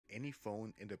any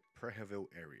phone in the Perkele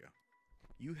area.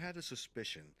 You had a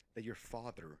suspicion that your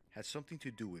father had something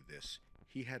to do with this.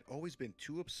 He had always been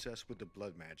too obsessed with the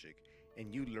blood magic,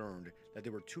 and you learned that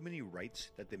there were too many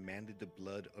rites that demanded the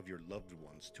blood of your loved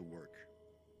ones to work.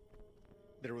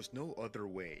 There was no other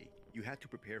way. You had to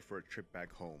prepare for a trip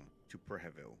back home to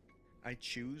Perkele. I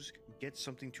choose get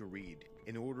something to read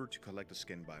in order to collect a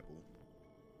skin Bible.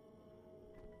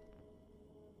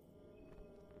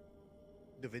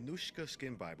 The Venushka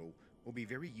Skin Bible will be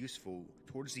very useful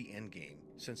towards the end game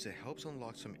since it helps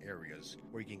unlock some areas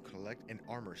where you can collect an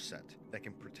armor set that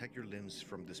can protect your limbs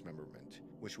from dismemberment,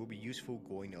 which will be useful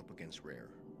going up against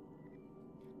Rher.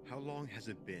 How long has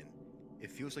it been?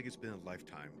 It feels like it's been a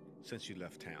lifetime since you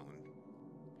left town.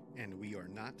 And we are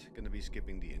not going to be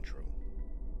skipping the intro.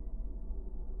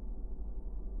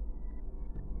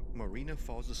 Marina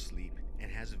falls asleep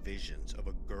and has visions of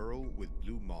a girl with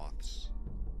blue moths.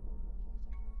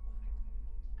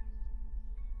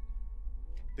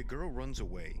 The girl runs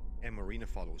away and Marina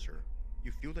follows her.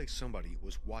 You feel like somebody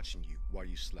was watching you while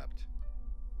you slept.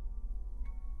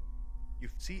 You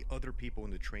see other people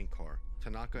in the train car,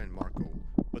 Tanaka and Marco,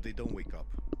 but they don't wake up.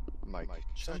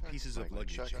 Some pieces of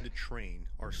luggage in the train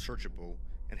are searchable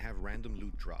and have random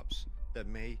loot drops that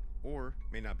may or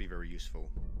may not be very useful.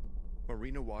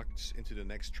 Marina walks into the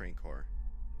next train car.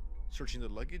 Searching the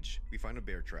luggage, we find a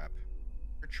bear trap.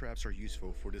 Bear traps are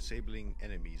useful for disabling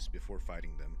enemies before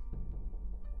fighting them.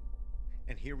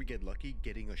 And here we get lucky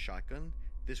getting a shotgun.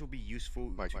 This will be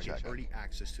useful to get early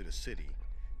access to the city,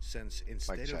 since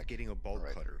instead of getting a bolt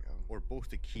cutter or both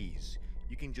the keys,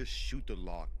 you can just shoot the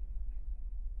lock.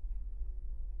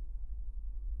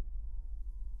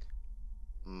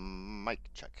 Mic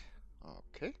check.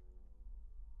 Okay.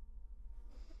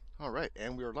 Alright,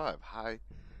 and we are live. Hi,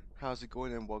 how's it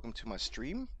going, and welcome to my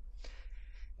stream.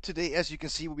 Today, as you can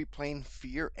see, we'll be playing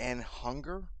Fear and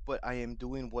Hunger, but I am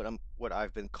doing what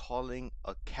I've been calling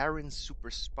a Karin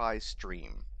Super Spy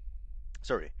stream.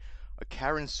 Sorry, a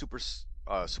Karin Super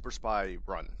Spy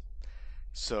run.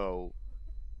 So,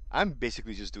 I'm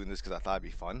basically just doing this because I thought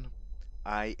it'd be fun.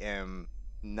 I am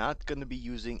not going to be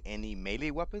using any melee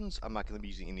weapons. I'm not going to be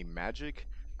using any magic.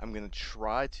 I'm going to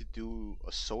try to do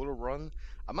a solo run.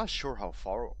 I'm not sure how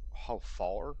far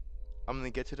I'm going to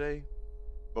get today,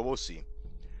 but we'll see.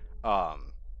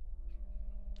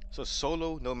 So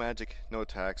solo, no magic, no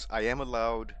attacks. I am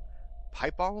allowed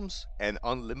pipe bombs and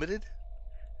unlimited,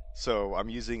 so I'm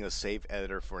using a save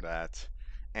editor for that,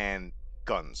 and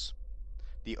guns.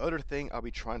 The other thing I'll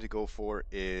be trying to go for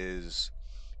is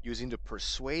using the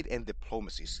persuade and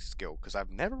diplomacy skill, because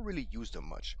I've never really used them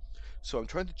much. So I'm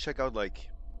trying to check out like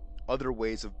other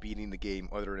ways of beating the game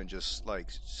other than just like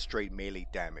straight melee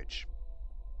damage.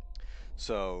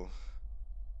 So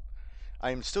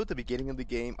I'm still at the beginning of the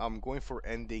game. I'm going for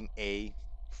ending A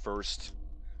first.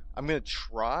 I'm going to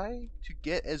try to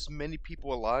get as many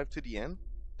people alive to the end.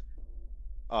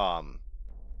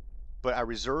 But I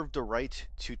reserve the right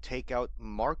to take out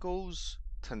Marcos,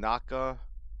 Tanaka,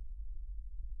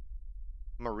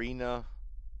 Marina,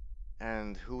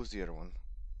 and who was the other one?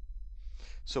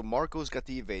 So Marcos got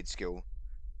the evade skill.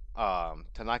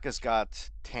 Tanaka's got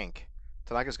tank.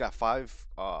 Tanaka's got 5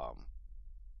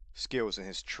 skills in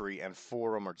his tree, and 4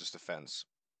 of them are just defense.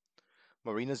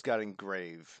 Marina's got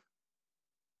engrave.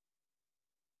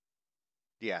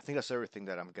 Yeah, I think that's everything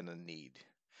that I'm gonna need.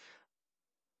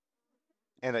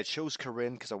 And I chose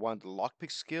Karin because I wanted the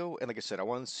lockpick skill, and like I said, I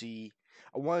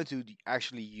wanted to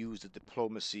actually use the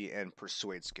diplomacy and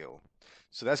persuade skill.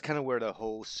 So that's kind of where the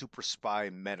whole super spy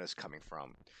meta is coming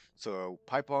from. So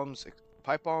pipe bombs,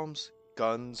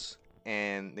 guns,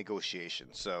 and negotiation.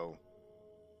 So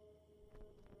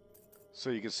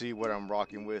you can see what I'm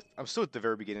rocking with. I'm still at the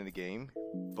very beginning of the game,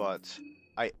 but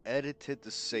I edited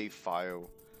the save file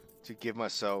to give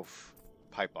myself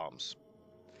pipe bombs.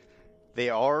 They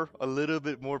are a little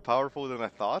bit more powerful than I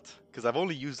thought, because I've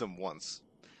only used them once.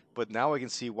 But now I can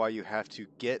see why you have to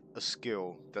get a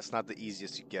skill that's not the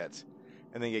easiest to get,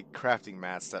 and then get crafting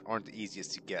mats that aren't the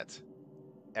easiest to get.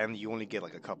 And you only get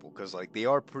like a couple, because like they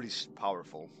are pretty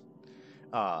powerful.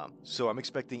 So I'm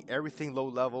expecting everything low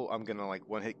level. I'm gonna like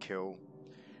one hit kill.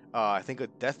 I think a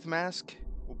death mask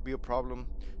will be a problem.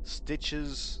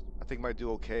 Stitches I think might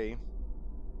do okay.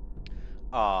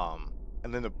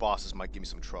 And then the bosses might give me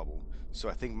some trouble. So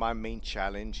I think my main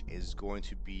challenge is going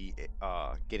to be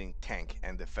getting tank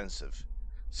and defensive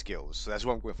skills. So that's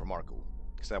why I'm going for Marco,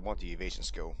 because I want the evasion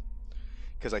skill.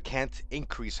 Because I can't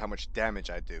increase how much damage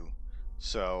I do.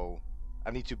 So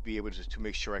I need to be able to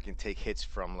make sure I can take hits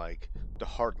from like the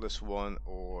Heartless One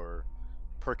or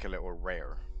Perkele or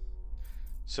Rher.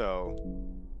 So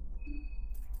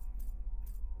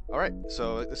Alright,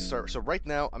 so let's start. So right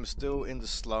now, I'm still in the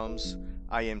slums.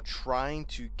 I am trying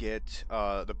to get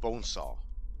the bone saw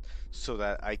so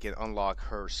that I can unlock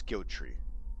her skill tree.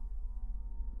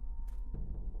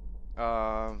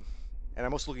 And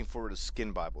I'm also looking forward to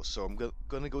Skin Bible, so I'm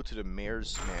gonna go to the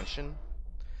mayor's mansion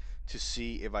to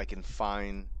see if I can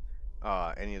find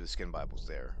any of the Skin Bibles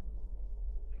there.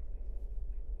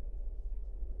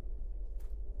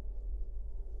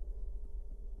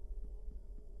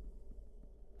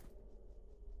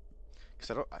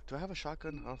 Cause do I have a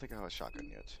shotgun? I don't think I have a shotgun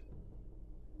yet.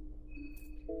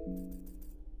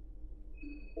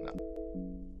 No.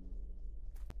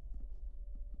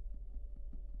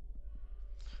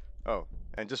 Oh,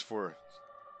 and just for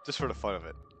the fun of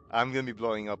it, I'm gonna be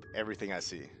blowing up everything I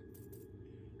see.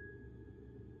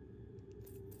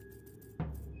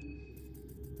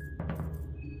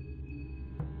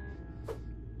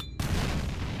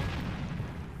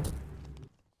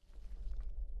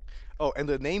 Oh, and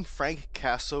the name Frank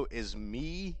Castle is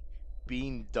me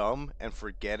being dumb and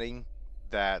forgetting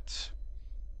that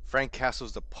Frank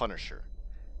Castle's the Punisher.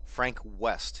 Frank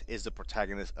West is the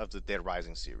protagonist of the Dead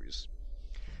Rising series.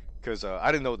 Because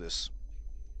I didn't know this.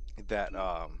 That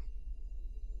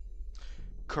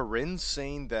Karin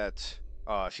saying that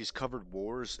she's covered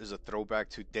wars is a throwback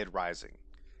to Dead Rising.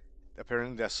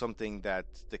 Apparently, that's something that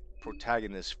the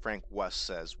protagonist Frank West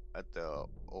says at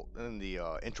in the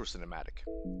intro cinematic.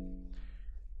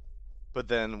 But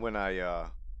then when I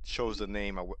chose the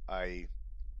name, I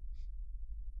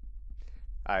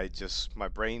just my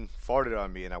brain farted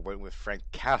on me and I went with Frank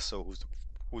Castle,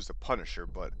 who's the Punisher.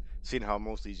 But seeing how I'm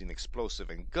mostly using explosive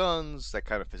and guns, that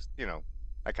kind of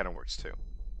that kind of works too.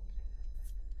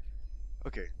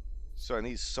 Okay, so I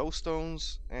need soul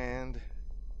stones and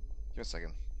give me a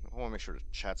second. I want to make sure the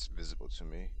chat's visible to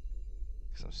me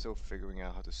because I'm still figuring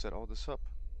out how to set all this up.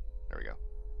 There we go.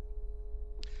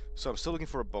 So I'm still looking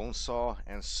for a bone saw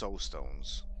and soul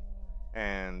stones,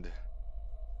 and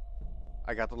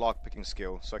I got the lockpicking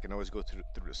skill, so I can always go through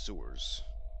the sewers.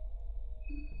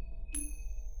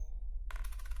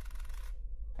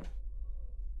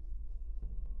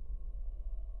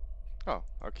 Oh,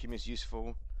 alchemy is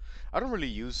useful. I don't really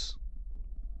use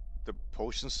the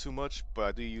potions too much, but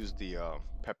I do use the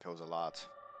pep pills a lot.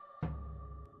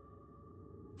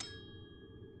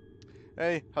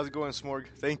 Hey, how's it going, Smorg?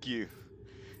 Thank you.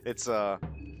 It's I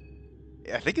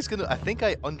think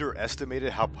I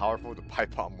underestimated how powerful the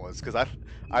pipe bomb was, because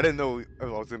I didn't know it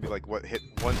was gonna be like one hit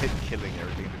killing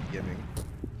everything in the beginning.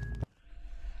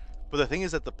 But the thing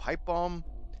is that the pipe bomb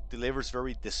delivers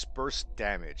very dispersed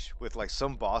damage. With like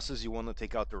some bosses, you want to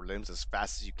take out their limbs as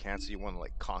fast as you can, so you want to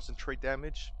like concentrate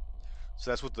damage.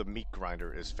 So that's what the meat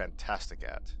grinder is fantastic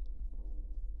at.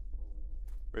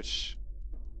 Which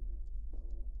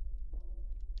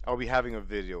I'll be having a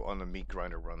video on the meat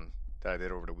grinder run that I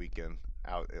did over the weekend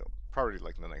out probably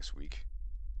like the next week.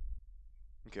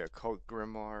 Okay, occult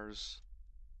grimoires.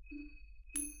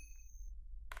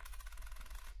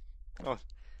 Oh,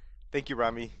 thank you,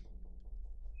 Rami.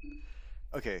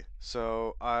 Okay,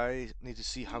 so I need to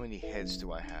see how many heads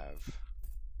do I have.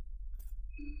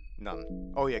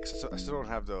 None. Oh yeah, cause I still don't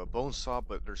have the bone saw,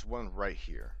 but there's one right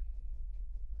here.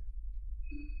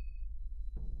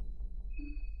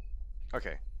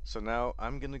 Okay, so now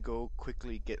I'm gonna go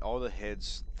quickly get all the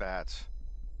heads that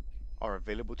are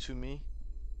available to me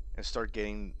and start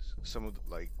getting some of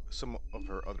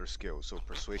her other skills, so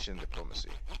persuasion and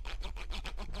diplomacy.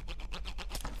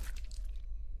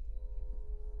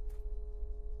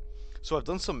 So I've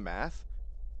done some math.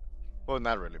 Well,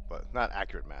 not really, but not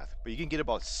accurate math. But you can get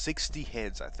about 60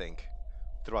 heads, I think,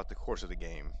 throughout the course of the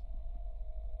game.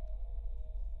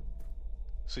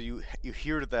 So you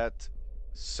hear that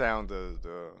sound,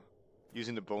 the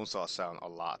using the bone saw sound a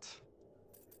lot.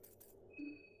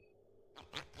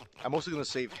 I'm also gonna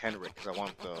save Henrik because I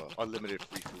want the unlimited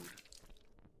free food.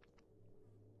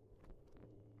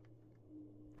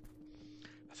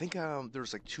 I think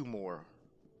there's like 2 more.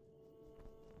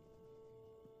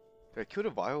 Did I kill the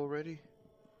vial already?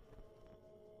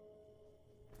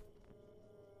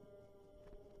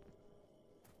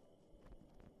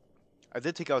 I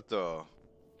did take out the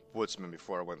woodsman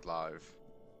before I went live.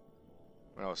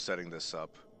 When I was setting this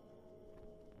up.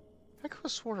 I could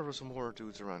have sworn there were some more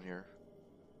dudes around here.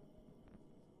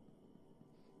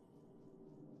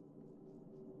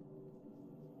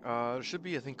 There should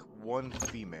be, I think, 1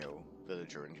 female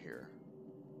villager in here.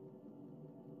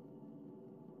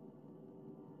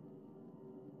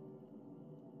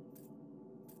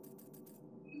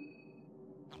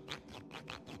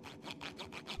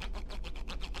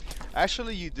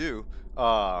 Actually, you do.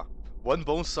 One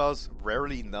bone saw's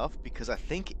rarely enough because I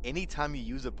think anytime you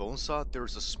use a bone saw,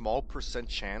 there's a small percent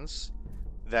chance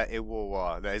that it will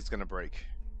that it's gonna break,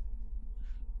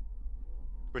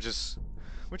 which is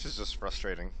just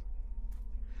frustrating.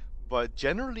 But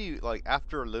generally, like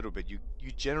after a little bit, you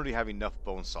generally have enough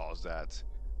bone saws that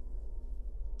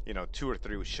two or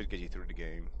three should get you through the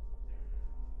game.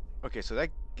 Okay, so that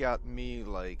got me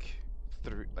like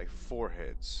four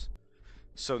hits.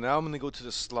 So now I'm gonna go to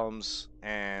the slums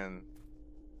and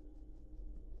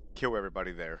kill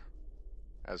everybody there.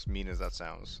 As mean as that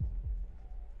sounds.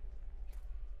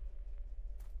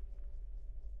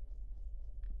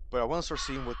 But I want to start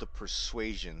seeing what the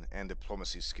persuasion and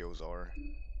diplomacy skills are.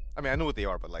 I mean, I know what they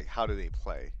are, but like, how do they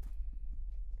play?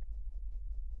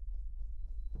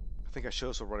 I think I should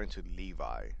also run into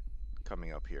Levi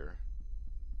coming up here.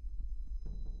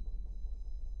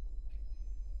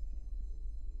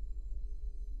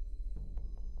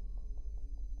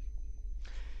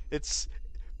 It's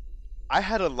I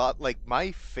had a lot like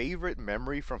my favorite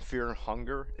memory from Fear and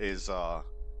Hunger is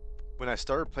when I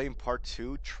started playing part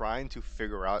 2 trying to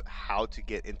figure out how to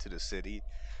get into the city,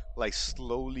 like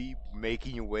slowly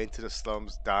making your way into the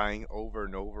slums, dying over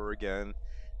and over again,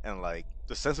 and like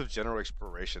the sense of general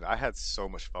exploration. I had so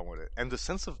much fun with it. And the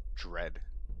sense of dread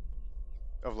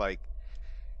of like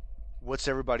what's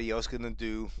everybody else gonna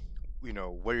do,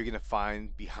 what you're gonna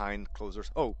find behind closed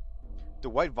doors. Oh, the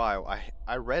white vial.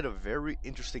 I read a very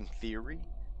interesting theory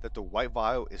that the white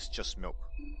vial is just milk.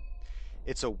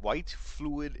 It's a white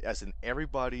fluid as in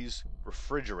everybody's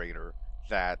refrigerator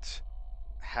that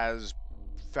has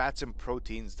fats and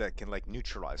proteins that can like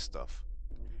neutralize stuff.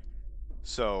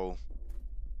 So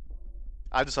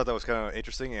I just thought that was kind of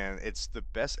interesting, and it's the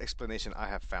best explanation I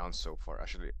have found so far.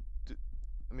 Actually, let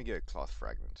me get a cloth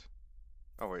fragment.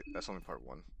 Oh wait, that's only part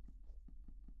 1.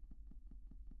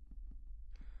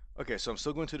 Okay, so I'm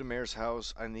still going to the mayor's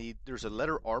house. There's a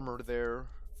letter armor there,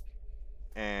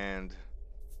 and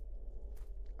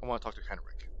I want to talk to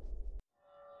Henrik.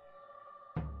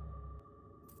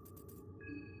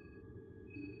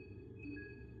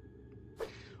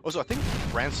 Also, I think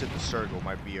Rancid and Sergal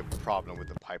might be a problem with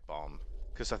the pipe bomb,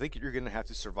 because I think you're gonna have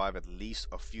to survive at least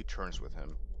a few turns with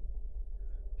him.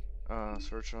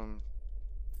 Search him.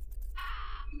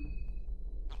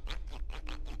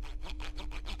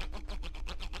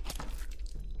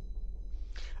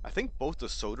 I think both the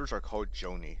soldiers are called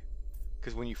Joni,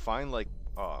 because when you find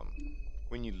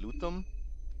when you loot them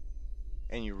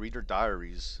and you read their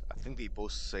diaries, I think they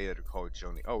both say that they're called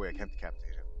Joni. Oh wait, I can't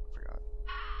decapitate him. I forgot.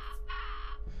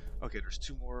 Okay, there's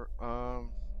 2 more.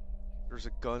 There's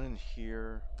a gun in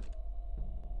here.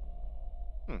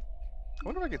 I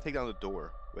wonder if I can take down the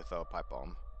door with a pipe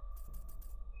bomb.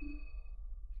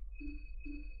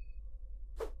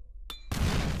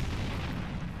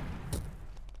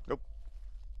 Nope.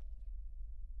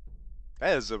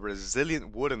 That is a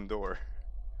resilient wooden door.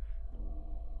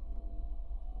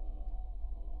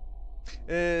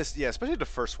 Yeah, especially the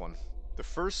first one. The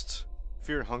first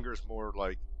Fear and Hunger is more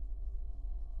like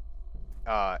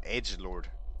edgelord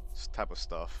type of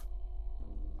stuff.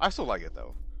 I still like it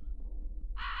though.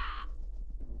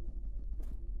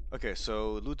 Okay,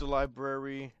 so loot the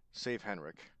library, save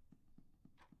Henrik.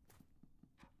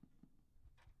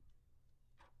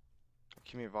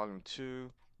 Alchemy Volume 2.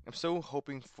 I'm still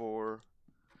hoping for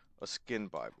a skin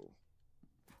Bible.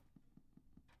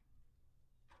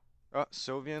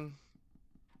 Sylvian.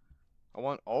 I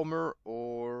want Ulmer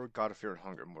or God of Fear and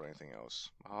Hunger more than anything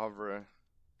else. Mahavre.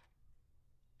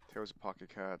 Tales of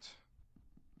Pocketcat.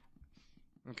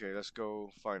 Okay, let's go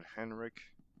find Henrik.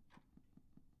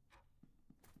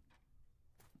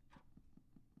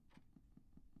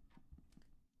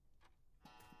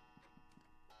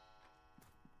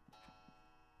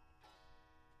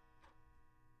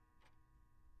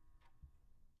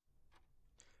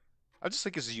 I just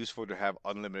think it's useful to have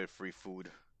unlimited free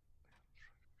food.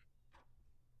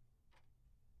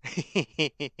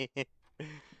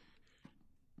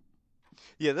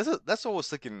 Yeah, that's what I was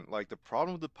thinking. Like the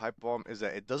problem with the pipe bomb is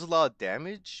that it does a lot of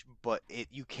damage, but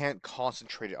you can't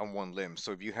concentrate it on one limb.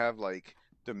 So if you have like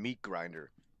the meat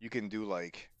grinder, you can do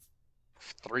like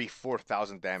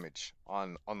 3,000-4,000 damage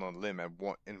on a limb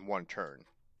in one turn.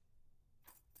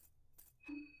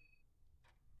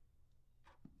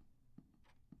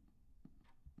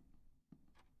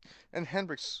 And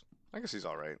Hendrix, I guess he's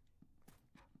all right.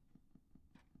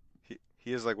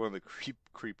 He is like one of the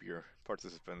creepier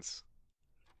participants.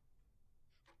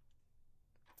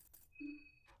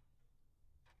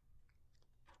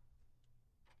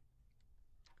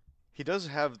 He does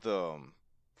have the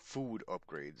food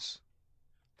upgrades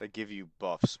that give you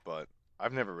buffs, but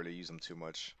I've never really used them too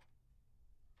much.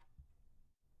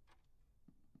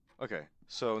 Okay,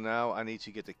 so now I need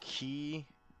to get the key,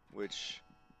 which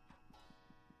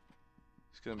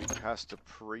is going to be past the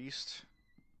priest.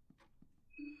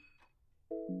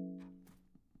 I'm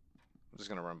just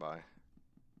going to run by.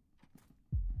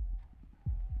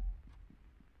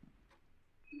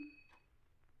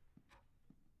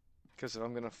 Because if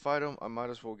I'm going to fight him, I might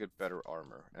as well get better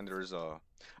armor. And there's a...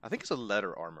 I think it's a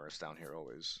leather armor is down here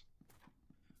always.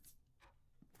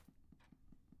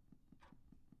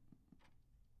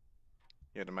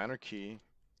 Yeah, the manor key.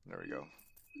 There we go.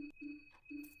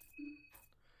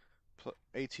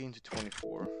 18 to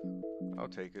 24. I'll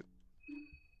take it.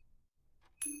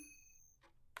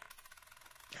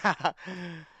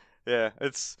 Yeah,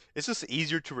 it's just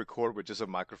easier to record with just a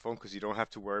microphone because you don't have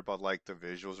to worry about like the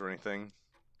visuals or anything.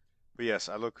 But yes,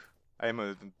 I am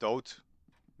an adult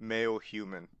male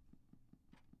human.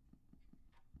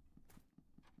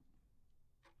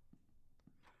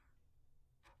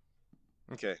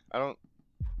 Okay, I don't.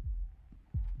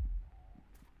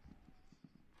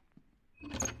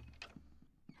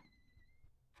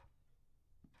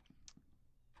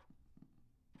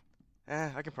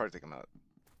 I can probably take him out.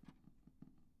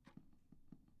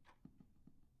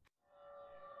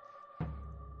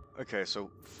 Okay,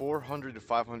 so 400 to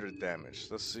 500 damage.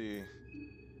 Let's see.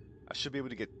 I should be able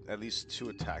to get at least 2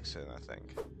 attacks in, I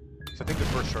think. So I think the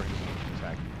first shot he's going to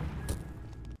attack.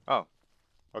 Oh,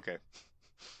 okay.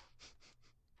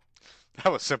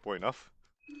 That was simple enough.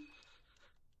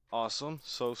 Awesome.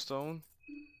 Soulstone.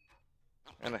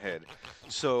 And a head.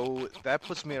 So that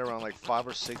puts me at around like 5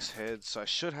 or 6 heads. So I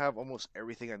should have almost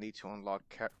everything I need to unlock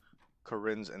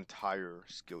Karin's entire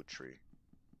skill tree.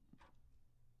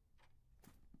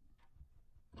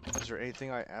 Is there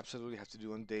anything I absolutely have to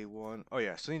do on day 1? Oh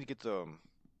yeah, so I need to get the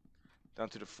down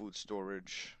to the food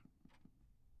storage.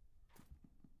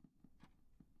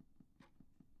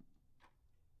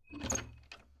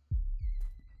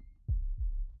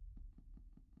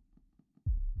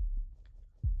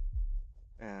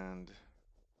 And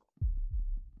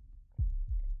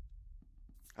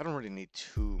I don't really need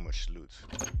too much loot.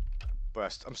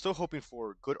 But I'm still hoping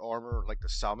for good armor, like the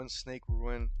Salmon Snake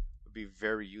Ruin would be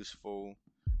very useful,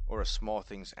 or a Small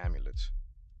Things Amulet.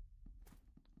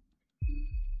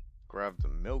 Grab the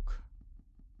milk.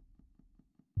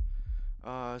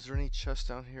 Is there any chest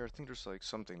down here? I think there's like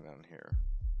something down here.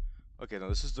 Okay, no,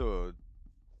 this is the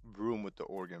room with the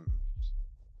organ.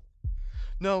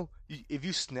 No, if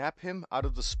you snap him out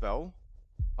of the spell,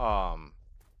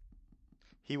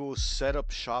 he will set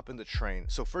up shop in the train.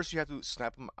 So first you have to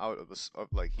snap him out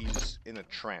of like he's in a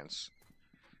trance,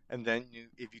 and then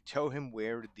if you tell him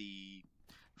where the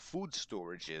food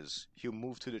storage is, he'll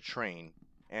move to the train,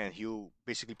 and he'll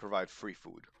basically provide free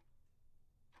food.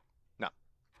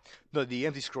 No, the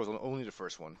empty scrolls only the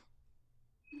first one.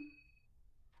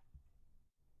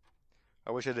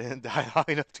 I wish I didn't die high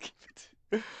enough to keep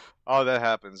it. Oh, that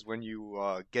happens when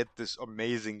you get this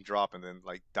amazing drop and then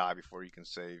like die before you can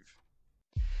save.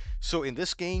 So in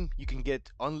this game, you can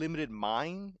get unlimited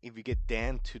mine if you get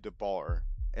Dan to the bar,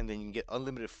 and then you can get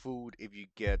unlimited food if you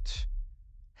get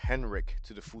Henrik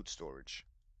to the food storage.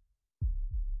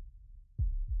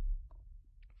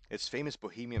 It's famous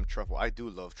Bohemian truffle. I do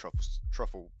love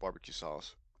truffle barbecue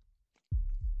sauce.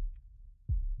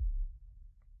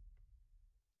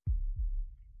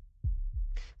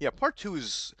 Yeah, part 2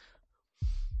 is,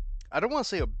 I don't want to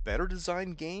say a better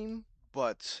design game,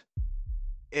 but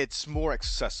it's more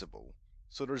accessible.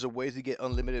 So there's a way to get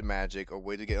unlimited magic, a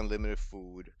way to get unlimited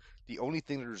food. The only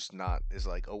thing there's not is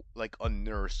like a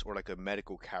nurse or like a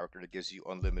medical character that gives you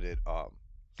unlimited oh,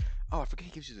 I forget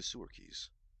he gives you the sewer keys.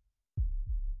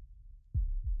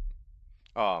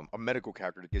 A medical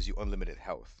character that gives you unlimited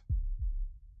health.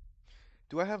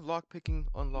 Do I have lockpicking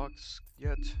unlocked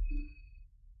yet?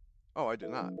 Oh, I do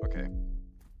not. Okay.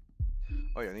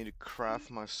 Oh yeah, I need to craft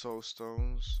my soul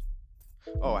stones.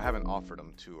 Oh, I haven't offered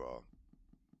them to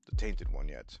the tainted one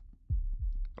yet.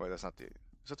 Oh wait, that's not the. Is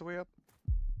that the way up?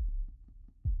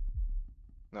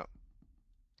 No.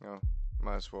 No.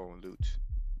 Might as well loot.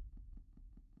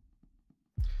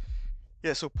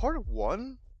 Yeah, so part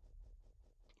 1,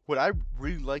 what I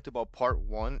really liked about part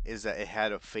 1 is that it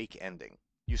had a fake ending.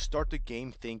 You start the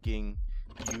game thinking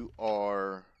you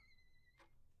are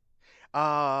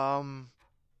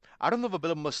I don't know if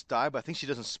Abella must die, but I think she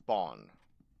doesn't spawn.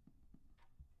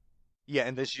 Yeah,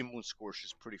 and then she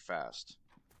Moonscorches pretty fast.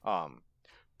 Um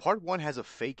Part 1 has a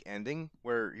fake ending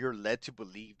where you're led to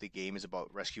believe the game is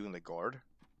about rescuing the guard.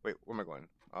 Wait, where am I going?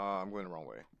 I'm going the wrong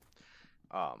way.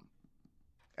 Um,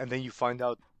 and then you find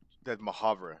out that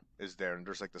Mahavra is there, and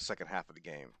there's like the second half of the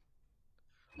game.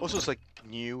 Also, it's like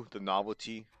new, the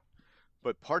novelty.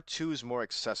 But part 2 is more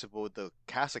accessible. The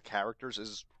cast of characters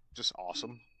is just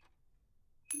awesome.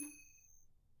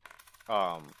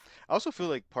 I also feel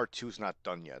like part 2 is not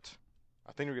done yet.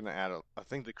 I think we're gonna add I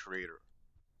think the creator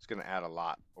is gonna add a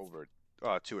lot over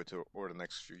to it over the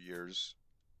next few years.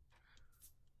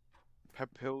 Pep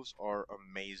pills are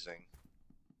amazing.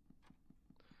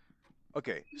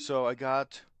 Okay, so I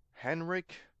got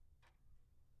Henrik,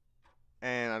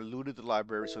 and I looted the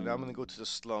library. So now I'm gonna go to the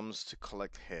slums to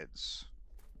collect heads.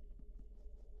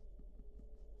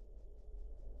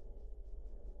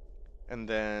 And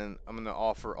then I'm gonna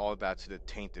offer all that to the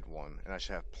Tainted One, and I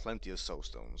should have plenty of soul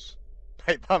stones.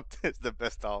 Pipe bomb is the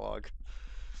best dialogue.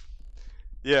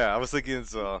 Yeah, I was thinking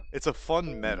it's a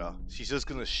fun meta. She's just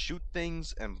gonna shoot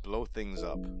things and blow things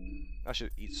up. I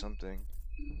should eat something.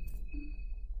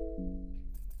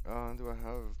 Do I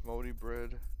have moldy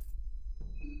bread?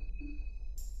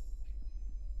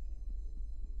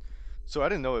 So I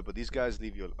didn't know it, but these guys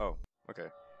leave you. Oh, okay.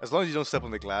 As long as you don't step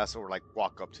on the glass or like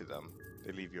walk up to them,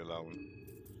 they leave you alone.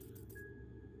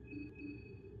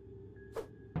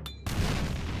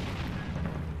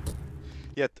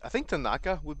 Yeah, I think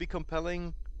Tanaka would be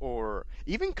compelling, or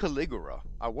even Caligula.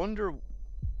 I wonder,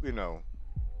 you know,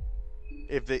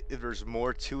 if there's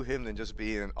more to him than just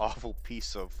being an awful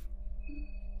piece of.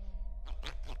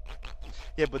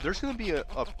 Yeah, but there's gonna be a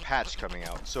patch coming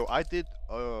out. So I did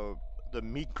the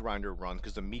meat grinder run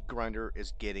because the meat grinder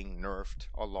is getting nerfed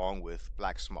along with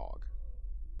Black Smog.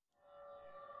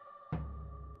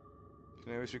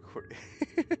 Can I always record?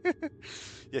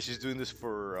 Yeah, she's doing this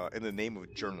for in the name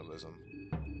of journalism.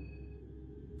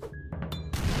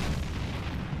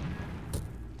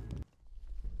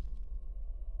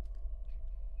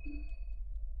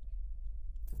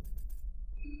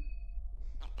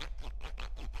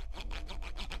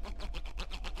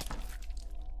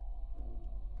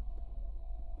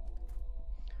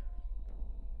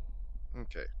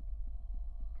 Okay.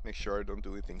 Make sure I don't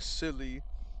do anything silly,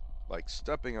 like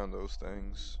stepping on those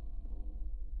things.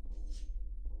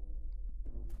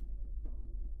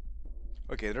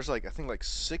 Okay, there's like, I think like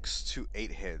 6 to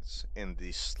 8 heads in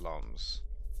these slums.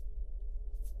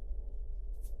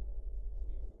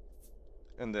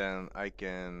 And then I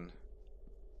can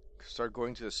start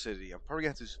going to the city. I'm probably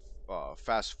gonna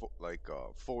have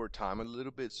to forward time a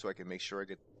little bit so I can make sure I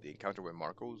get the encounter with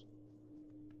Marcos.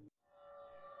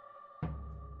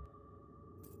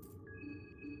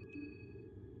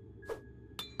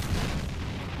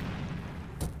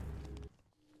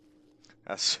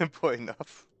 That's simple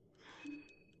enough.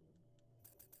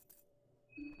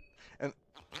 And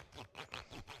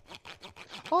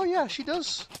oh yeah, she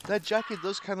does. That jacket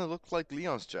does kind of look like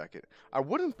Leon's jacket. I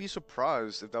wouldn't be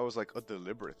surprised if that was like a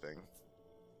deliberate thing.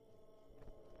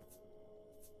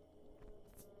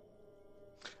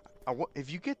 If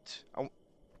you get, I'm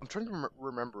trying to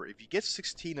remember. If you get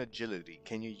 16 agility,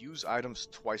 can you use items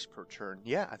twice per turn?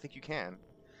 Yeah, I think you can.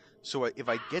 So if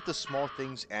I get the small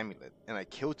things amulet and I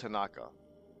kill Tanaka,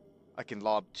 I can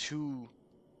lob 2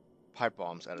 pipe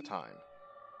bombs at a time,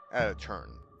 at a turn.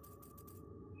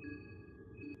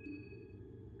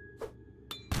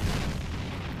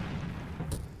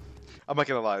 I'm not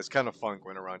gonna lie, it's kind of fun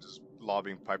going around just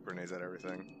lobbing pipe grenades at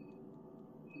everything.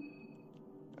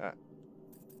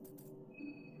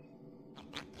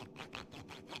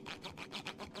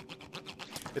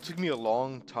 It took me a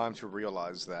long time to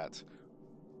realize that.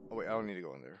 Oh wait, I don't need to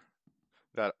go in there.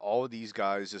 That all of these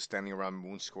guys just standing around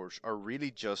Moonscorched are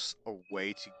really just a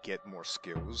way to get more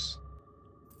skills.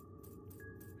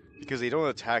 Because they don't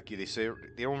attack you,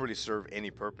 they don't really serve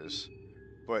any purpose.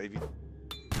 But if you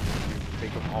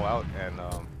take them all out and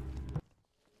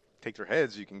take their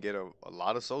heads, you can get a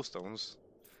lot of soul stones.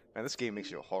 Man, this game makes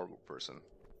you a horrible person.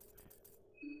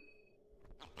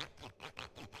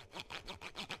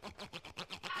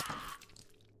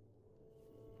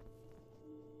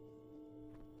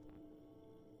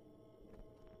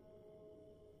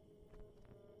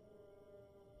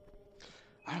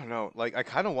 I don't know, like, I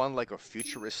kind of want, like, a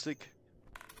futuristic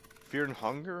Fear and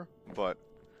Hunger, but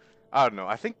I don't know,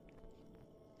 I think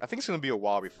it's gonna be a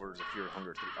while before there's a Fear and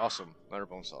Hunger 3. Awesome, another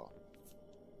bone saw.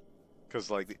 Because,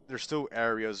 like, there's still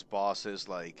areas, bosses,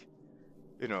 like,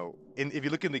 you know, if you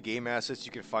look in the game assets,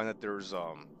 you can find that there's,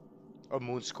 a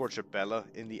Moonscorched Bella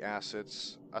in the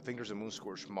assets. I think there's a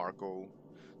Moonscorched Marco.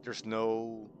 There's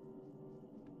no,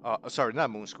 sorry, not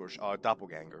Moonscorched,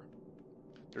 Doppelganger.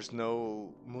 There's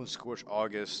no Moonscorched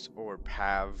August or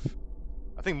Pav.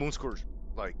 I think Moonscorched,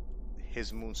 like,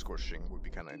 his Moonscorching would be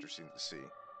kind of interesting to see.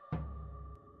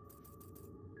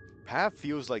 Pav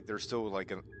feels like there's still,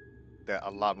 like, that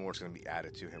a lot more is going to be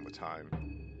added to him with time.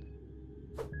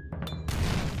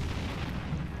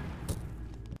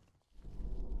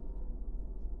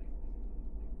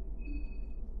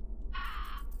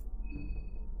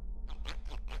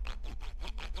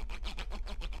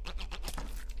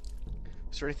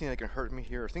 there anything that can hurt me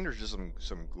here? I think there's just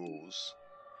some ghouls.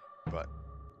 But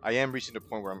I am reaching the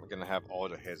point where I'm gonna have all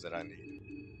the heads that I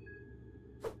need.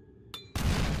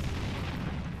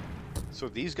 So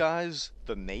these guys,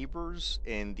 the neighbors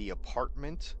in the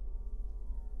apartment,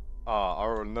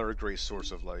 are another great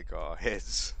source of like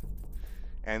heads.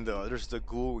 And there's the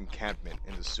ghoul encampment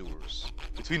in the sewers.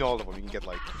 Between all of them, you can get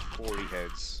like 40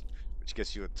 heads, which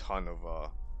gets you a ton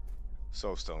of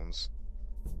soul stones.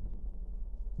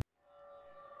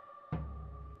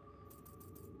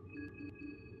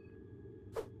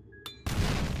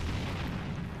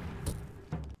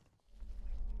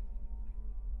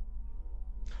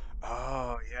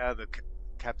 Oh yeah, the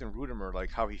Captain Rudimer,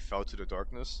 like how he fell to the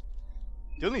darkness.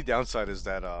 The only downside is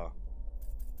that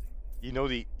you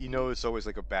know it's always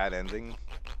like a bad ending.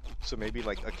 So maybe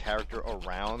like a character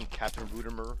around Captain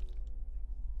Rudimer,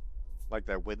 like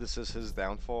that witnesses his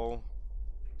downfall.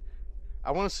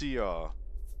 I want to see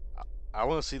I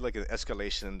want to see like an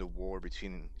escalation in the war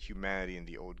between humanity and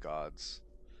the old gods.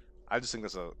 I just think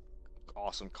that's a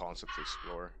awesome concept to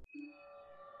explore.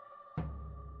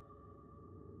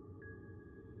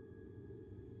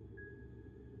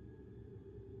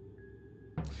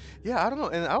 Yeah, I don't know,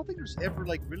 and I don't think there's ever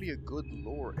like really a good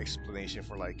lore explanation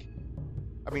for like.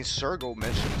 I mean, Sergal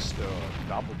mentions the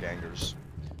doppelgangers,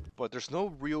 but there's no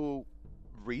real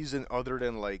reason other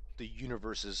than like the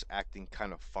universe is acting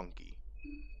kind of funky.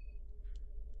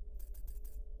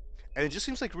 And it just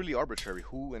seems like really arbitrary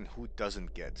who and who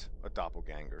doesn't get a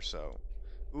doppelganger. So,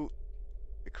 ooh,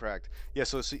 it cracked. Yeah.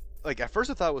 So see, like at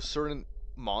first I thought it was certain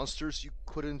monsters you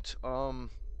couldn't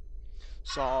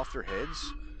saw off their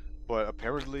heads, but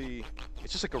apparently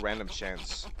it's just like a random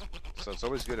chance. So it's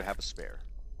always good to have a spare.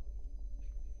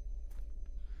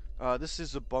 This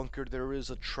is a bunker. There is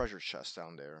a treasure chest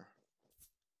down there.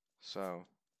 So,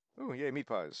 ooh, yay, meat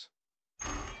pies.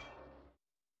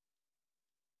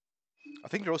 I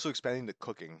think they're also expanding the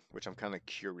cooking, which I'm kind of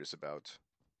curious about.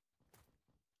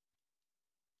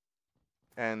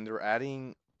 And they're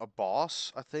adding a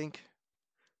boss, I think.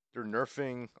 They're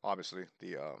nerfing, obviously,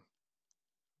 the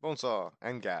bone saw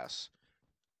and gas,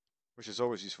 which is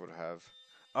always useful to have.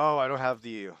 Oh, I don't have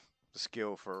the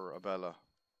skill for Abella.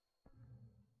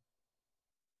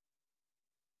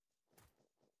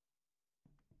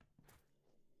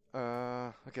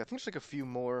 Okay, I think there's like a few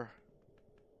more.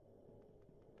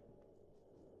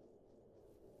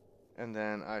 And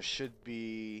then I should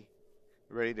be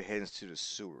ready to head into the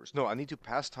sewers. No, I need to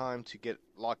pass time to get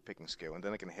lockpicking skill, and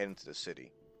then I can head into the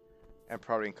city. And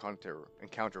probably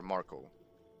encounter Marco.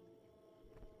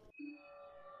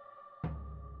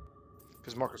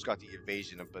 Because Marco's got the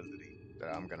evasion ability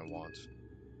that I'm gonna want.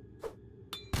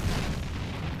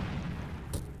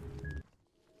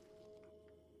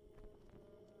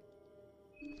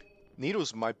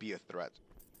 Needles might be a threat.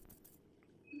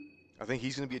 I think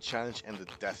he's gonna be a challenge, and the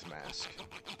Death Mask.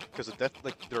 Because the death,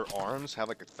 like their arms have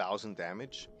like 1,000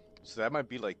 damage, so that might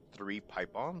be like 3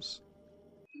 pipe bombs,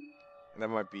 and that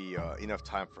might be enough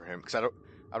time for him. Because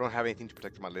I don't have anything to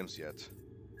protect my limbs yet,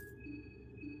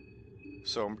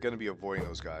 so I'm gonna be avoiding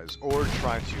those guys or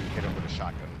trying to hit him with a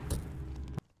shotgun.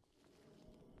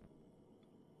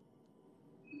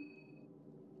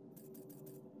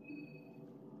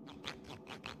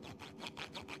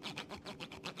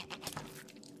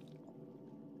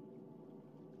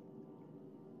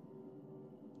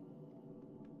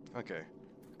 Okay,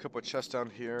 a couple of chests down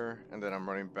here, and then I'm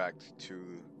running back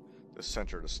to the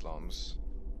center of the slums.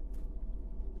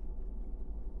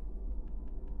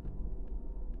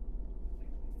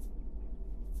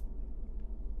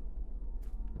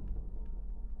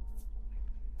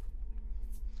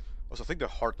 Also, I think the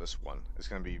Heartless one is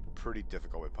going to be pretty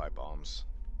difficult with pipe bombs.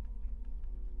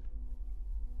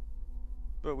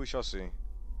 But we shall see.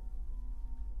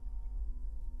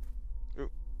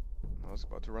 Ooh, I was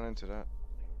about to run into that.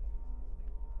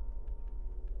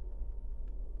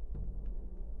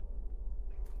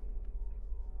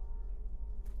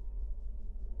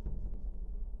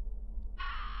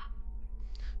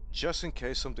 Just in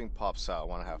case something pops out, I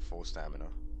want to have full stamina.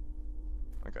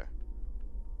 Okay.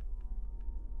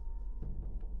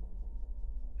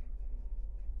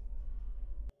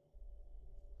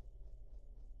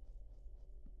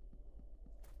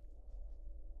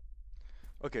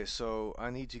 Okay, so I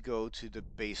need to go to the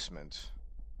basement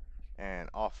and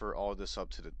offer all this up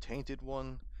to the Tainted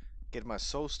One, get my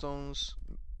soul stones,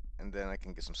 and then I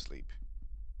can get some sleep.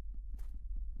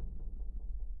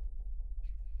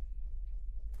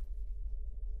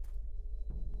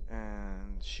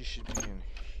 And she should be in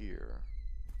here.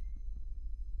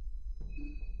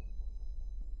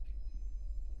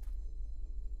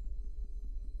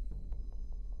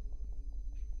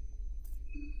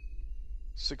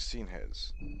 16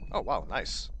 heads. Oh wow,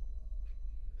 nice.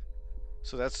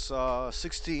 So that's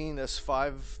 16, that's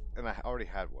 5, and I already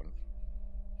had one.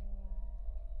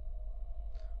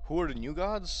 Who are the new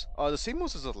gods? The same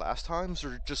ones as the last times,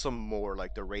 or just some more,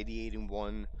 like the Radiating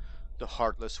One, the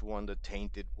Heartless One, the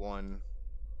Tainted One?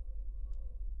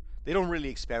 They don't really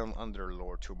expand on their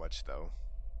lore too much, though.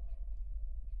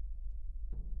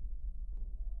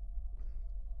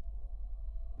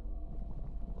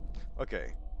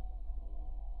 Okay.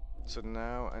 So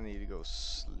now I need to go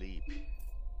sleep.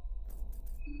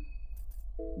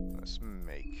 Let's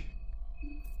make.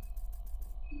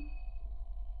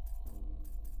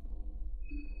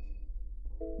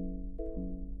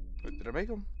 Wait, did I make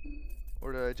them?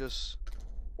 Or did I just...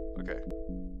 Okay.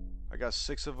 I got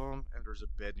 6 of them, and there's a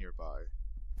bed nearby.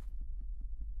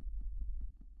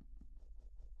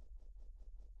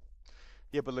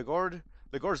 Yeah, but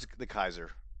Legard's the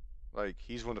Kaiser. Like,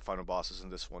 he's one of the final bosses in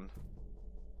this one.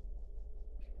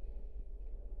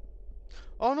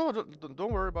 Oh no,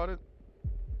 don't worry about it.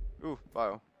 Ooh,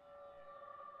 bio.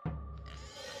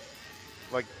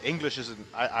 Like, English isn't...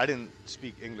 I didn't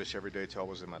speak English every day till I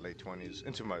was in my late 20s.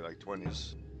 Into my, like,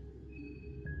 20s.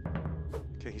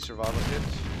 Can he survive a hit?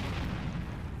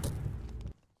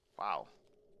 Wow.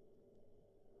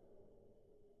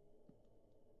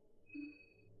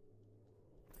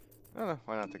 No,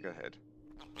 why not take a hit?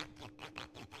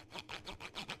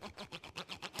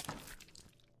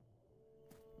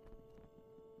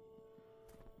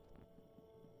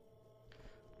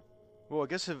 Well, I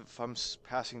guess if I'm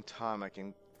passing time, I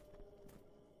can...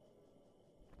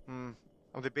 I'm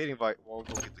debating if I won't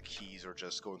go get the keys or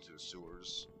just go into the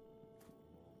sewers.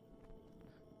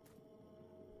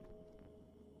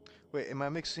 Wait, am I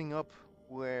mixing up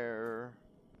where...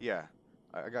 Yeah,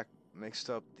 I got mixed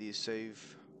up. The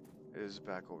save is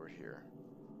back over here.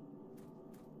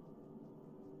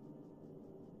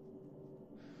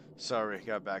 Sorry,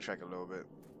 gotta backtrack a little bit.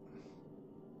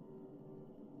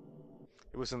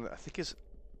 It was in the... I think it's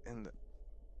in the...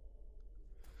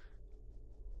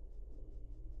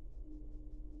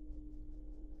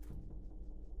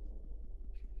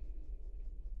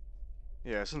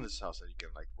 Yeah, it's in this house that you can,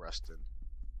 like, rest in.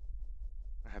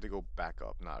 I had to go back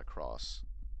up, not across.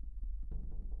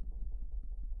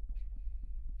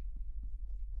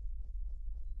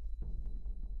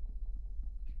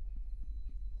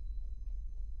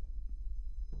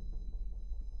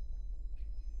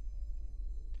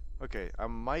 Okay, I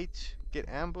might get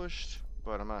ambushed,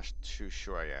 but I'm not too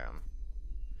sure I am.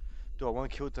 Do I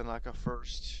want to kill Tanaka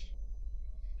first?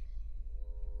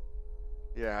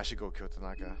 Yeah, I should go kill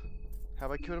Tanaka.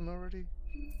 Have I killed him already?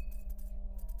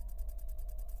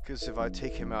 Because if I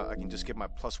take him out, I can just get my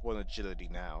 +1 agility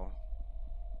now.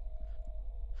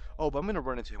 Oh, but I'm going to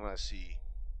run into him when I see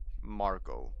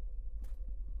Marco.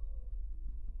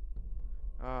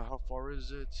 How far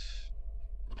is it?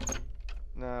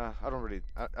 Nah, I don't really...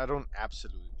 I don't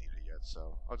absolutely need it yet,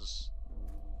 so I'll just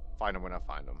find him when I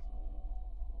find him.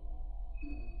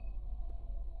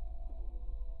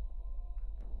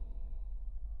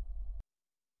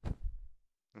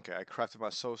 Okay, I crafted my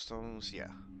soul stones, yeah.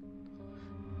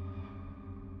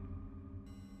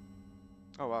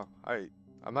 Oh wow,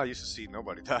 I'm not used to seeing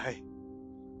nobody die.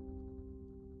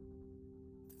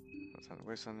 No time to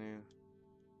waste on you.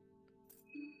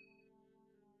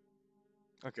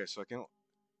 Okay, so I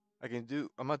can do...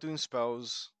 I'm not doing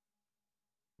spells.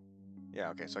 Yeah,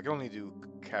 okay, so I can only do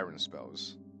Karin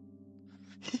spells.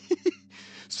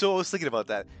 So I was thinking about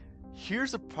that.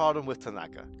 Here's the problem with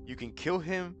Tanaka. You can kill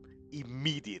him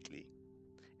immediately.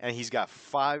 And he's got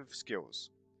 5 skills.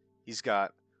 He's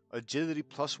got agility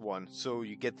 +1, so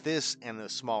you get this and the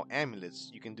small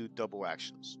amulets, you can do double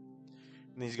actions.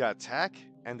 And he's got attack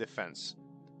and defense.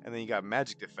 And then you got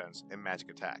magic defense and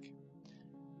magic attack.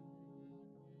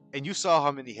 And you saw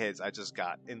how many hits I just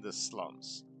got in the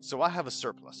slums. So I have a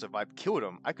surplus. If I killed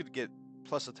him, I could get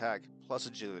plus attack, plus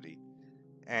agility,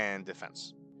 and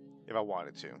defense. If I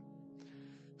wanted to.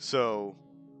 So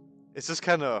it's just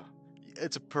kind of...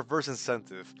 It's a perverse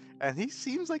incentive. And he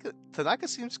seems like... Tanaka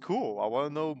seems cool. I want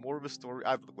to know more of his story.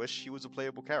 I wish he was a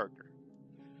playable character.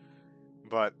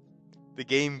 But the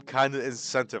game kind of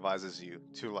incentivizes you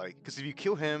to, like... Because if you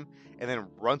kill him and then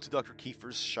run to Dr.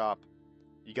 Kiefer's shop,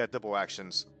 you got double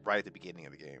actions right at the beginning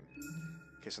of the game.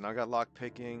 Okay, so now I got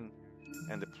lockpicking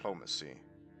and diplomacy.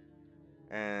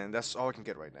 And that's all I can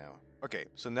get right now. Okay,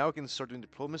 so now I can start doing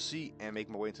diplomacy and make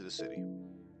my way into the city.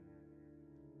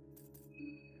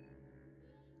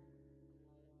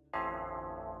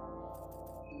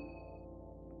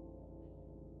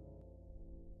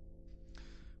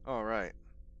 Alright.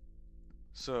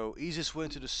 So, easiest way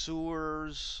into the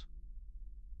sewers.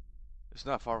 It's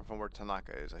not far from where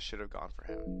Tanaka is. I should have gone for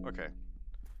him. Okay.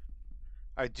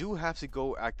 I do have to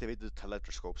go activate the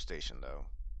telescope station though.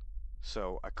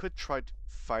 So I could try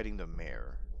fighting the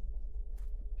mayor.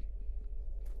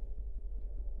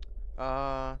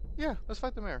 Yeah, let's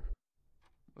fight the mayor.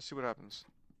 Let's see what happens.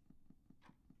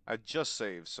 I just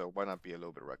saved, so why not be a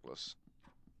little bit reckless?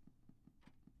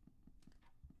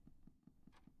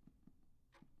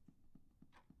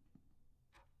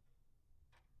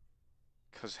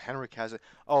 Because Henrik has it.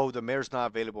 Oh, the mayor's not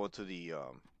available until the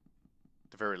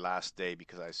very last day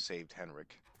because I saved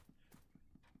Henrik.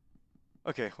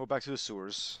 Okay, well, back to the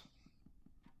sewers.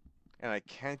 And I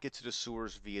can't get to the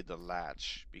sewers via the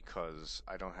latch because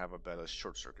I don't have a better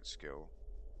short circuit skill.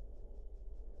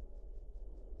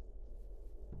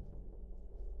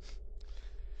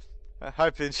 Hi,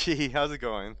 Pinchy. How's it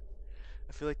going?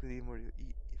 I feel like we need more to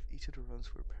eat if each of the runs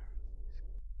were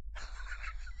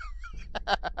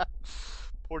parallel.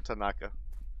 Poor Tanaka.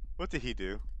 What did he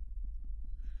do?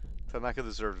 Tanaka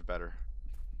deserves better.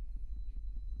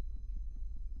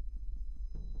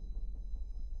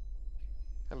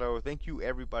 Hello, thank you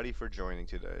everybody for joining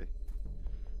today.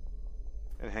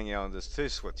 And hanging out on this.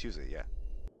 Today's what, Tuesday? Yeah.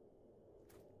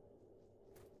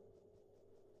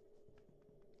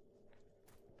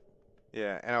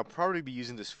 Yeah, and I'll probably be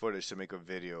using this footage to make a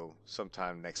video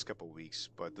sometime next couple weeks.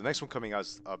 But the next one coming out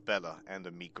is Bella and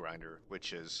the Meat Grinder,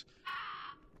 which is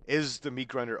the Meat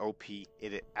Grinder OP?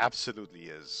 It absolutely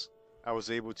is. I was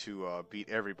able to beat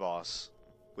every boss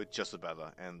with just the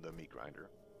Bella and the Meat Grinder.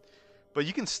 But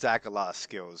you can stack a lot of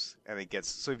skills, and it gets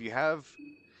so if you have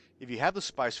the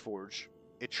Spice Forge,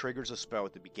 it triggers a spell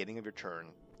at the beginning of your turn,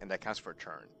 and that counts for a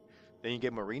turn. Then you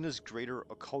get Marina's Greater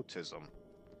Occultism,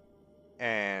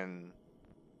 and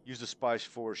use the Spice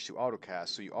Forge to autocast.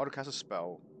 So you autocast a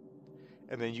spell,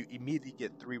 and then you immediately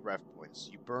get 3 ref points.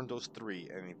 You burn those 3,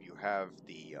 and if you have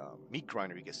the Meat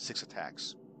Grinder, you get 6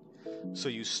 attacks. So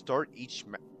you start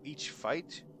each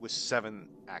fight with 7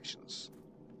 actions.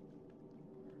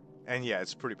 And yeah,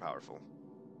 it's pretty powerful.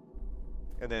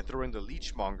 And then throw in the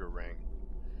Leechmonger ring,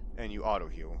 and you auto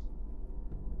heal.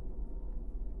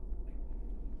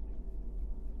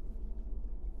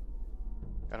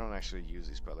 I don't actually use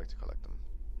these, but I like to collect them.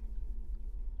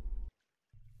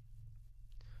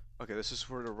 Okay, this is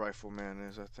where the Rifleman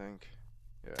is, I think.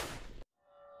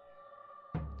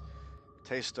 Yeah.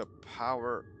 Taste the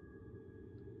power.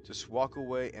 Just walk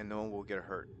away and no one will get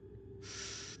hurt.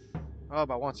 Oh,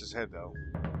 but once his head, though.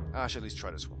 I should at least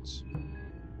try this once.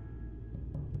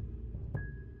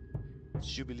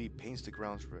 Jubilee paints the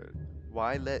grounds red.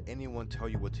 Why let anyone tell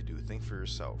you what to do? Think for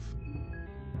yourself.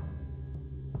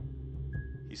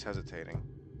 He's hesitating.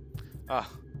 Ah.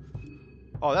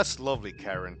 Oh, that's lovely,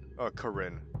 Karin.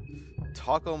 Karin.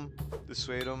 Talk him,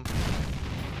 dissuade him.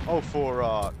 Oh,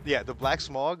 for, yeah, the Black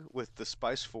Smog with the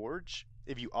Spice Forge,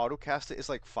 if you autocast it, it's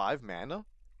like 5 mana.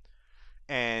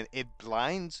 And it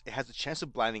has a chance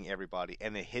of blinding everybody,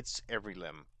 and it hits every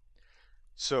limb.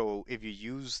 So if you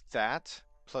use that,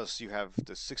 plus you have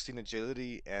the 16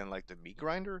 agility and like the Meat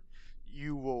Grinder,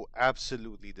 you will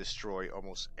absolutely destroy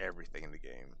almost everything in the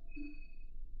game.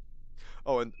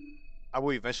 Oh, and I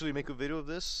will eventually make a video of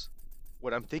this.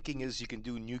 What I'm thinking is you can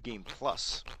do New Game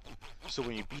Plus. So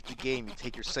when you beat the game, you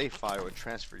take your save file and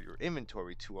transfer your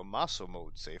inventory to a Maso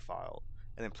mode save file,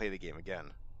 and then play the game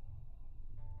again.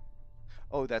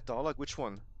 Oh, that Dalek? Which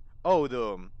one? Oh,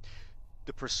 the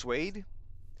Persuade.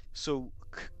 So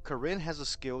Karin has a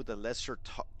skill that lets her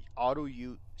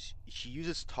she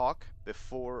uses talk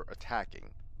before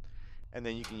attacking, and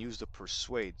then you can use the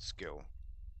Persuade skill.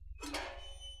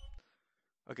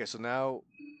 Okay, so now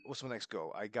what's my next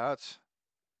go? I guess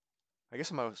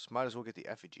I might as well get the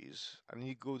effigies. I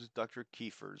need to go to Dr.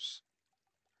 Kiefer's,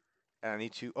 and I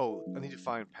need to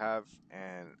find Pav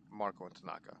and Marco and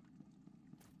Tanaka.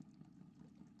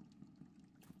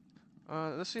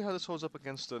 Let's see how this holds up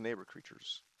against the neighbor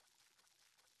creatures.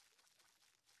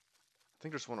 I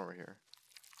think there's one over here.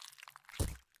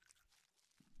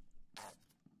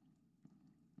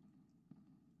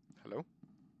 Hello?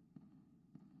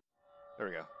 There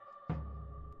we go.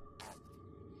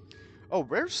 Oh,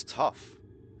 Rhere's tough.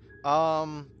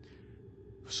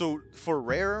 So for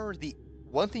Rher, the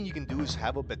one thing you can do is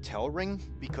have a Batel ring,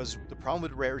 because the problem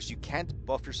with Rher is you can't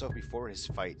buff yourself before his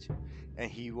fight, and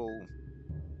he will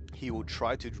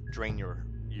try to drain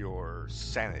your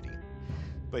sanity.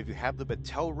 But if you have the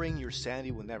Batel ring, your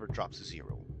sanity will never drop to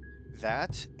 0.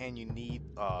 That, and you need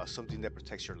something that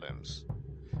protects your limbs,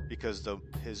 because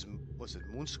his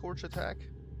Moonscorched attack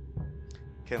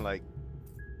can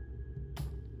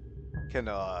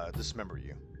dismember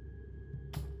you.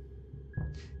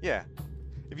 Yeah,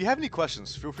 If you have any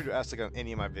questions, feel free to ask like on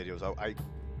any of my videos. I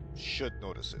should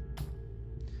notice it.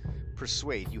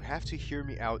 Persuade. You have to hear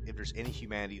me out if there's any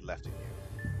humanity left in you.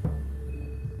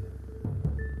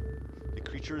 The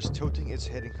creature is tilting its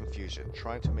head in confusion,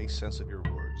 trying to make sense of your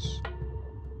words.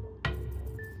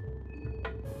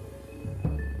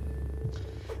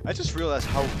 I just realized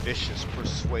how vicious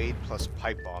Persuade plus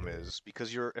Pipe Bomb is,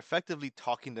 because you're effectively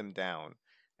talking them down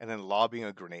and then lobbing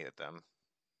a grenade at them.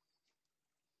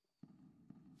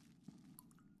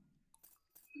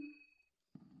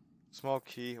 Small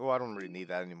key. Oh, I don't really need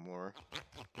that anymore.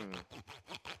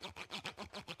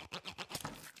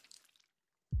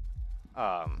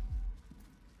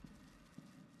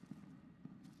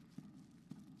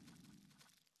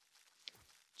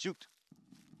 Shoot.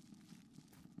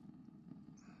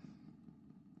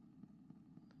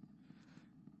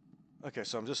 Okay,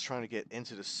 so I'm just trying to get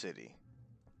into the city.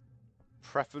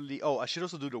 Preferably... Oh, I should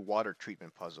also do the water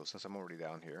treatment puzzle since I'm already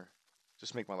down here.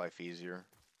 Just make my life easier.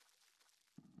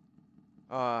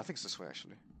 I think it's this way,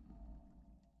 actually.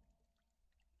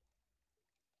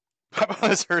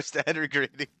 That's her standard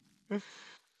grading.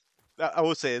 I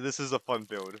will say, this is a fun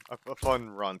build. A fun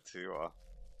run to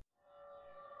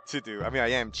do. I mean,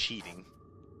 I am cheating.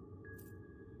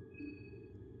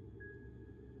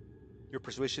 Your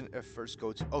persuasion efforts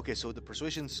go to... Okay, so the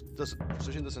persuasion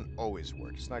doesn't always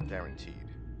work. It's not guaranteed.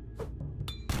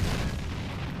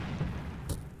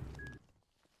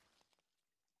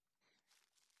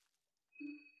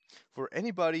 For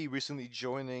anybody recently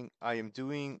joining, I am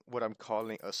doing what I'm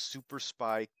calling a Super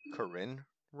Spy Karin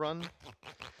run.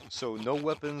 So no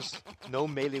weapons, no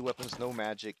melee weapons, no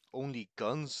magic, only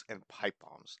guns and pipe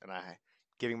bombs. And I'm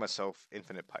giving myself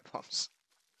infinite pipe bombs.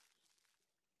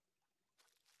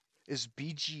 Is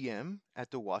BGM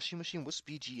at the washing machine? What's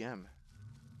BGM?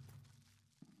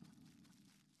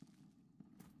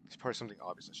 It's probably something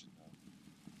obvious I should know.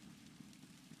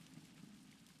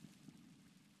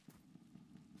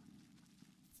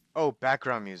 Oh,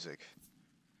 background music.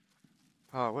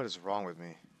 Oh, what is wrong with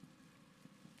me?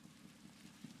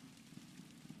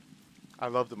 I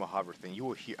love the Mahabra thing. You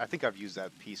will hear... I think I've used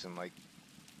that piece in like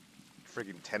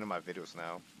friggin' 10 of my videos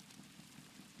now.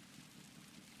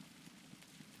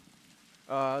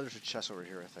 There's a chest over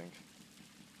here, I think.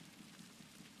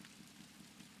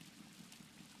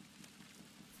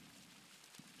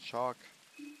 Chalk.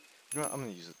 You know what? I'm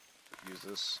gonna use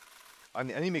this. I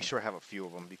need to make sure I have a few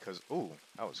of them because... Oh,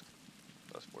 that was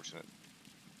fortunate.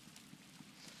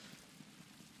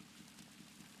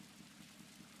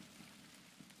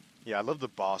 Yeah, I love the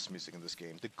boss music in this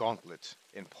game. The Gauntlet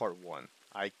in part 1.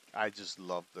 I just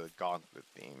love the Gauntlet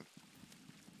theme.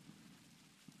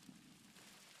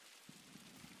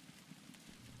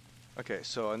 Okay,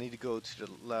 so I need to go to the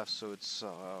left, so it's,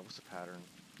 what's the pattern?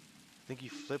 I think you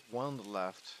flip one on the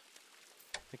left.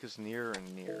 I think it's near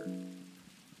and near.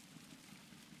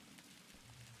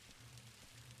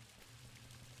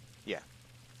 Yeah.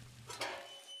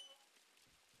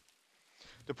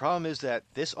 The problem is that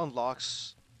this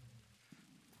unlocks...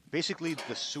 Basically,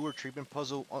 the sewer treatment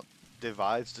puzzle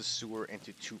divides the sewer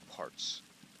into 2 parts.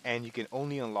 And you can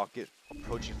only unlock it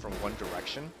approaching from one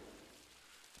direction.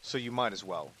 So you might as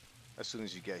well, as soon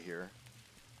as you get here.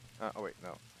 Oh wait,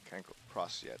 no. Can't go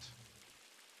across yet.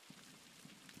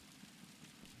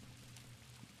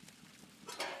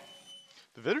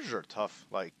 The villagers are tough.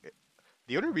 Like,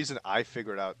 the only reason I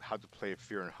figured out how to play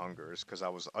Fear and Hunger is because I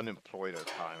was unemployed at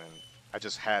the time. And I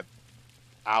just had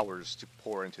hours to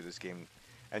pour into this game.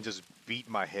 And just beat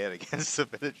my head against the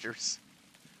villagers.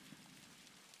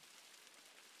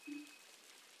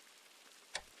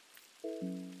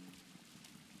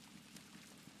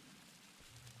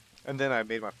 And then I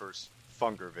made my first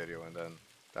Funger video, and then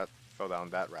that fell down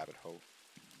that rabbit hole.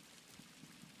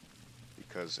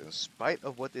 Because in spite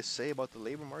of what they say about the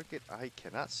labor market, I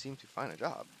cannot seem to find a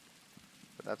job.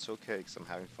 But that's okay, because I'm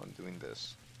having fun doing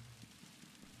this.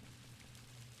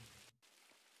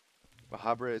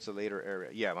 Mahabra is a later area.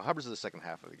 Yeah, Mahabra's the second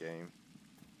half of the game.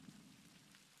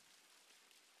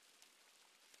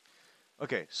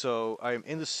 Okay, so I'm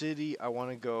in the city. I want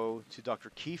to go to Dr.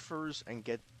 Kiefer's and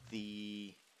get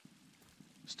the...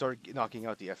 Start knocking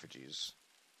out the effigies.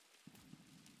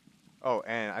 Oh,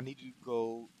 and I need to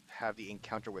go have the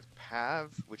encounter with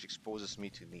Pav, which exposes me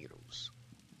to needles.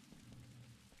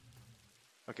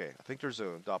 Okay, I think there's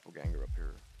a doppelganger up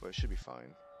here, but it should be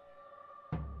fine.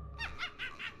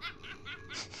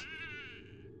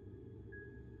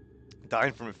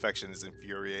 Dying from infection is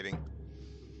infuriating.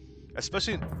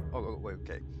 Especially... Oh, wait,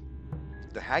 okay.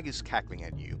 The hag is cackling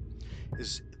at you.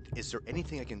 Is there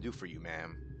anything I can do for you,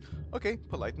 ma'am? Okay,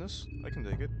 politeness. I can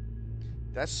take it.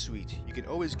 That's sweet. You can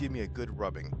always give me a good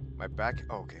rubbing. My back...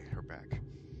 Oh, okay, her back.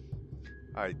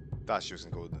 I thought she was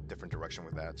going to go a different direction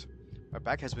with that. My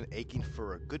back has been aching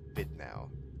for a good bit now.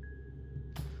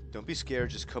 Don't be scared,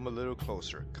 just come a little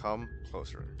closer. Come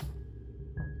closer.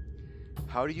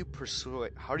 How do you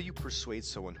persuade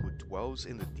someone who dwells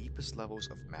in the deepest levels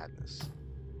of madness?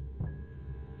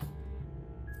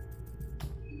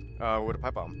 With a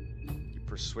pipe bomb. You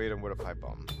persuade him with a pipe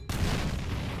bomb.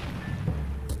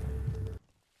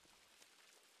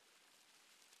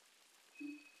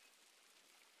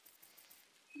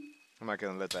 I'm not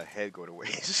gonna let that head go to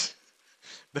waste.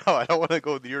 No, I don't want to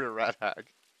go near the rat hag.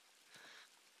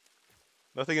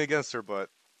 Nothing against her, but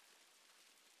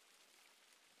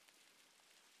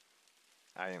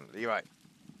I am Levi.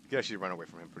 You can actually run away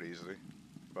from him pretty easily.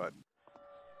 But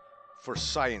for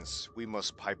science, we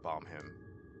must pipe bomb him.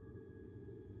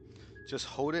 Just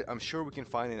hold it. I'm sure we can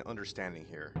find an understanding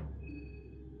here.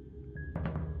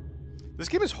 This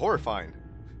game is horrifying.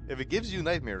 If it gives you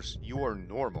nightmares, you are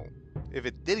normal. If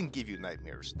it didn't give you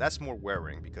nightmares, that's more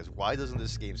worrying, because why doesn't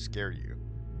this game scare you?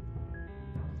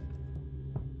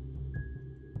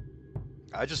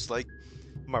 I just like...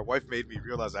 My wife made me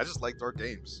realize I just like dark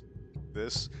games.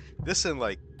 This and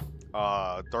like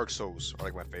Dark Souls are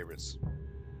like my favorites.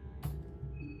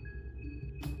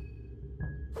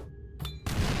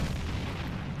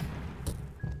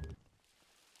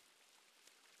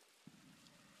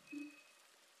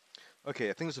 Okay,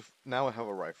 I think now I have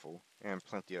a rifle and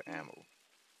plenty of ammo.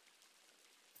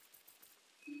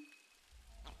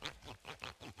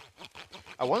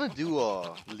 I want to do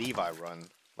a Levi run.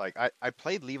 Like I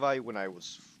played Levi when I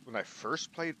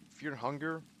first played Fear and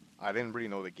Hunger. I didn't really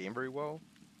know the game very well.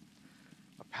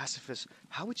 A pacifist.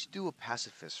 How would you do a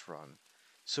pacifist run?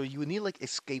 So you would need like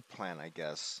escape plan, I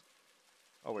guess.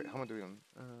 Oh wait, how am I doing?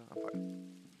 I'm fine.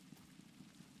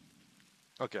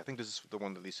 Okay, I think this is the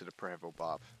one that leads to the Perkele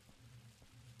Bob.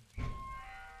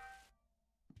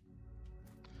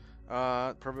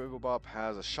 Perkele Bob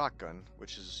has a shotgun,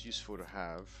 which is useful to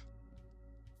have.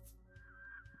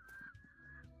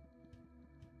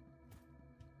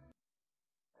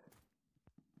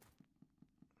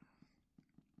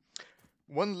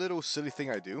 One little silly thing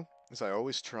I do is I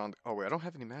always turn on... Oh wait, I don't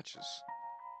have any matches.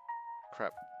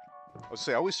 Crap. I was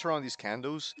say I always turn on these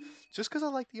candles just because I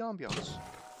like the ambiance.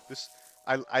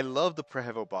 I love the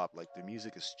Perkele Bob. Like the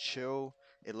music is chill.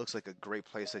 It looks like a great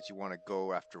place that you want to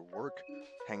go after work,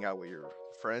 hang out with your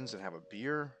friends and have a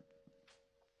beer.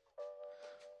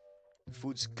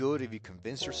 Food's good if you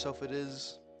convince yourself it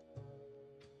is.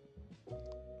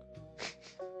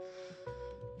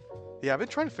 Yeah, I've been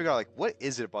trying to figure out like what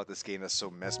is it about this game that's so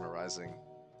mesmerizing.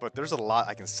 But there's a lot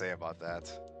I can say about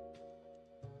that.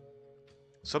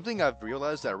 Something I've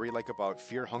realized that I really like about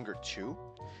Fear Hunger 2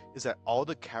 is that all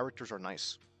the characters are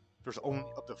nice. There's only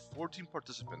up to 14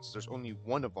 participants. There's only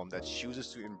one of them that chooses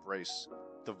to embrace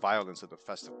the violence of the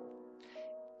festival.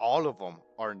 All of them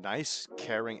are nice,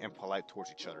 caring, and polite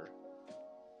towards each other.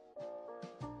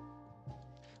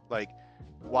 Like,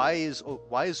 why is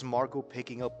Marco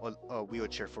picking up a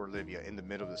wheelchair for Olivia in the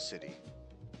middle of the city?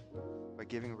 By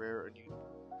giving Rher a new...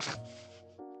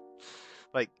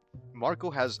 Like,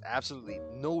 Marco has absolutely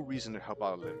no reason to help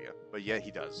out Olivia, but yet he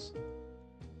does.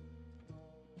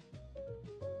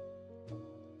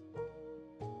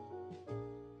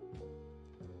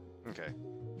 Okay.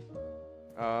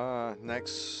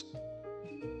 Next.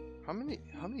 How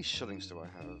many shillings do I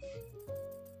have?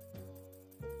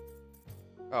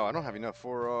 Oh, I don't have enough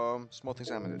for small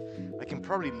things amulet. I can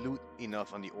probably loot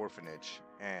enough on the orphanage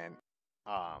and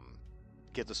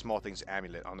get the small things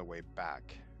amulet on the way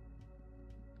back.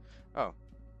 Oh.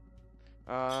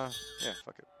 Yeah,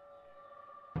 fuck it.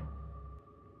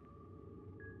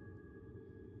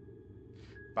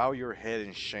 Bow your head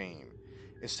in shame.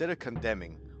 Instead of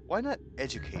condemning, why not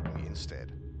educate me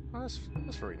instead? Oh,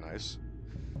 that's very nice.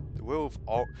 The will of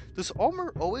all. Does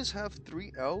Almer always have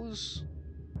 3 L's?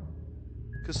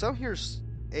 Because some here's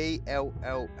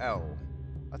A-L-L-L.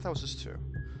 I thought it was just 2.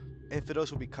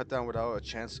 Infidels will be cut down without a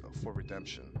chance for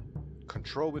redemption.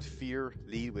 Control with fear,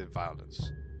 lead with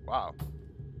violence. Wow.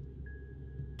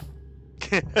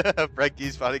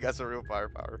 Frankie's finally got some real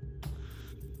firepower.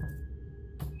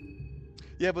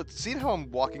 Yeah, but seeing how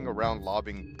I'm walking around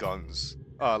lobbing guns,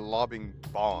 lobbing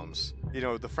bombs, you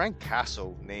know, the Frank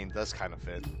Castle name does kind of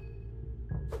fit.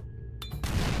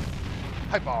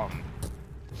 Pipe bomb!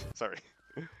 Sorry.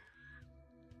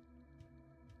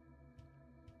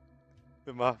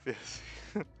 The Mafia.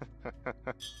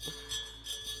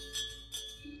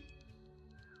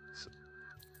 So,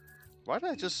 why did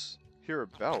I just hear a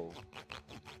bell?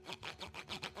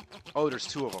 Oh, there's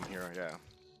 2 of them here, yeah.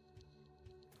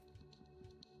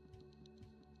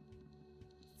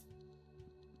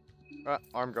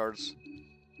 Arm guards.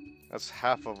 That's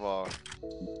half of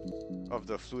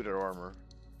the fluted armor.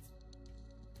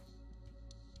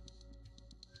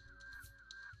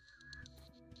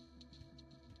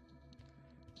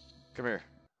 Come here.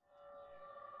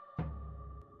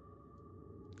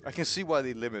 I can see why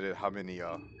they limited how many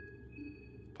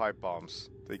pipe bombs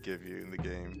they give you in the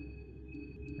game.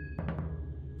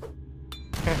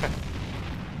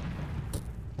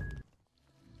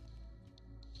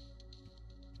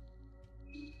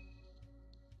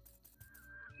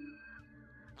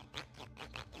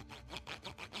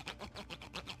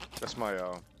 That's my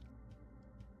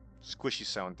squishy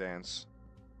sound dance.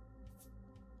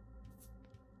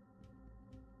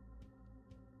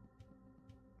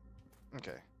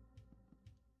 Okay.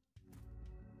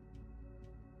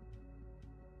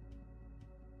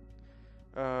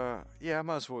 Yeah, I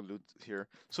might as well loot here.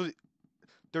 So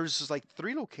there's like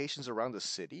 3 locations around the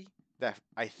city that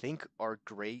I think are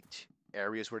great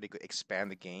areas where they could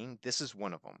expand the game. This is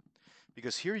one of them.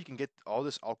 Because here you can get all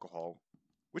this alcohol,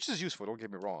 which is useful, don't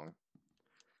get me wrong.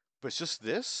 But it's just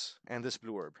this and this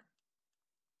blue herb.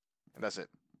 And that's it.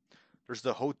 There's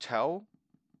the hotel,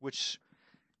 which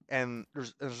and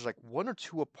there's like 1 or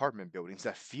 2 apartment buildings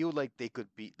that feel like they could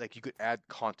be like you could add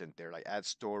content there, like add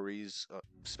stories,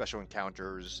 special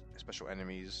encounters, special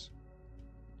enemies.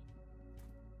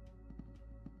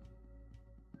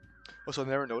 Also,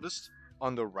 never noticed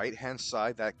on the right hand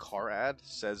side that car ad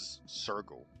says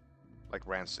Sergal, like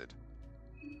Rancid.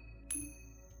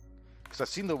 Because I've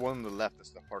seen the one on the left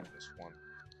that's the part of this one.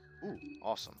 Ooh,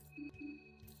 awesome.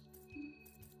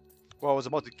 Well, I was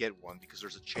about to get one because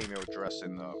there's a chainmail dress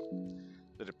in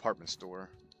the department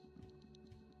store.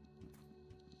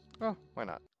 Oh, why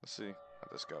not? Let's see how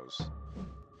this goes.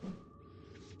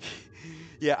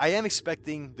 Yeah, I am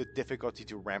expecting the difficulty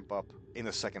to ramp up in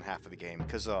the second half of the game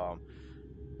because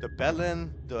the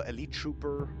Belen, the Elite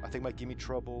Trooper, I think might give me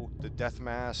trouble. The Death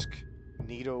Mask,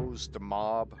 Nidos, the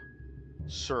Mob,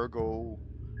 Sergo,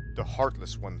 the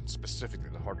Heartless one specifically,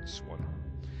 the Heartless one.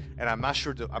 And I'm not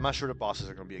sure the bosses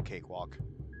are gonna be a cakewalk.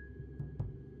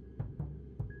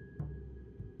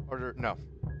 Or no,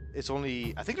 it's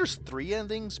only I think there's 3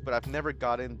 endings, but I've never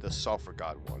gotten the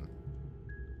Self-Forgot one.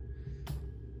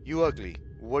 You ugly,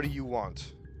 what do you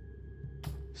want?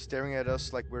 Staring at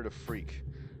us like we're the freak.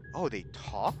 Oh, they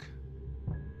talk?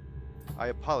 I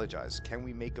apologize. Can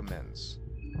we make amends?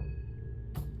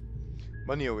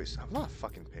 Money always. I'm not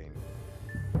fucking paying.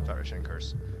 Sorry, I shouldn't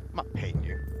curse. I'm not paying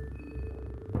you.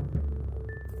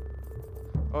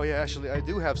 Oh yeah, actually, I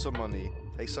do have some money.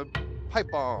 Take some pipe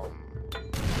bomb.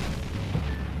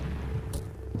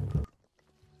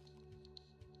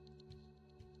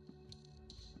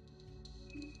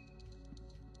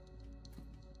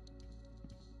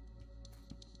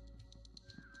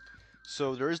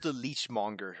 So there is the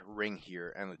Leechmonger ring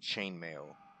here and the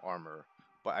chainmail armor,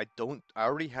 but I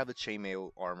already have the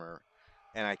chainmail armor,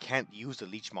 and I can't use the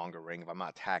Leechmonger ring if I'm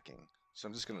not attacking. So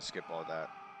I'm just gonna skip all that.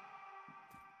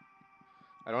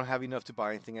 I don't have enough to buy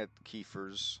anything at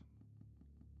Kiefer's.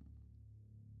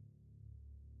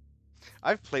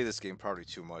 I've played this game probably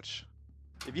too much.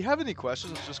 If you have any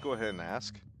questions, just go ahead and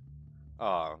ask.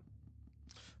 I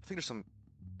think there's some.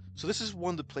 So this is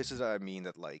one of the places that I mean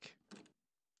that like.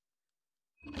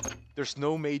 There's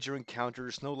no major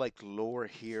encounters, no like lore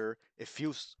here. It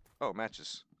feels. Oh,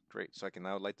 matches. Great. So I can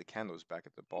now light the candles back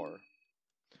at the bar.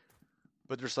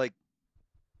 But there's like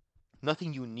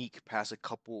nothing unique past a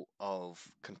couple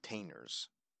of containers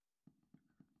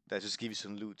that just give you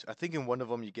some loot. I think in one of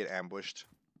them you get ambushed.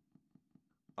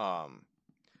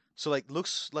 So like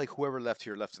looks like whoever left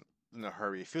here left in a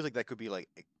hurry. It feels like that could be like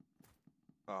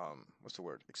what's the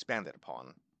word? Expanded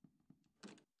upon.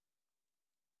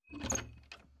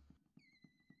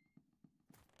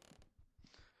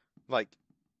 Like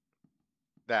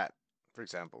that, for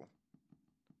example.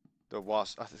 The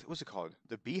wasp. What's it called?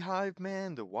 The beehive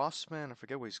man, the wasp man. I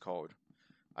forget what he's called.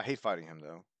 I hate fighting him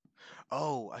though.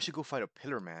 Oh, I should go fight a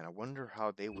pillar man. I wonder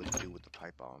how they would do with the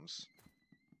pipe bombs.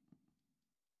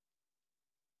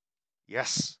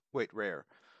 Yes. Wait, Rare.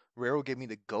 Rare will give me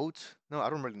the goat. No, I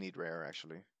don't really need Rare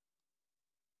actually.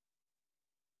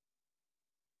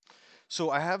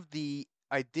 So I have the.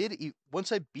 I did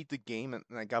once I beat the game and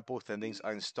I got both endings.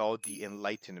 I installed the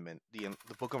Enlightenment, the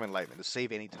Book of Enlightenment, the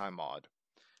save anytime mod.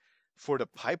 For the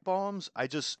pipe bombs, I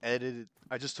just edited.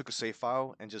 I just took a save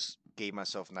file and just gave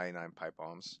myself 99 pipe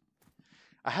bombs.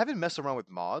 I haven't messed around with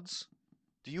mods.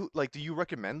 Do you like? Do you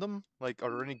recommend them? Like,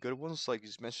 are there any good ones? Like you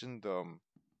just mentioned, the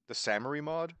Samurai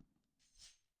mod.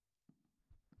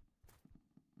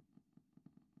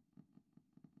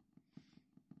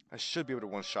 I should be able to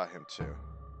one-shot him too.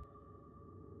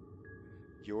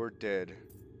 You're dead.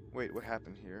 Wait, what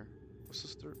happened here? What's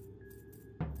this third?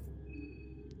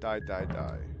 Die, die,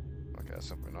 die. Okay, that's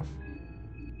simple enough.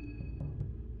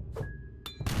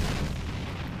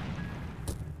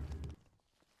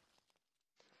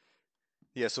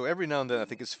 Yeah, so every now and then I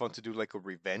think it's fun to do like a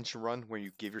revenge run where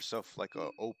you give yourself like a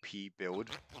OP build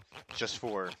just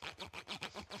for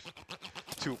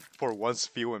once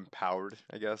feel empowered,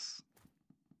 I guess.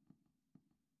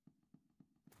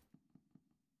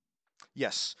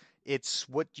 Yes, it's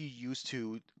what you use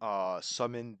to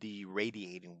summon the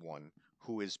Radiating One,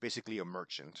 who is basically a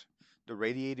merchant. The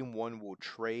Radiating One will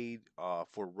trade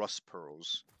for rust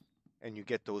pearls, and you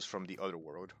get those from the other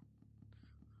world.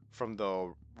 From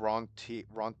the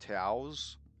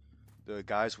Ronteaus, the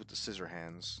guys with the scissor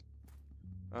hands.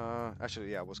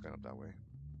 Actually, yeah, I was going up that way.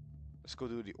 Let's go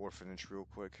do the orphanage real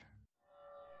quick.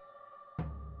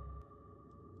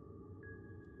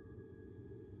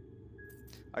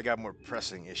 I got more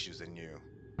pressing issues than you.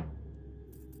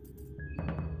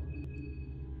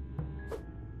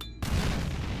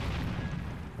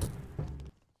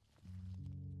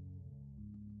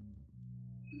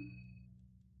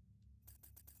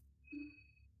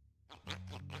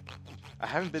 I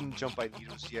haven't been jumped by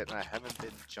needles yet, and I haven't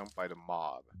been jumped by the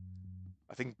mob.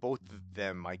 I think both of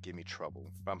them might give me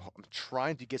trouble, but I'm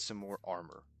trying to get some more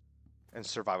armor and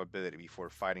survivability before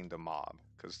fighting the mob,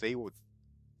 because they would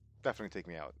definitely take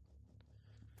me out.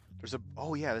 There's a...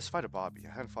 Oh yeah, let's fight a Bobby. I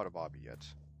haven't fought a Bobby yet.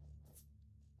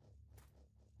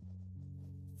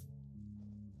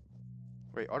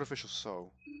 Wait, artificial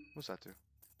soul. What's that do?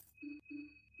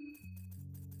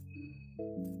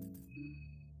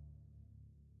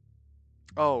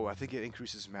 Oh, I think it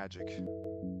increases magic,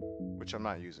 which I'm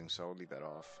not using, so I'll leave that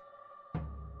off.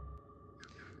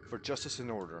 For justice and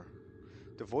order.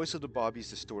 The voice of the Bobby is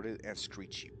distorted and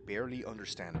screechy, barely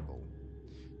understandable.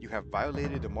 You have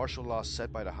violated the martial law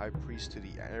set by the High Priest to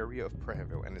the area of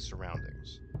Perkele and its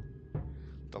surroundings.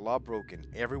 The law broken.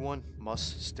 Everyone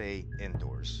must stay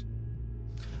indoors.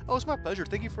 Oh, it's my pleasure.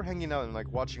 Thank you for hanging out and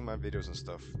like watching my videos and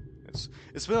stuff.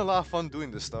 It's been a lot of fun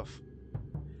doing this stuff.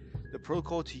 The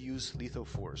protocol to use lethal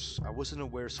force. I wasn't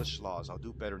aware of such laws. I'll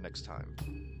do better next time.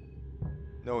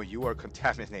 No, you are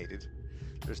contaminated.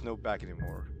 There's no back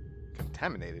anymore.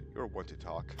 Contaminated? You're one to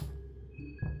talk.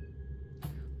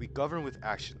 We govern with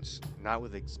actions, not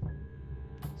with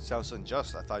Sounds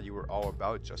unjust. I thought you were all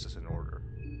about justice and order.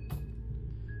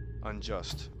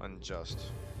 Unjust. Unjust.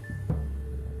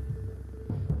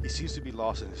 He seems to be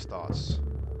lost in his thoughts.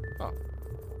 Oh.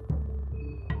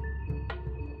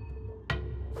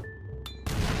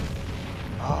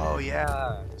 Oh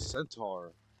yeah,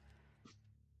 centaur.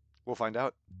 We'll find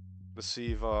out. Let's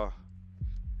see if I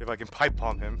can pipe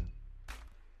bomb him.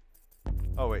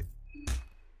 Oh wait,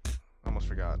 almost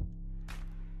forgot.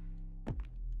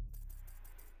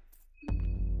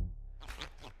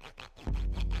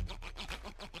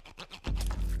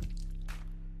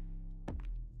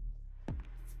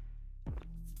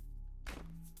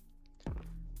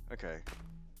 Okay.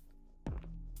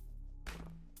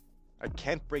 I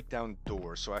can't break down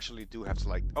doors, so I actually do have to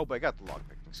like... Oh, but I got the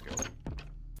lockpicking skill.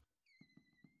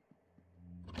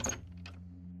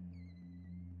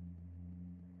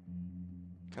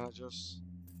 Can I just...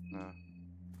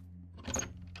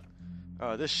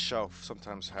 No. This shelf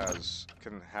sometimes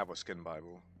can have a skin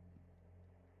Bible.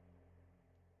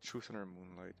 Truth under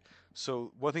moonlight.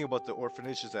 So, one thing about the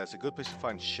orphanage is that it's a good place to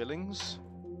find shillings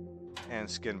and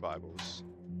skin Bibles.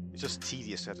 It's just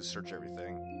tedious to have to search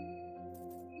everything.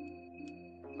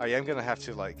 I am gonna have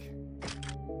to like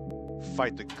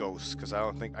fight the ghosts because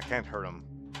I can't hurt them,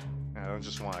 and I don't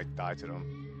just want to like die to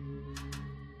them.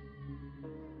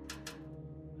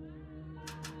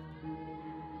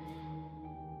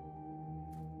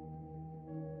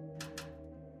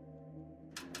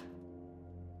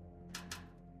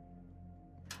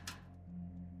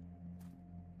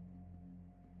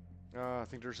 I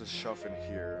think there's a shelf in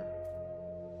here.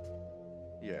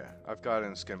 Yeah, I've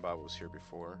gotten skin Bibles here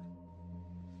before.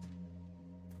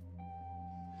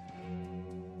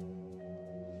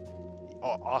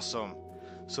 Oh, awesome.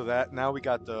 So that now we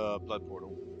got the blood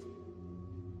portal.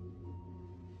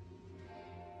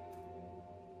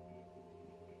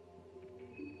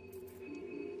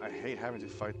 I hate having to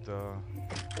fight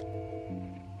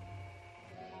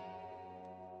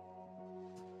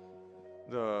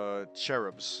the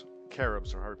cherubs.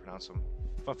 Carobs, or how to pronounce them.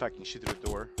 Fun fact, you can shoot through the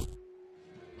door.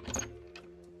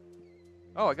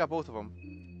 Oh, I got both of them.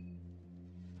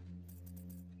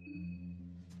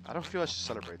 I don't feel I should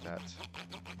celebrate that.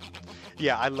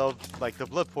 Yeah, I love like the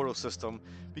blood portal system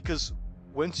because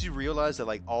once you realize that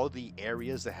like all the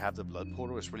areas that have the blood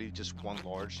portal is really just one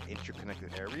large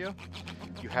interconnected area,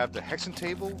 you have the Hexen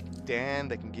table, Dan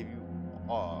that can give you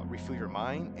refill your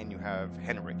mind, and you have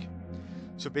Henrik.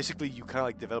 So basically, you kind of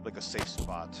like develop like a safe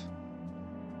spot.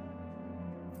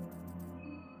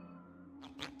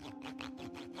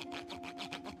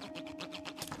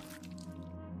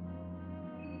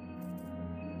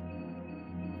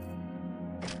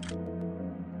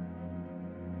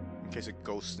 In case a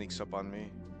ghost sneaks up on me.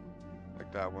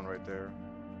 Like that one right there.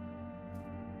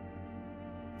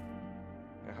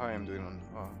 And how I am doing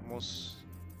on most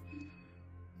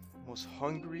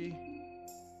hungry.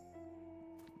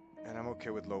 And I'm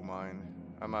okay with low mind.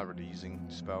 I'm not really using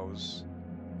spells.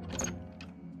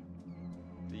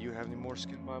 Do you have any more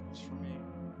skin Bibles for me?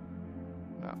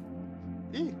 No.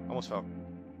 Eee! Almost fell.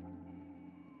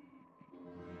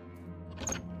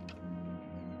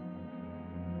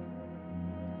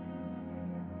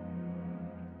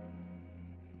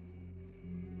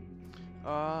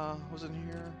 Was in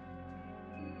here?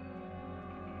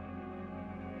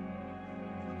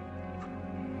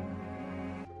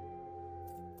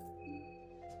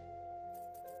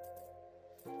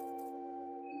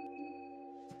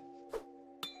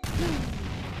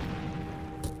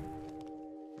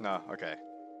 No, okay.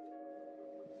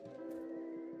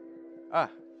 Ah!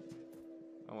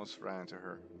 Almost ran into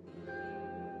her.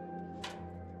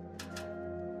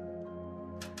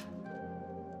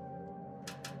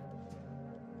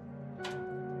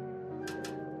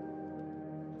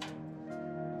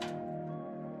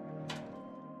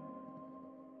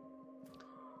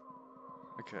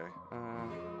 Okay,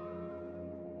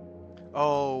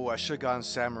 oh, I should have gotten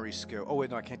Samurai skill. Oh wait,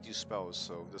 no, I can't use spells,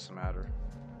 so it doesn't matter.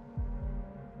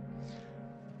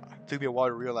 It took me a while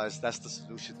to realize that's the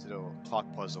solution to the clock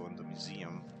puzzle in the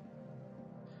museum.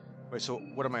 Wait, so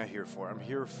what am I here for? I'm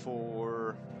here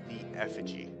for the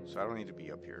effigy, so I don't need to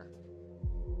be up here.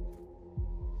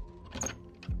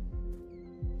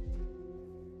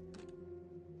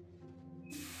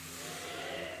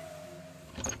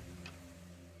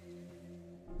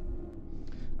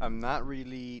 I'm not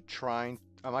really trying.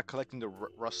 I'm not collecting the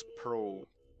rust pearl.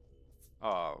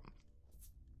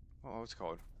 What's it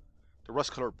called? The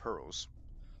rust colored pearls.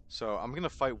 So I'm gonna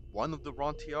fight one of the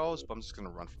Rontials, but I'm just gonna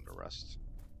run from the rest.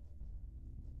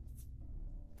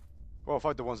 Well, I'll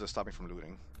fight the ones that stop me from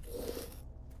looting.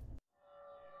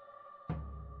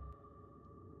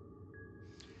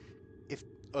 If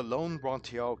a lone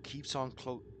Rontial keeps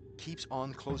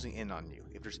on closing in on you,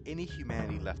 if there's any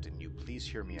humanity left in you, please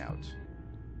hear me out.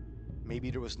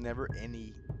 Maybe there was never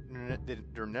any.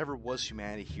 There never was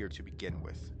humanity here to begin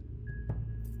with.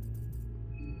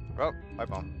 Well, bye,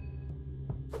 Bomb.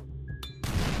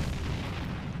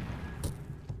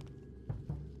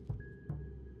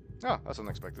 Ah, that's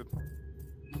unexpected.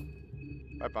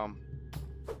 Bye, Bomb.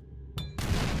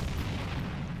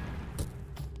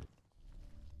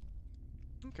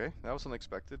 Okay, that was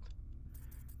unexpected.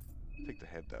 Take the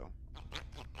head, though.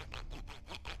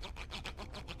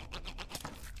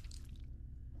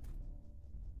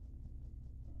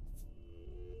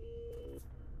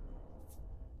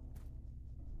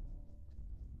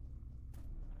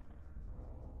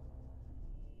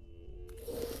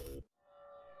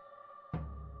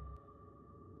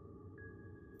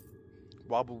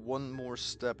 Wobble one more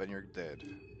step and you're dead.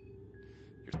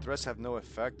 Your threats have no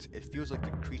effect. It feels like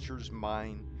the creature's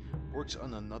mind works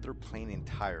on another plane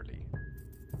entirely.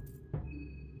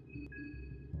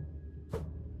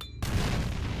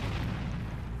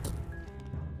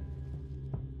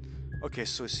 Okay,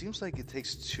 so it seems like it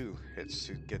takes 2 hits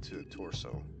to get to the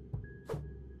torso.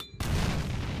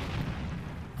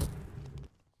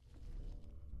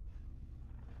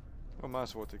 Well, might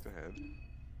as well take the head.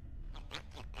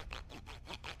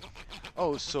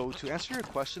 Oh, so to answer your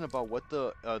question about what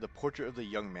the portrait of the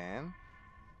young man,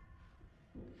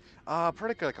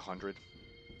 probably like 100.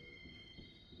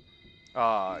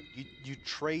 You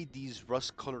trade these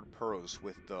rust-colored pearls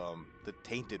with the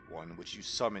tainted one, which you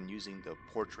summon using the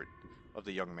portrait of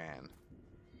the young man.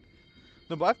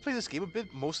 No, but I've played this game a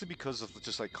bit, mostly because of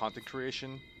just like content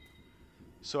creation.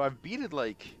 So I've beat it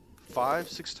like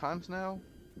 5-6 times now.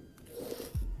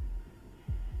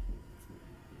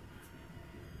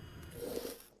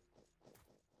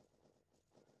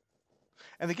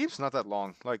 And the game's not that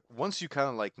long. Like, once you kind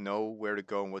of like know where to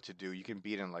go and what to do, you can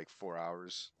beat it in like 4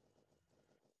 hours.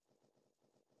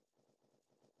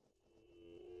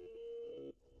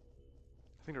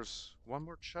 I think there's one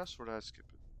more chest, or did I skip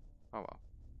it? Oh well.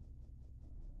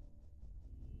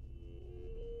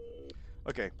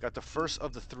 Okay, got the first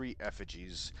of the 3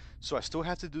 effigies. So I still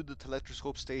have to do the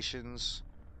telescope stations.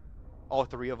 all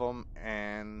three of them,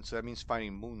 and so that means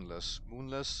finding Moonless.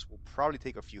 Moonless will probably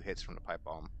take a few hits from the pipe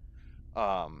bomb.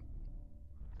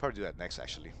 Probably do that next,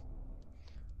 actually.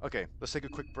 Okay, let's take a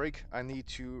quick break. I need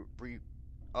to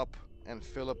up and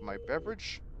fill up my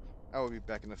beverage. I will be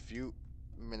back in a few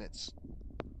minutes.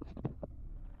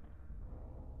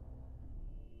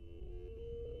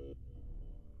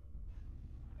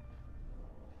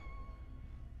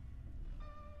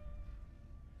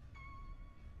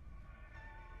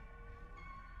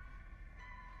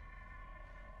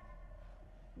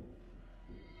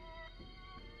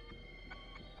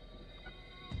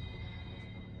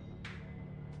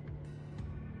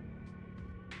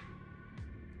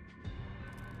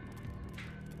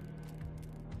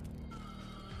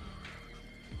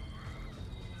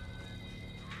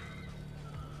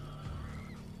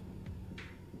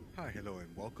 Hi, hello, and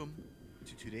welcome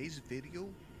to today's video,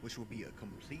 which will be a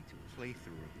complete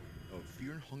playthrough of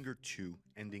Fear and Hunger 2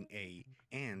 Ending A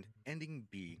and Ending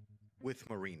B with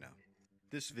Marina.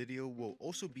 This video will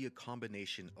also be a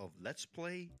combination of Let's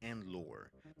Play and lore.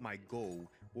 My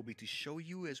goal will be to show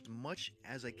you as much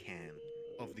as I can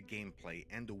of the gameplay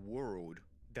and the world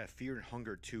that Fear and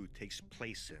Hunger 2 takes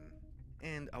place in.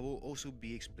 And I will also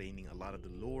be explaining a lot of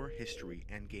the lore, history,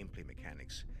 and gameplay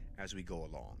mechanics as we go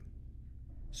along.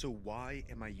 So why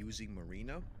am I using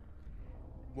Marina?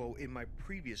 Well, in my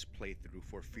previous playthrough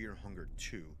for Fear and Hunger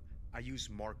 2, I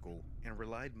used Marco and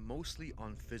relied mostly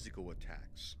on physical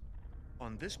attacks.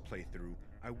 On this playthrough,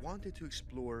 I wanted to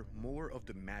explore more of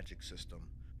the magic system.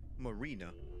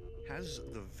 Marina has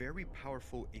the very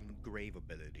powerful Engrave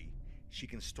ability. She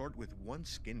can start with one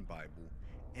skin Bible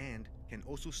and can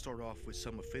also start off with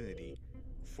some affinity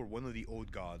for one of the old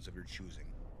gods of your choosing.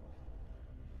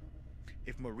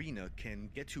 If Marina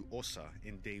can get to Osa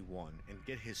in day 1 and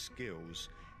get his skills,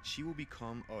 she will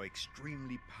become an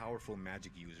extremely powerful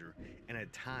magic user and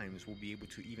at times will be able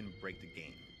to even break the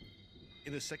game.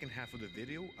 In the second half of the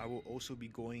video, I will also be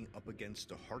going up against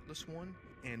the Heartless One,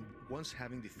 and once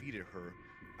having defeated her,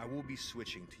 I will be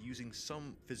switching to using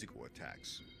some physical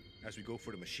attacks as we go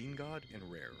for the Machine God and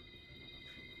Rher.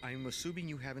 I'm assuming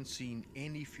you haven't seen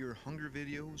any Fear Hunger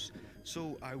videos,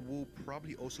 so I will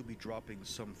probably also be dropping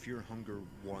some Fear Hunger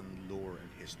 1 lore and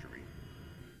history.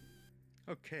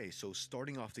 Okay, so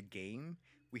starting off the game,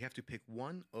 we have to pick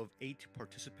one of 8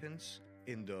 participants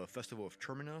in the Festival of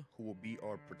Termina who will be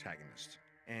our protagonist.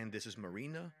 And this is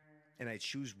Marina, and I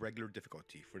choose regular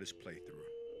difficulty for this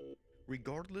playthrough.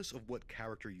 Regardless of what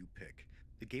character you pick,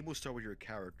 the game will start with your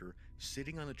character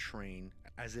sitting on a train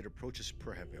as it approaches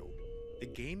Perkele. The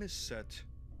game is set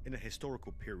in a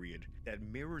historical period that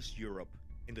mirrors Europe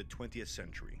in the 20th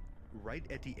century, right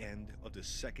at the end of the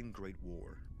Second Great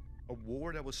War. A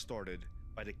war that was started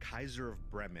by the Kaiser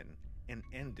of Bremen and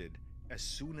ended as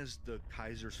soon as the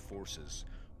Kaiser's forces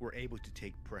were able to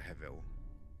take Perkele.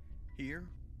 Here,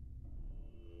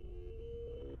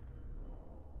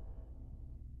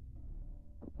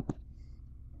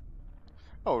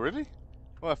 Oh, really?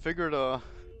 Well, I figured, I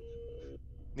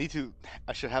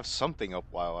should have something up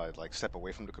while I, like, step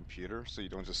away from the computer so you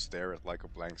don't just stare at, like, a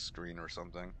blank screen or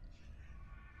something.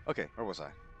 Okay, where was I?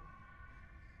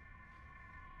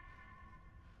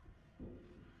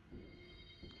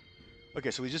 Okay,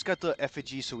 so we just got the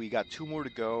effigy, so we got 2 more to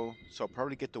go. So I'll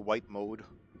probably get the white mode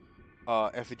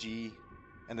effigy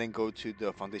and then go to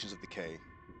the Foundations of Decay.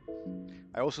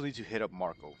 I also need to hit up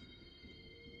Marco.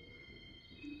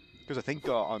 Because I think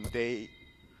on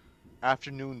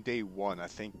afternoon day 1, I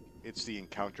think it's the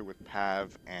encounter with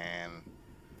Pav and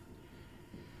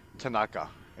Tanaka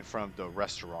in front of the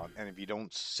restaurant. And if you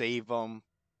don't save them,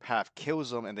 Pav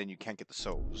kills them and then you can't get the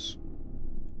souls.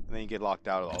 And then you get locked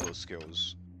out of all those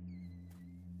skills.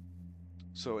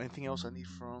 So anything else I need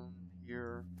from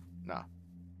here? Nah.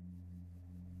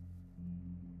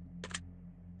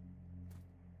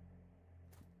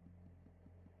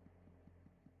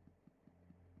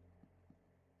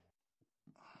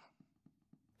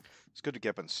 It's good to get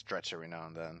up and stretch every now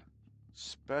and then.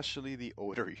 Especially the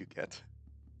older you get.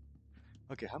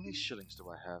 Okay, how many shillings do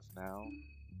I have now?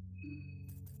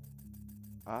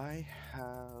 I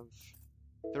have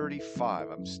 35.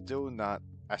 I still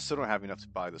don't have enough to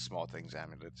buy the small things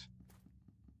amulet.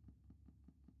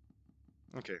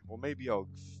 Okay, well maybe I'll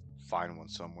find one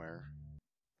somewhere.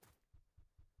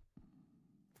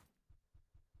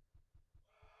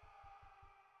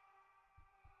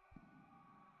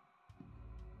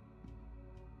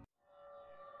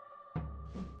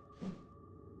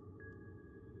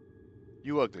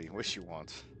 You ugly, wish you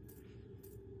want.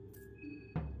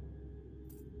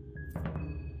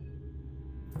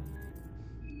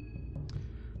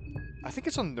 I think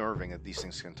it's unnerving that these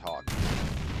things can talk.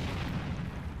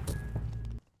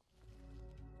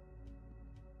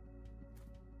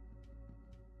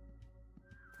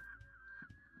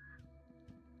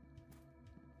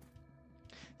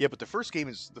 Yeah, but the first game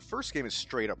is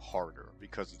straight up harder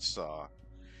because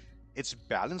it's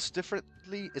balanced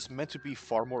differently. It's meant to be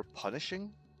far more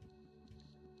punishing.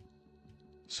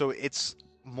 So it's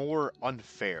more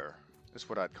unfair, is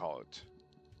what I'd call it.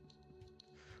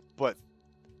 But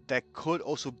that could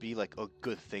also be like a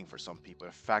good thing for some people.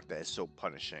 The fact that it's so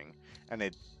punishing, and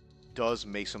it does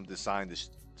make some design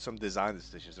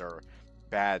decisions that are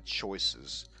bad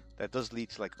choices. That does lead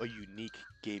to like a unique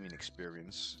gaming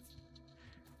experience,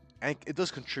 and it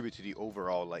does contribute to the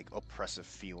overall like oppressive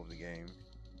feel of the game.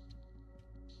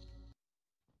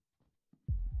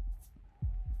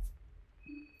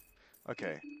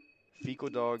 Okay, fecal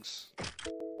dogs,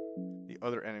 the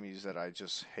other enemies that I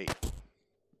just hate.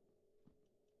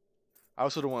 I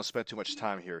also don't want to spend too much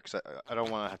time here because I don't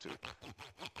want to have to.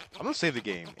 I'm gonna save the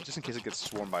game just in case it gets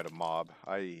swarmed by the mob.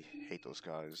 I hate those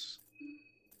guys.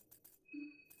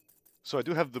 So I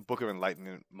do have the Book of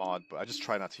Enlightenment mod, but I just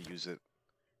try not to use it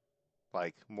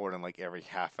like more than like every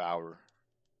half hour.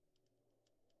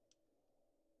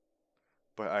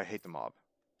 But I hate the mob.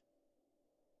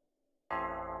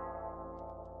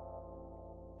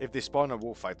 If they spawn, I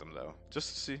will fight them though,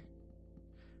 just to see.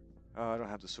 I don't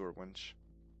have the sword winch.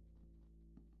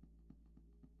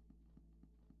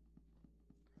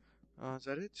 Is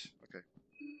that it? Okay.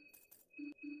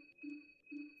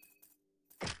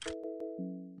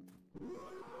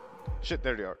 Shit,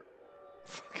 there they are.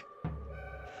 Fuck.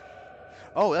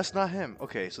 Oh, that's not him.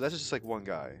 Okay, so that's just like one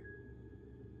guy.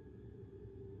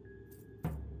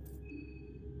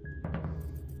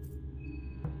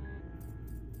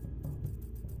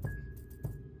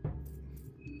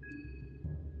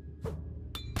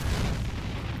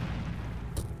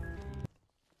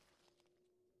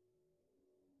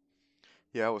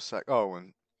 Yeah, I was sack. Oh,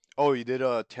 and oh, you did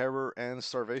terror and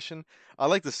starvation. I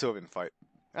like the Sylvan fight.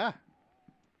 Ah.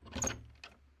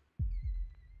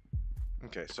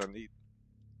 Okay, so I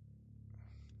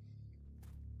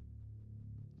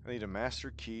need a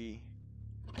master key.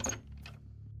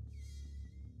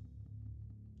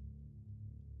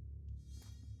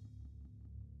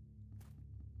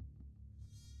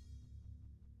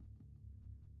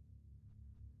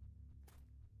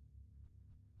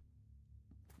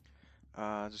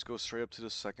 Just go straight up to the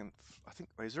second. I think.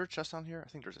 Wait, is there a chest down here? I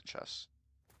think there's a chest.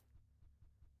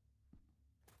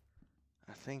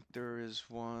 I think there is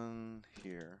one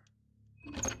here.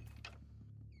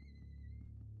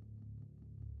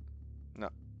 No,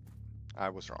 I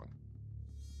was wrong.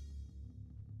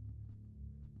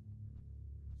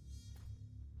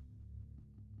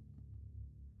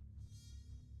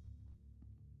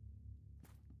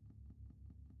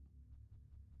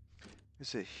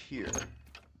 Is it here?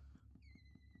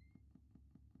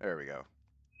 There we go.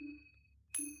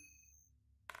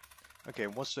 Okay,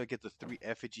 once I get the 3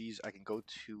 effigies, I can go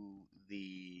to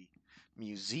the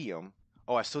museum.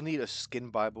 Oh, I still need a skin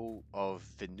Bible of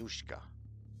Venushka.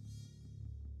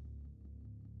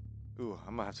 Ooh,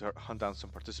 I'm gonna have to hunt down some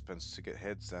participants to get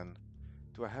heads then.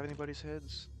 Do I have anybody's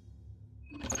heads?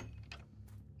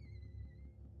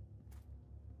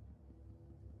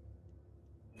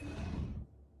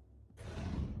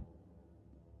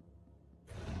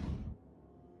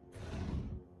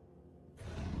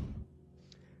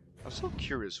 I'm so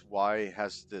curious why it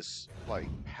has this like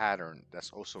pattern that's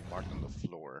also marked on the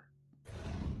floor.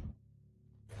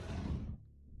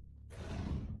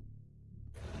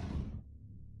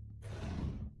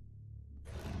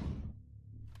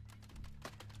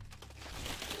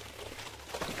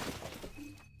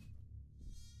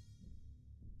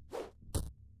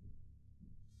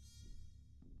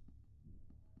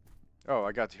 Oh,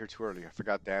 I got here too early. I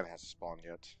forgot Dan hasn't spawned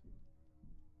yet.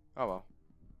 Oh well.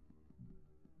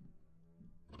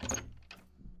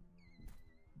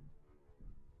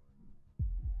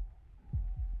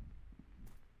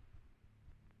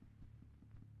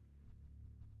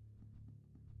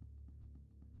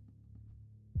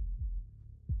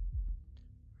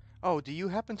 Oh, do you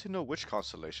happen to know which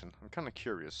constellation? I'm kind of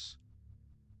curious.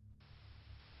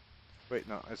 Wait,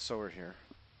 no, it's over here.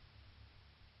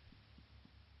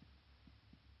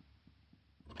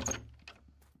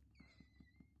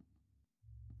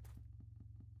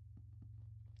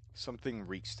 Something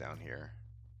reeks down here.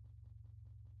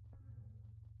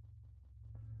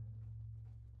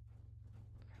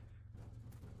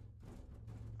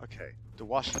 Okay, the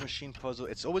washing machine puzzle.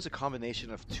 It's always a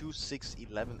combination of 2, 6,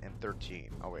 11, and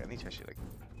 13. Oh wait, I need to actually like...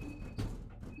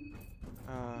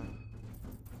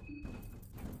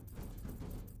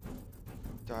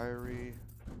 Diary...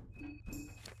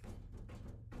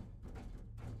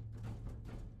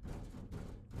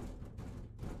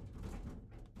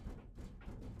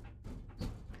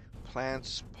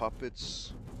 Plants,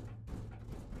 puppets...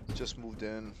 Just moved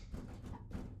in.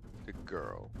 The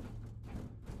girl.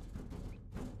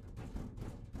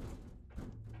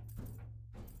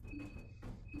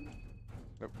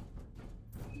 Nope.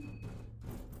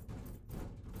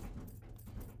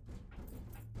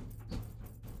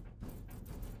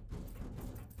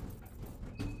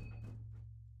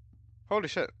 Holy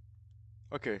shit.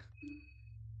 Okay.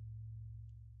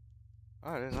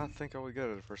 I did not think I would get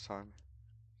it the first time.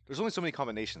 There's only so many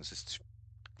combinations. It's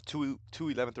 2,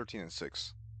 11, 13, and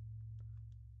 6.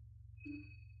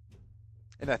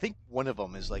 And I think one of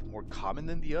them is like more common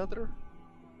than the other.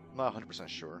 I'm not 100%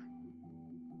 sure.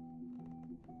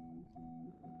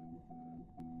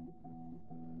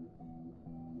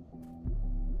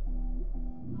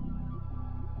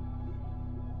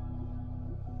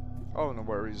 Oh, no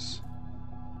worries.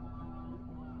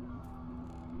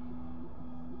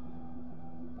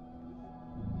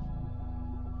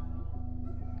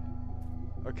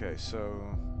 Okay,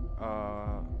 so,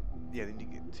 yeah, they need to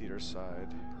get to your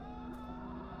side.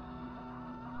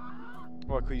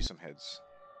 Well, I could use some heads.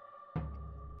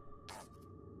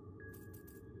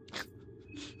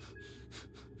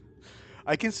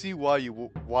 I can see why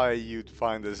you'd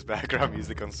find this background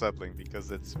music unsettling, because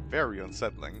it's very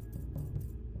unsettling.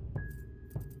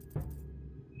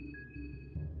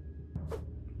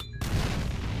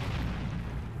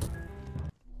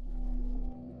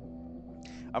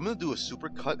 I'm gonna do a super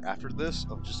cut after this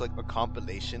of just like a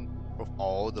compilation of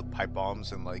all the pipe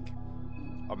bombs in like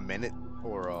a minute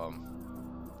or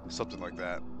something like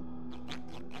that.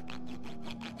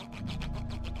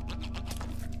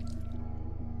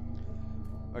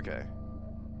 Okay.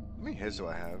 How many hits do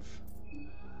I have?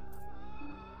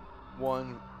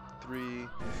 1, 3,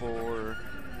 4,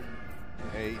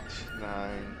 8,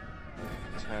 9,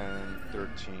 10,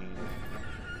 13.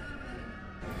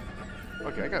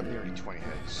 Okay, I got nearly 20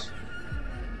 heads.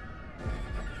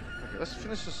 Okay, let's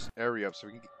finish this area up so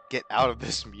we can get out of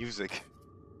this music.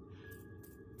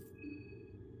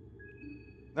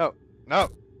 No, no,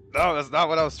 no, that's not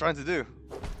what I was trying to do.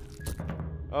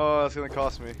 Oh, that's gonna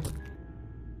cost me.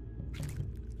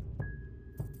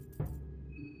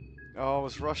 Oh, I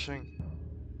was rushing.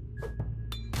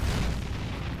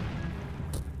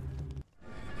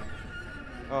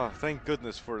 Oh, thank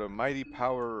goodness for the mighty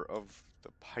power of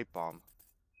the pipe bomb.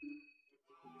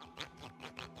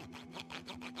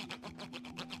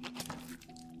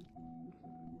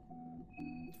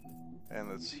 And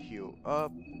let's heal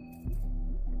up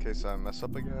in case I mess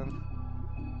up again.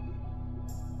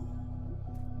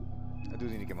 I do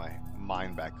need to get my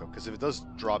mind back up, because if it does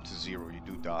drop to 0, you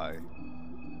do die.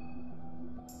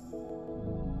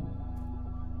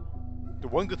 The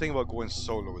one good thing about going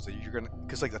solo is that you're gonna,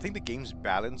 because like I think the game's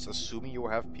balanced, assuming you'll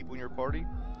have people in your party.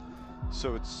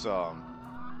 So it's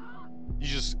you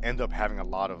just end up having a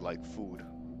lot of like food.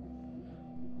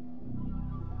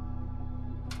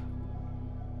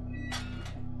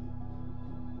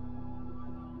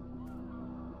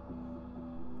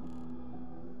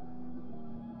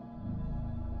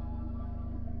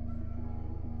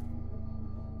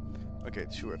 Okay,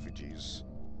 2 refugees.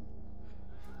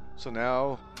 So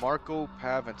now Marco,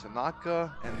 Pav, and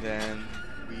Tanaka, and then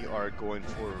we are going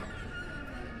for,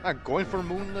 not going for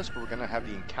Moonless, but we're gonna have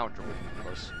the encounter with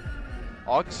Moonless.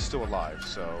 August is still alive,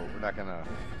 so we're not gonna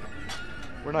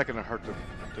hurt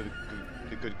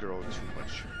the good girl too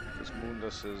much, because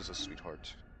Moonless is a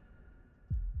sweetheart.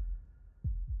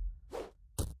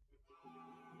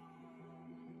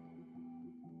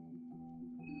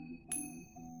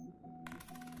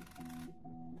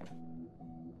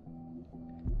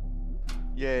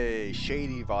 Yay,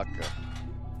 shady vodka.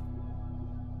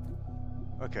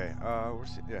 Okay,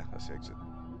 where's the, yeah, that's the exit.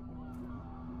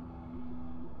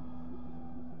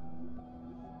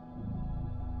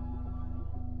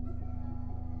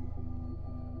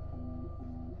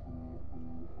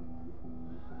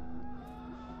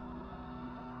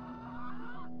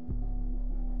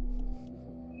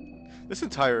 This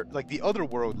entire, like, the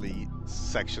otherworldly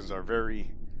sections are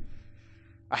very...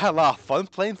 I had a lot of fun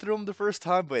playing through them the first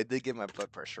time, but it did get my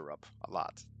blood pressure up a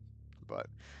lot. But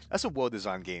that's a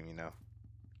well-designed game, you know.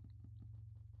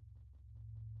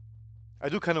 I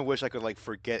do kind of wish I could, like,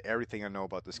 forget everything I know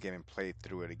about this game and play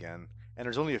through it again. And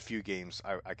there's only a few games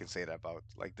I can say that about.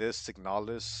 Like this,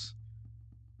 Signalis,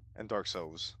 and Dark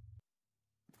Souls.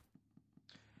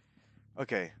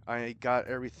 Okay, I got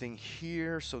everything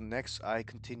here, so next I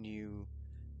continue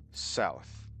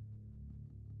south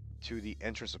to the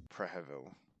entrance of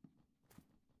Preheville.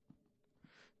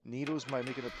 Needles might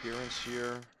make an appearance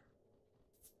here.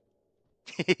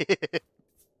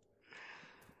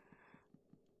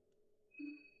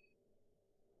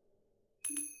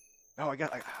 Oh, I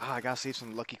gotta save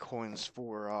some lucky coins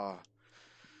for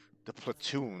the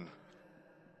platoon.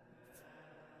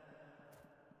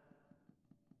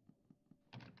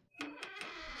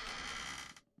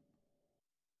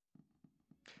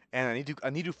 And I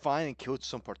need to find and kill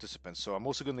some participants. So I'm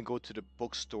also gonna go to the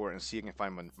bookstore and see if I can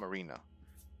find Marina.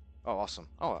 Oh, awesome.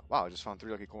 Oh, wow, I just found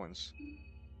 3 lucky coins.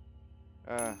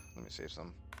 Let me save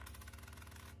some.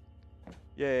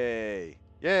 Yay!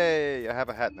 Yay! I have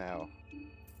a hat now.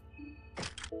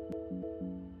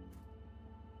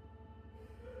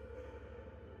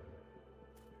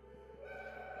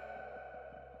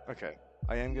 Okay,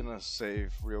 I am gonna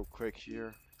save real quick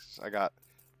here. 'Cause I got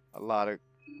a lot of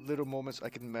little moments I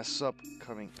can mess up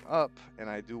coming up, and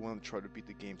I do want to try to beat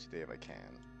the game today if I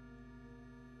can.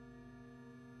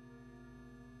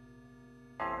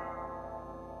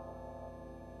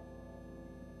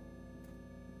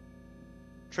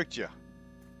 Tricked ya.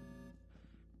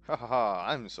 Ha ha ha,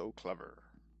 I'm so clever.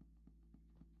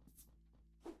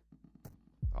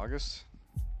 August?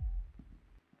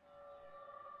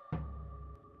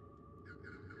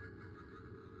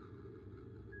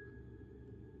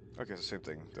 Okay, it's the same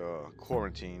thing. The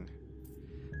quarantine.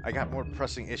 I got more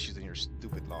pressing issues than your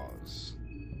stupid laws.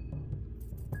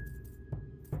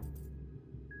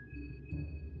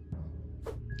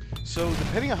 So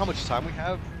depending on how much time we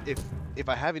have, if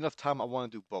I have enough time, I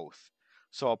want to do both.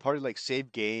 So I'll probably like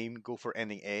save game, go for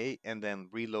ending A, and then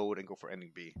reload and go for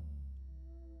ending B.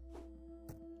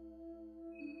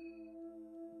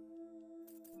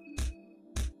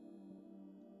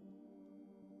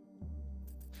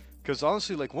 Because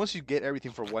honestly, like once you get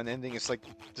everything for one ending, it's like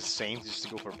the same just to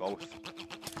go for both.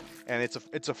 And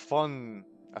it's a fun,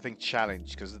 I think,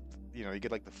 challenge because you know you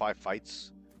get like the 5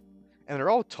 fights, and they're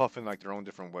all tough in like their own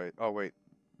different way. Oh wait,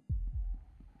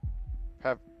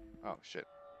 oh shit.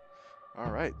 All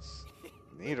right,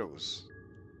 Needles.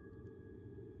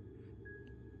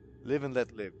 Live and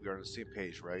let live. We are on the same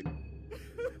page, right?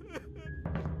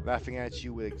 Laughing at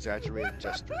you with exaggerated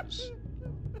gestures.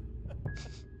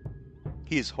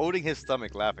 He is holding his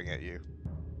stomach laughing at you.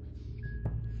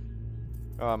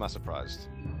 Oh, I'm not surprised.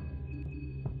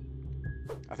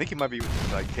 I think he might be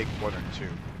like take 1 or 2.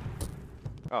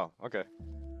 Oh, okay.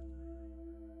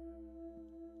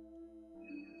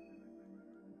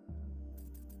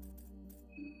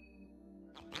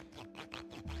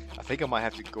 I think I might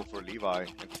have to go for Levi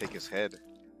and take his head.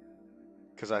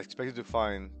 Because I expected to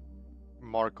find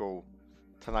Marco,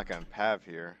 Tanaka, and Pav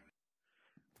here.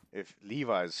 If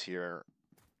Levi's here,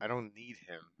 I don't need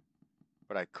him.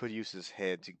 But I could use his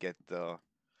head to get the...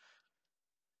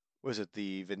 What is it?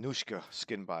 The Venushka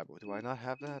skin Bible. Do I not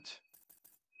have that?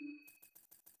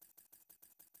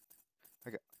 I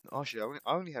got... Oh shit,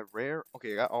 I only have Rare.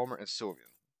 Okay, I got Armor and Sylvian.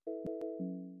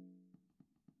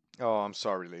 Oh, I'm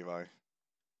sorry, Levi.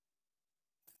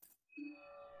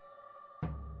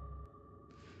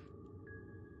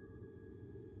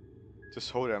 Just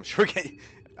hold it. I'm sure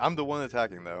I'm the one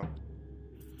attacking, though.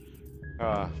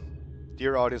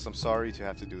 Dear audience, I'm sorry to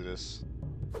have to do this.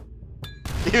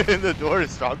 Even the door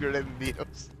is stronger than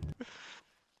Neo's.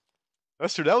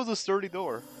 That's true. That was a sturdy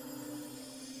door.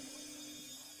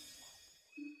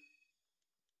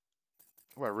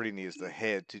 What I really need is the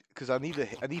head, because I need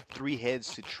 3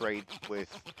 heads to trade with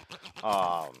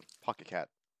Pocketcat.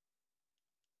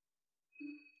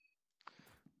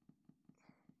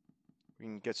 We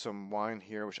can get some wine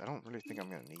here, which I don't really think I'm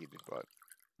gonna need, but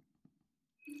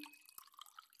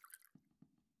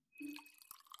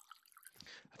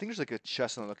I think there's like a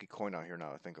chest and a lucky coin out here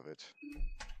now I think of it.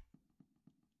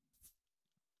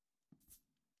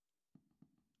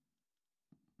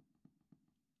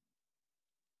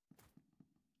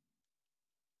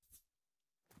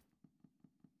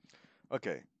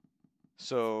 Okay,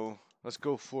 so let's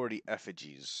go for the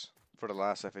effigies, for the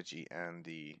last effigy and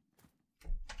the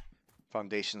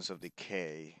Foundations of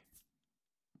Decay.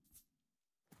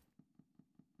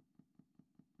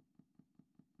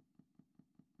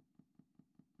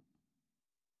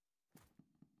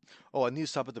 Oh, I need to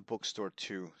stop at the bookstore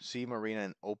too. See Marina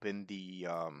and open the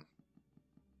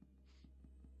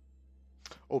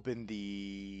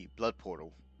blood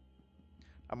portal.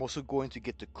 I'm also going to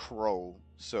get the crow.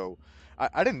 So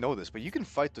I didn't know this, but you can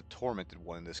fight the Tormented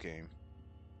One in this game.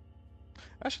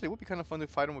 Actually, it would be kind of fun to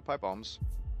fight him with pipe bombs.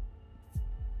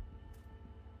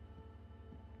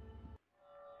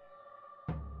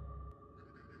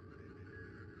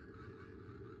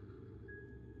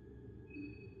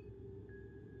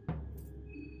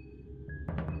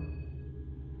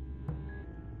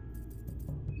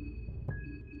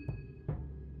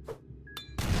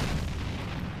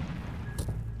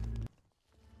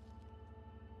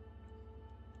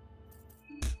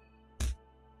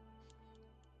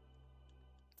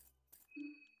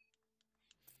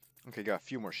 Okay, got a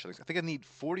few more shillings. I think I need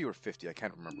 40 or 50. I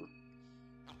can't remember.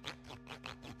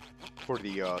 For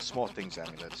the small things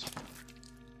amulets.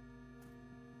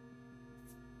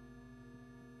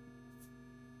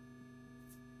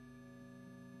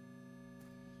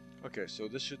 Okay, so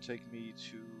this should take me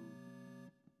to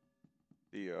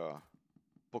the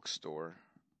bookstore.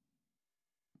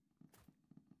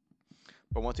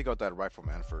 But I want to take out that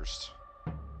rifleman first.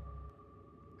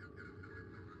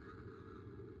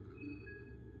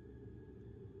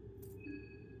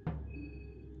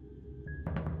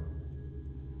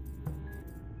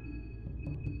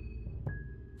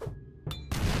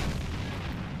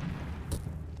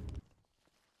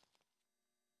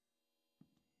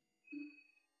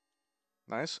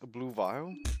 Nice, a blue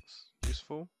vial.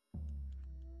 Useful.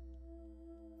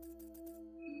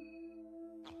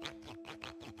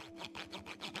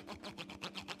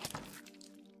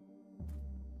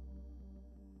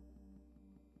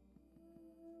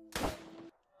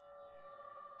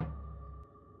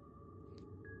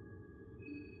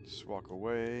 Just walk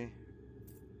away.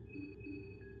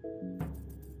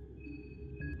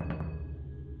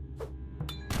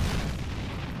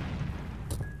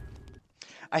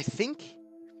 I think,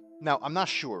 now I'm not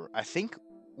sure. I think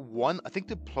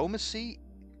diplomacy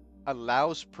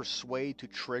allows persuade to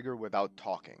trigger without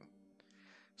talking.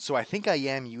 So I think I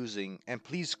am using, and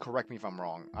please correct me if I'm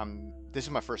wrong. This is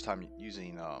my first time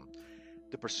using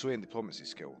the persuade and diplomacy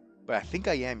skill, but I think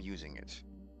I am using it.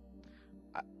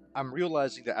 I'm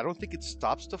realizing that I don't think it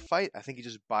stops the fight. I think it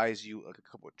just buys you like a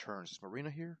couple of turns. Is Marina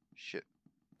here? Shit.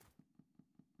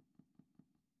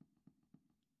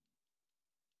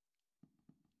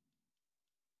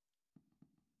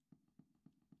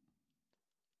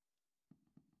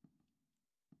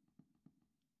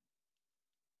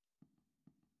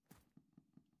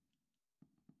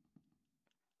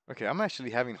 Okay, I'm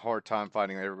actually having a hard time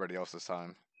finding everybody else this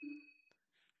time.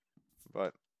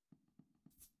 But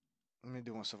let me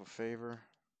do myself a favor.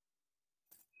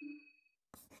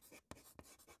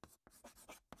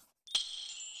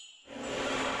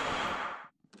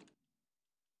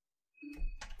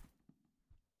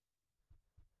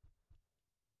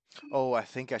 Oh, I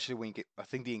think actually I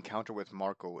think the encounter with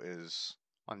Marco is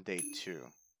on day 2.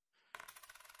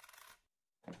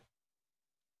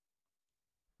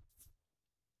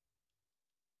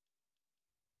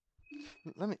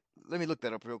 Let me look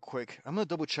that up real quick. I'm gonna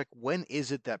double check when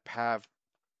is it that Pav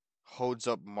holds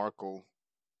up Marco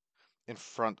in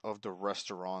front of the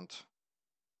restaurant.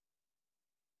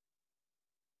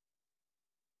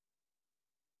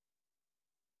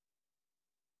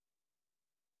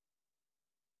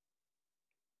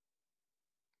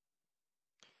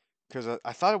 Because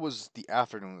I thought it was the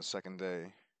afternoon the second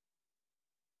day.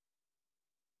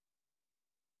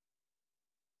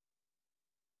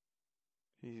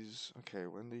 He's okay.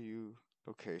 When do you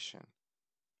location?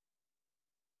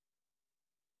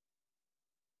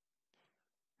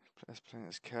 As playing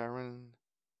as Karin.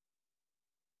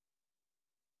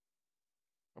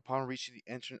 Upon reaching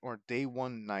the entrance or day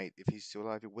 1 night, if he's still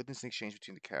alive, you witness an exchange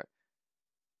between the cat.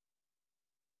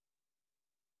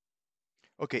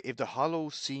 Okay, if the hollow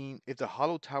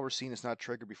tower scene is not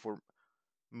triggered before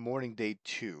morning day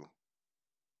 2.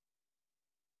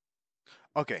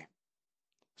 Okay,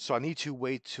 so I need to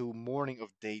wait till morning of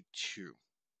day 2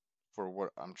 for what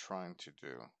I'm trying to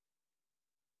do.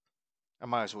 I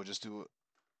might as well just do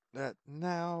that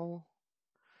now,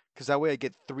 because that way I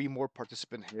get 3 more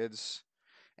participant heads,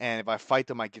 and if I fight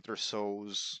them, I get their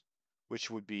souls, which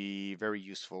would be very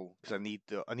useful because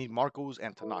I need Marco's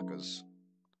and Tanaka's.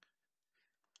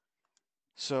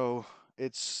 So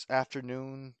it's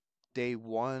afternoon, day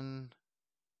 1.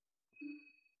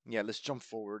 Yeah, let's jump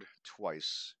forward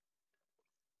twice.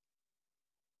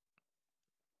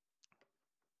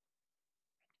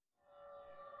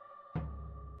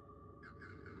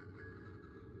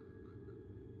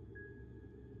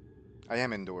 I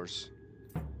am indoors.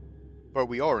 But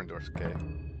we are indoors, okay?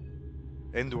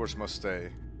 Indoors must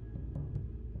stay.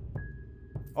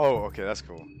 Oh, okay, that's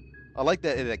cool. I like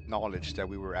that it acknowledged that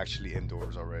we were actually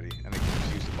indoors already, and it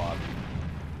confused the body.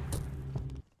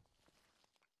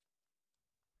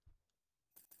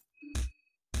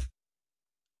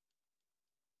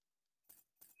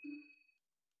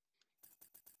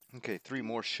 Okay, 3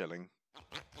 more shilling.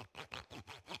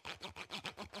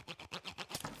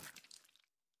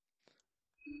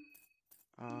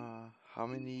 How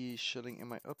many shilling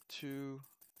am I up to?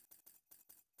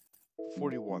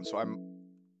 41, so I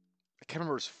can't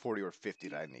remember if it's 40 or 50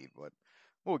 that I need, but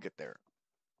we'll get there.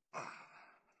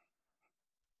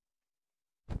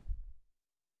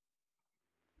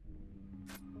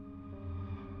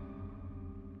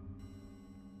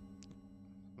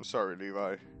 I'm sorry,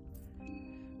 Levi.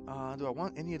 Do I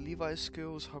want any of Levi's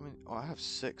skills? How many? Oh, I have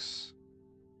 6.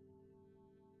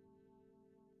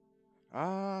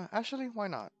 Actually, why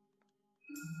not?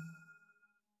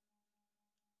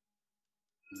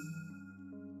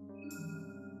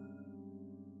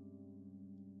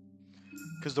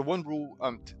 Because the one rule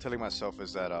I'm telling myself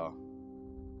is that I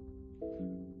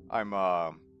am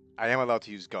allowed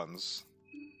to use guns.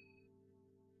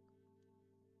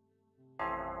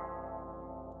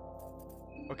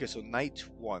 Okay, so night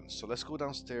 1. So let's go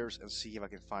downstairs and see if I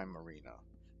can find Marina.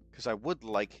 Because I would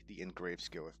like the engraved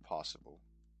skill if possible.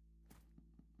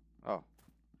 Oh.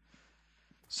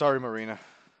 Sorry, Marina.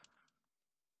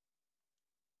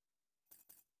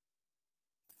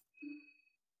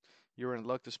 You're in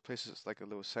luck. This place is like a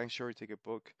little sanctuary. Take a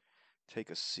book. Take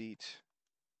a seat.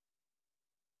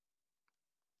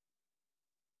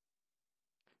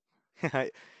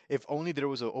 If only there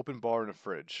was an open bar and a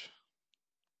fridge.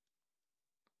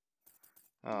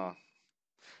 Oh.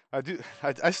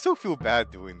 I still feel bad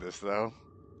doing this, though.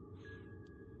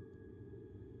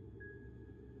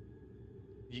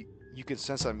 You can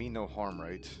sense I mean no harm,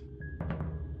 right?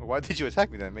 Why did you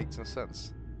attack me then? It makes no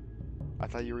sense. I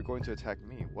thought you were going to attack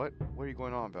me. What? What are you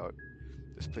going on about?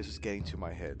 This place is getting to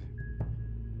my head.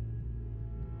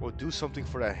 Well, do something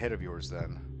for that head of yours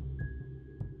then.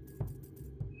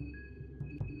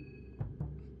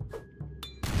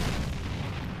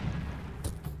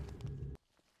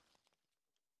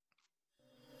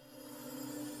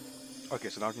 Okay,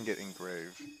 so now I can get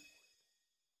engraved.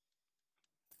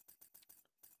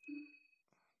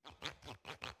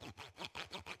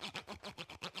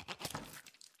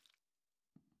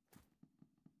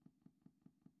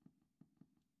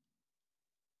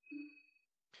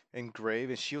 Engrave,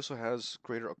 and she also has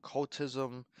greater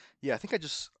occultism. Yeah, I think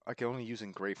I can only use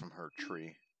engrave from her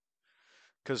tree.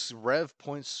 Because rev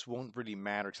points won't really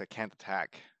matter because I can't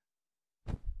attack.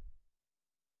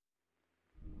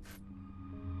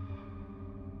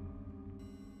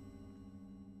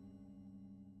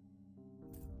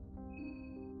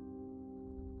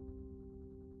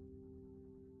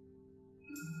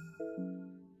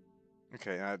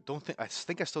 Okay, I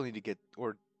think I still need to get,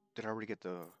 or did I already get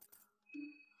the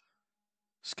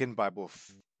skin Bible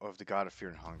of the God of Fear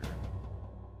and Hunger?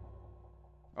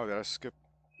 Oh, did I skip?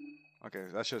 Okay,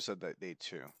 that should have said that day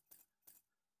 2.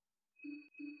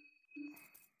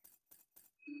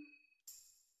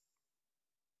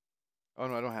 Oh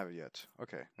no, I don't have it yet.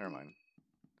 Okay, never mind.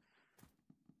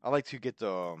 I like to get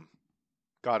the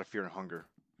God of Fear and Hunger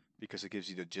because it gives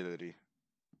you the agility.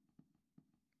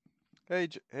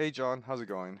 Hey John, how's it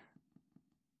going?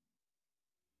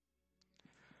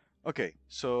 Okay,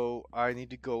 so I need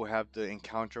to go have the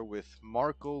encounter with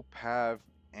Marco, Pav,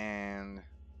 and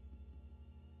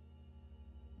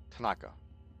Tanaka.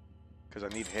 Because I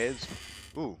need heads.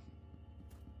 Ooh.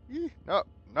 No,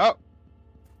 no!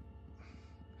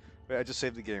 Wait, I just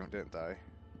saved the game, didn't die.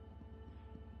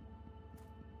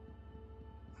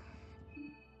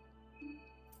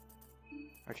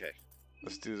 Okay,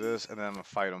 let's do this, and then I'm gonna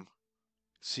fight him.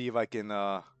 See if I can,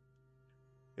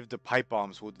 if the pipe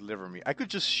bombs will deliver me. I could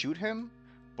just shoot him,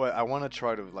 but I want to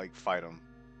try to, like, fight him.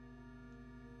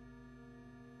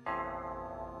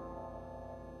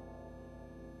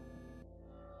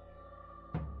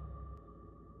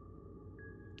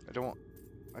 I don't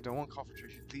want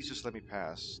confrontation. Please just let me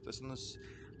pass.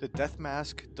 The death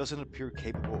mask doesn't appear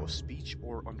capable of speech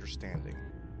or understanding.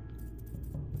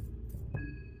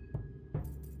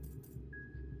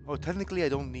 Oh, technically I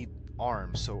don't need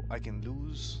arms, so I can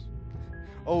lose.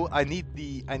 Oh, I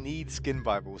need skin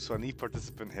Bible, so I need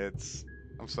participant heads.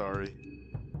 I'm sorry.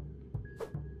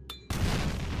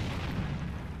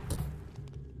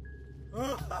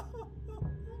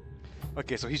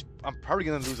 Okay, so I'm probably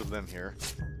gonna lose a limb here.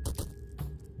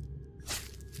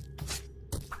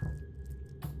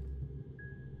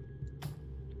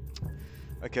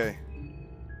 Okay.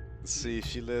 Let's see if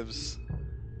she lives.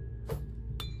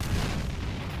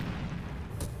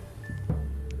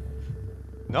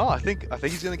 No, I think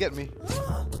he's gonna get me.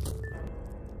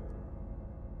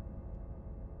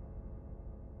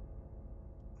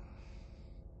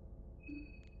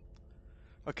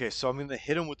 Okay, so I'm gonna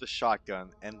hit him with the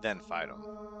shotgun and then fight him.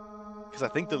 Because I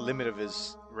think the limit of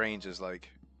his range is like...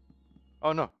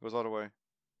 Oh no, it goes all the way.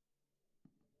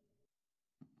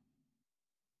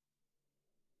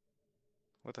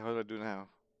 What the hell do I do now?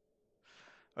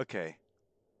 Okay.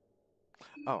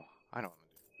 Oh, I know what I'm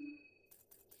gonna do.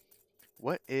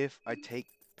 What if I take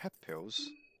pep pills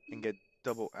and get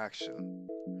double action?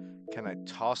 Can I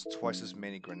toss twice as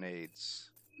many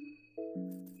grenades?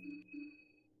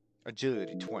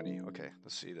 Agility 20. Okay,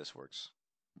 let's see if this works.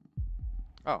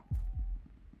 Oh.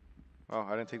 Oh,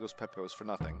 I didn't take those pepos for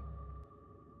nothing.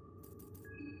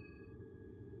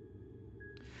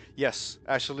 Yes,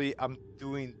 actually, I'm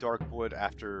doing Darkwood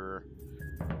after,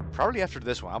 probably after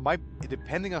this one. I might,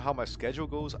 depending on how my schedule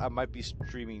goes, I might be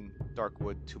streaming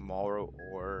Darkwood tomorrow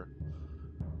or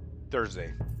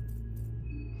Thursday.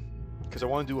 Because I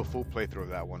want to do a full playthrough of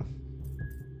that one.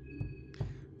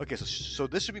 Okay, so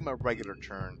this should be my regular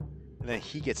turn, and then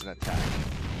he gets an attack.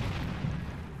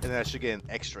 And then I should get an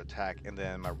extra attack, and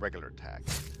then my regular attack.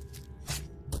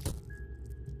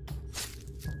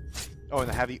 Oh, and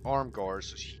I have the arm guard,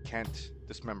 so she can't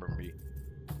dismember me.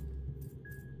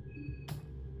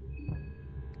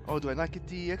 Oh, do I not get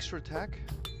the extra attack?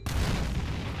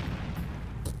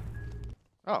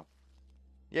 Oh.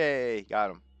 Yay,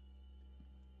 got him.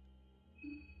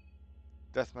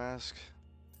 Death Mask.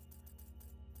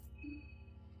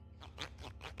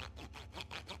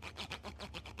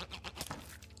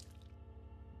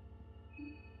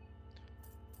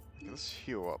 Okay, let's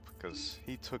heal up, because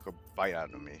he took a bite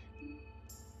out of me.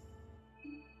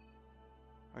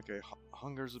 Okay,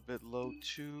 hunger's a bit low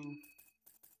too.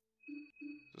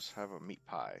 Just have a meat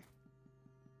pie.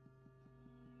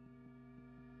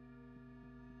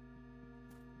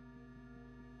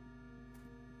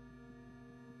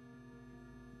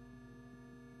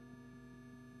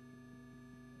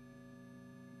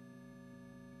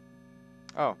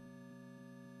 Oh.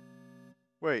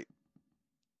 Wait.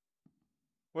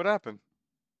 What happened?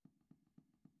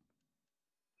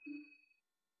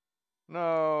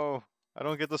 No. I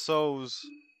don't get the souls.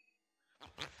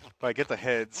 But I get the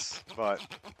heads, but...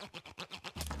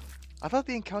 I thought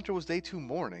the encounter was day 2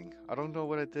 morning. I don't know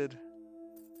what I did.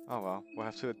 Oh well, we'll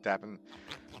have to adapt and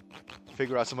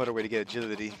figure out some other way to get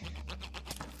agility.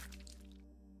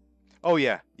 Oh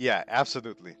yeah,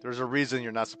 absolutely. There's a reason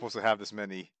you're not supposed to have this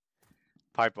many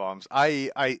pipe bombs.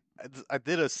 I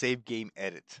did a save game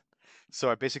edit. So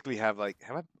I basically have like,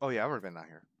 oh yeah, I've already been out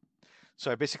here.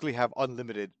 So I basically have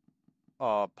unlimited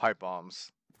pipe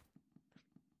bombs.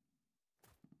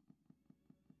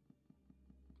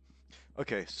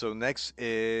 Okay, so next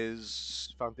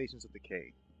is Foundations of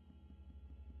Decay.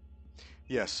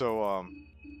 Yeah, so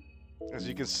as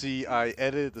you can see, I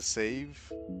edited the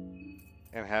save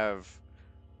and have...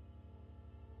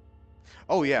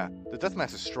 Oh yeah, the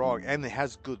Deathmask is strong and it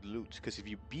has good loot, because if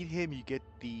you beat him, you get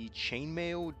the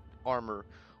chainmail armor,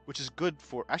 which is good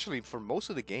for, actually, for most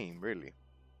of the game, really.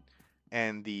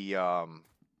 And the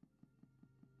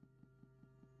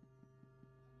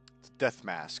Death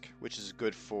Mask, which is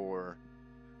good for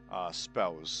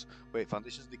spells. Wait,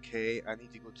 Foundations Decay, I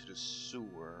need to go to the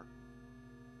sewer.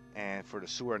 And for the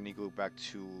sewer, I need to go back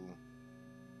to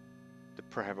the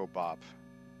Perhevo Bob.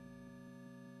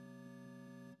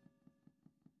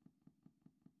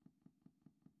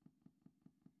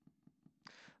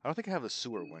 I don't think I have the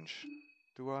sewer winch.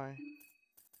 Do I?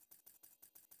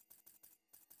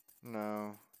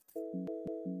 No.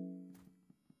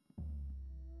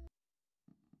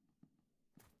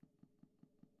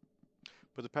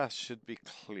 But the path should be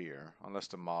clear, unless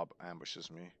the mob ambushes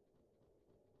me.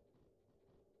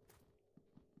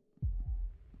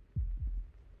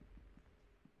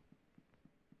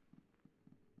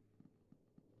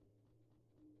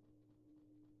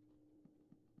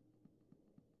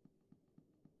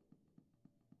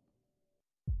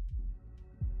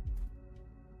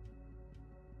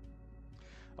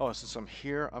 Oh, since I'm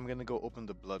here, I'm gonna go open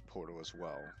the blood portal as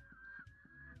well.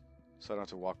 So I don't have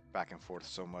to walk back and forth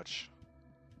so much.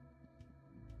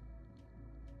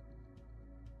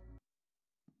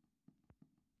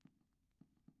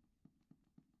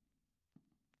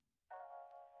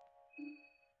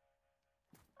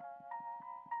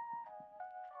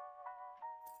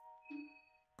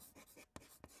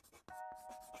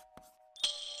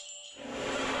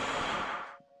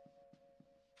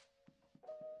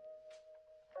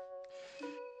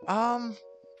 I'm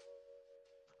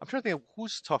trying to think of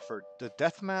who's tougher, the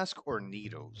Death Mask or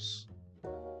Needles?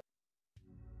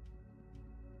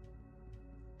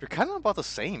 They're kind of about the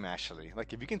same, actually.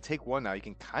 Like, if you can take one out, you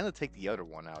can kind of take the other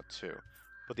one out, too.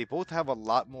 But they both have a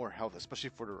lot more health, especially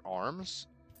for their arms.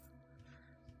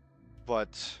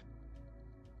 But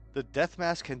the Death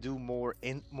Mask can do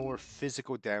more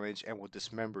physical damage and will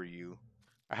dismember you.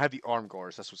 I had the arm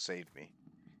guards, that's what saved me.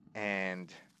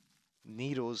 And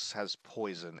Needles has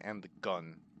poison and the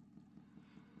gun.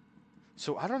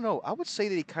 So I don't know. I would say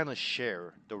they kind of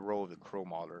share the role of the Crow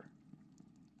Mauler.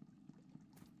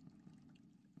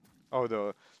 Oh,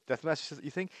 the Death Mask, you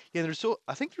think? Yeah,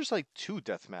 I think there's like 2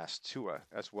 Death Masks too,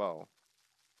 as well.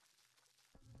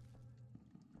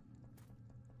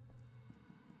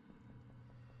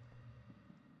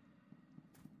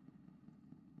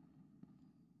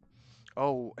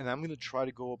 Oh, and I'm gonna try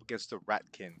to go up against the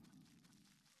Ratkin.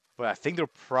 But I think they're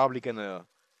probably gonna,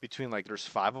 between like, there's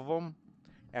 5 of them,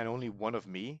 and only 1 of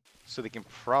me, so they can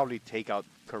probably take out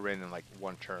Karin in like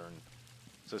 1 turn.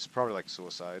 So it's probably like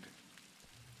suicide.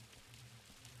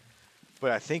 But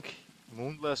I think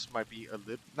Moonless might be a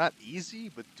little, not easy,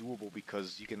 but doable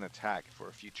because you can attack for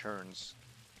a few turns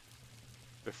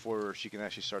before she can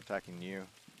actually start attacking you.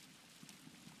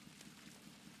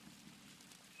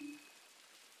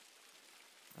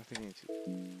 I think I need to...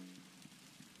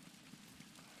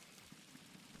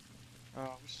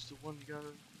 which is the one you gotta...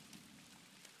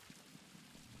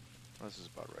 Oh, this is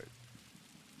about right.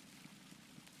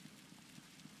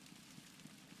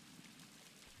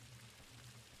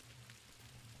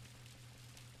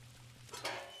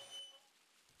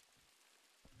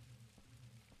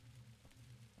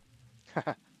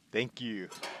 Thank you.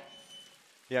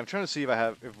 Yeah, I'm trying to see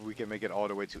if we can make it all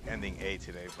the way to ending A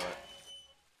today, but...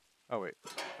 Oh, wait.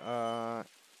 Yeah,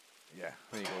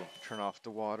 let me go turn off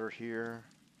the water here.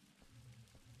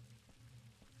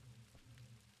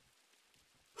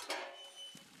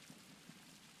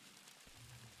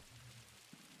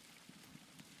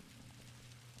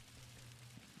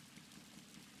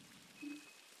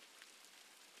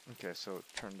 Okay, so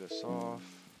turn this off.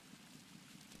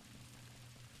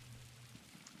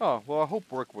 Oh, well, I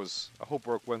hope work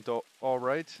went all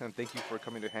right, and thank you for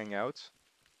coming to hang out.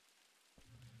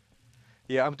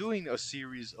 Yeah, I'm doing a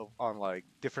series on like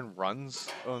different runs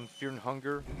on Fear and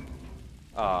Hunger.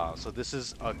 So this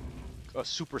is a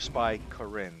super spy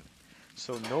Karin.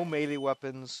 So no melee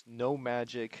weapons, no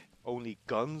magic, only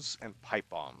guns and pipe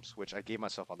bombs, which I gave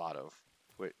myself a lot of.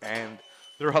 And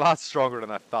they're a lot stronger than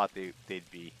I thought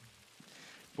they'd be.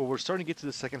 But we're starting to get to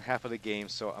the second half of the game,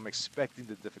 so I'm expecting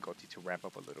the difficulty to ramp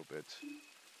up a little bit.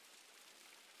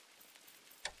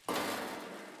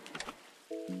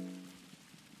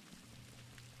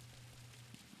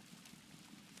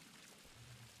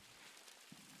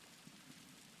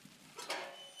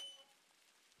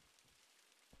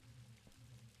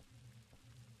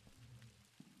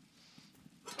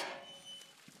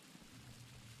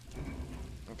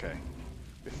 Okay.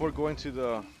 Before going to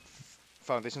the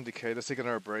Foundation Decay, let's take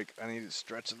another break. I need to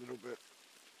stretch a little bit.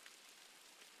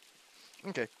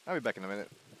 Okay, I'll be back in a minute.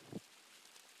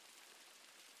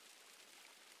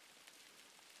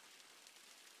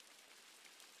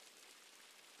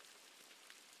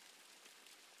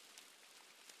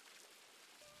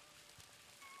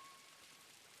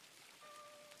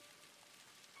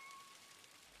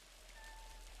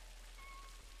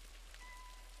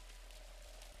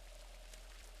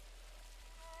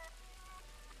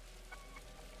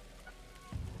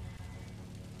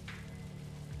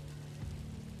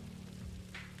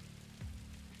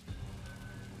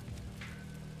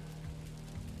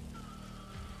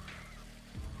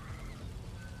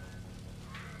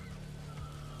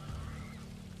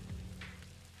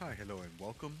 Hi, hello, and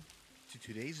welcome to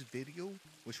today's video,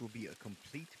 which will be a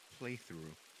complete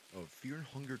playthrough of Fear and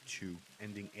Hunger 2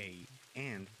 Ending A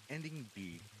and Ending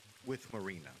B with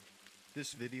Marina.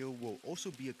 This video will also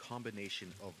be a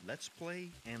combination of Let's Play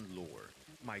and lore.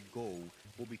 My goal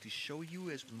will be to show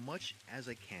you as much as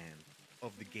I can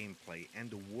of the gameplay and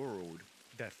the world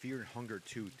that Fear and Hunger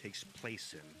 2 takes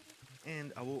place in.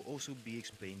 And I will also be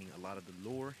explaining a lot of the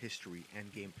lore, history,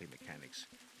 and gameplay mechanics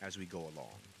as we go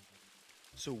along.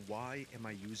 So why am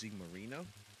I using Marina?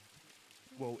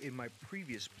 Well, in my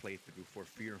previous playthrough for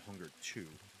Fear and Hunger 2,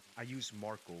 I used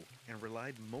Marco and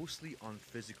relied mostly on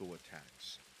physical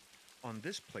attacks. On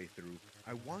this playthrough,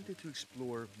 I wanted to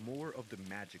explore more of the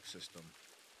magic system.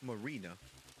 Marina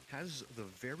has the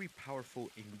very powerful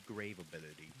Engrave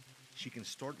ability. She can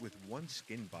start with one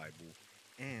skin Bible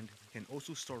and can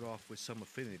also start off with some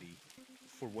affinity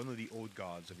for one of the old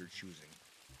gods of your choosing.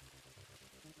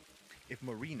 If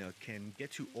Marina can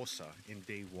get to Ossa in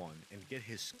day 1 and get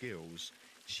his skills,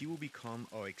 she will become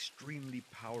an extremely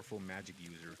powerful magic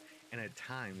user and at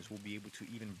times will be able to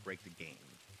even break the game.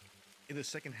 In the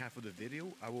second half of the video,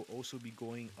 I will also be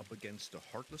going up against the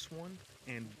Heartless One,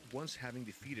 and once having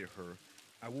defeated her,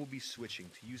 I will be switching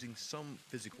to using some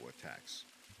physical attacks,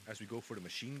 as we go for the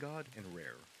Machine God and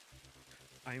Rher.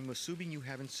 I'm assuming you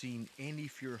haven't seen any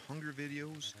Fear Hunger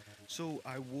videos, so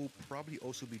I will probably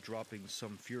also be dropping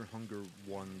some Fear Hunger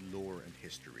 1 lore and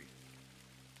history.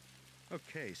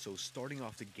 Okay, so starting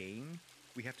off the game,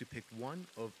 we have to pick one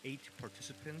of 8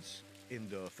 participants in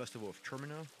the Festival of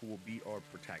Termina who will be our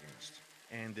protagonist.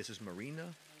 And this is Marina,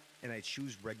 and I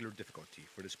choose regular difficulty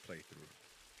for this playthrough.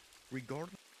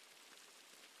 Regardless...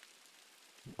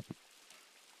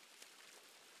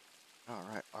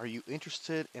 Alright, are you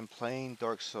interested in playing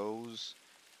Dark Souls?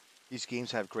 These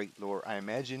games have great lore. I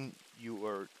imagine you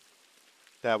are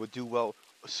that would do well.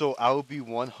 So I will be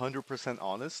 100%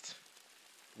 honest.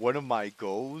 One of my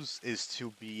goals is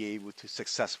to be able to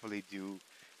successfully do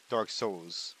Dark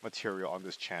Souls material on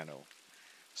this channel.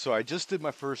 So I just did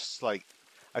my first, like,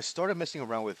 I started messing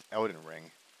around with Elden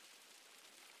Ring.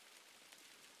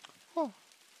 Oh,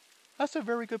 that's a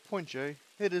very good point, Jay.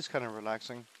 It is kind of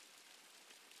relaxing.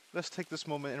 Let's take this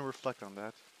moment and reflect on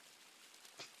that.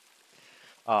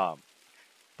 Um,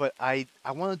 but I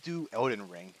want to do Elden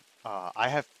Ring. I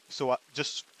have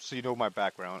just so you know my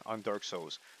background on Dark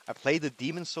Souls. I played the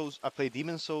Demon Souls. I played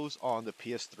Demon Souls on the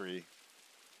PS3.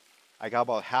 I got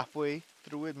about halfway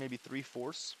through it, maybe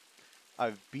 3/4.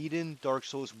 I've beaten Dark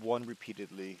Souls 1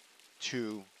 repeatedly,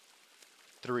 2,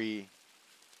 3.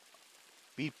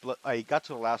 I got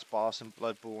to the last boss in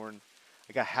Bloodborne.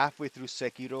 I got halfway through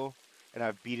Sekiro, and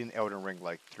I've beaten Elden Ring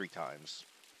like 3 times.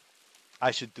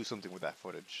 I should do something with that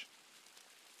footage.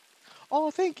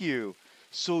 Oh, thank you.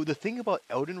 So the thing about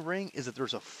Elden Ring is that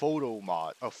there's a photo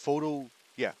mod,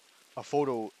 yeah, a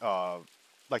photo,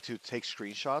 like to take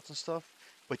screenshots and stuff.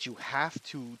 But you have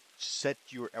to set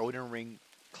your Elden Ring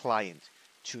client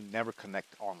to never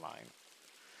connect online.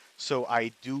 So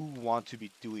I do want to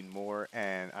be doing more,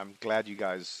 and I'm glad you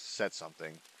guys said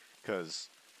something, because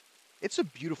it's a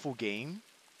beautiful game.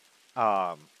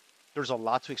 There's a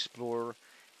lot to explore.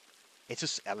 It's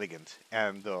just elegant,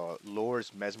 and the lore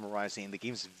is mesmerizing, and the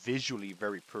game's visually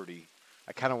very pretty.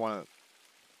 I kind of want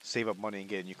to save up money and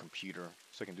get a new computer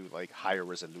so I can do like higher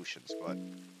resolutions, but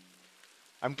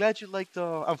I'm glad you liked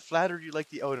I'm flattered you like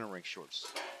the Elden Ring shorts.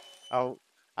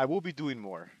 I will be doing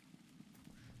more,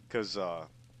 because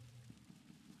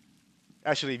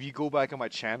actually, if you go back on my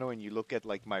channel and you look at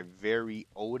like my very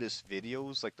oldest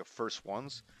videos, like the first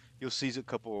ones, you'll see a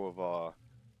couple of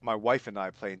my wife and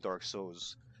I playing Dark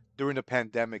Souls. During the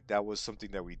pandemic, that was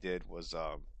something that we did. Was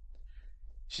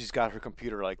she's got her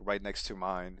computer like right next to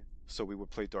mine, so we would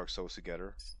play Dark Souls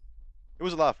together. It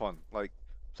was a lot of fun. Like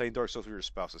playing Dark Souls with your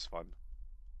spouse is fun.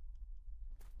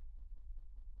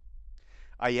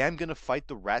 I am gonna fight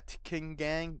the Rat King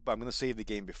gang, but I'm gonna save the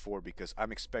game before because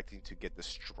I'm expecting to get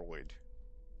destroyed.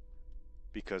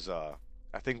 Because I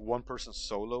think one person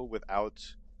solo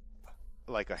without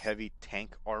like a heavy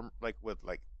tank arm, like with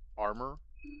like armor.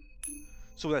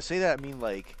 So when I say that, I mean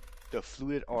like the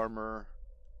fluted armor,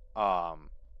 um,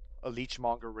 a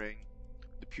leechmonger ring,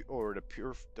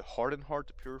 the hardened heart,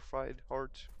 the purified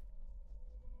heart.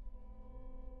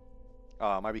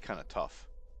 Might be kind of tough,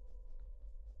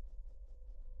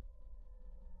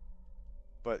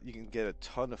 but you can get a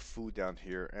ton of food down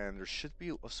here, and there should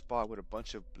be a spot with a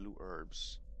bunch of blue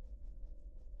herbs.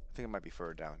 I think it might be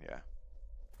further down, yeah.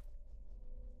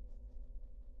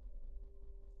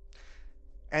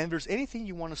 And if there's anything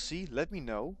you want to see, let me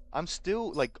know. I'm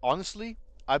still, like, honestly,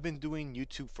 I've been doing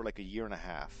YouTube for like a year and a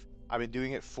half. I've been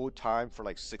doing it full time for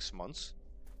like 6 months.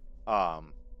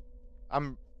 Um,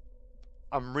 I'm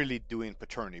I'm really doing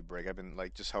paternity break. I've been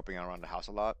like just helping out around the house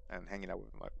a lot and hanging out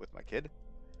with my kid.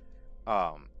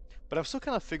 Um, but I'm still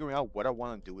kind of figuring out what I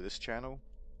want to do with this channel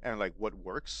and like what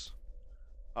works.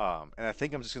 And I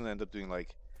think I'm just gonna end up doing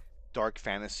like dark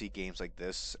fantasy games like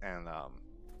this and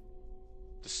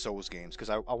the Souls games because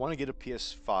I want to get a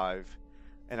PS5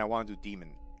 and I want to do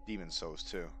Demon Souls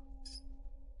too.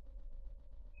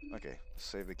 Okay, let's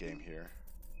save the game here.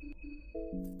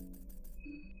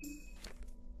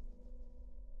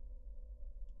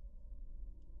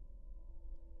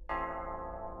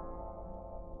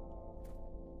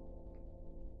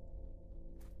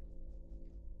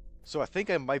 So I think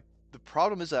I might. The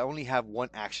problem is I only have one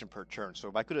action per turn. So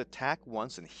if I could attack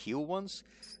once and heal once,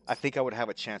 I think I would have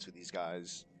a chance with these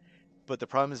guys. But the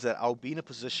problem is that I'll be in a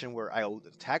position where I'll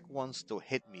attack once, they'll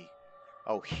hit me.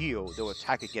 I'll heal, they'll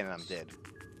attack again, and I'm dead.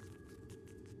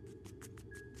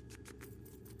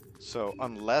 So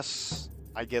unless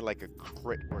I get like a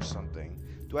crit or something,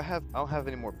 I don't have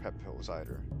any more pep pills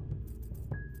either.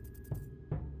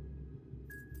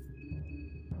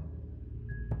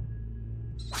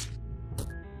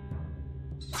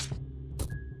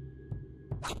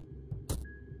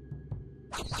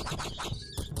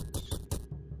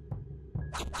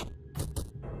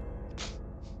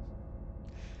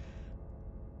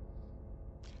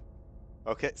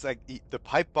 Okay, it's like the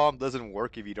pipe bomb doesn't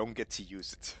work if you don't get to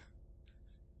use it.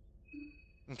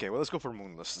 Okay, well let's go for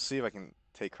Moonless to see if I can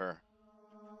take her.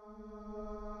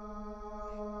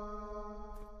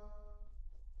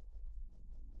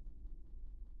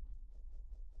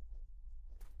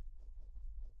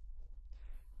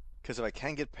 Because if I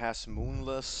can't get past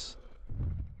Moonless,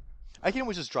 I can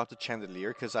always just drop the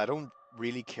Chandelier because I don't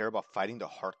really care about fighting the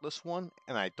Heartless one,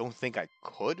 and I don't think I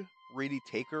could really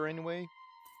take her anyway.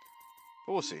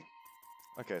 But we'll see.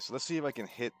 Okay, so let's see if I can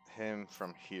hit him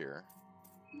from here.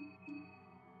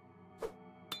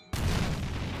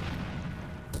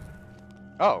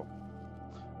 Oh.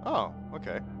 Oh,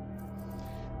 okay.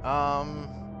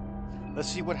 Let's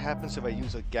see what happens if I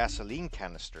use a gasoline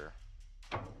canister.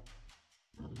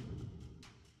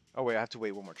 Oh wait, I have to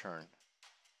wait one more turn.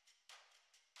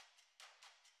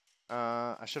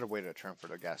 I should have waited a turn for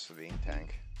the gasoline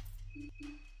tank.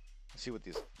 Let's see what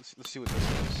these. Let's see what this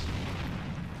is.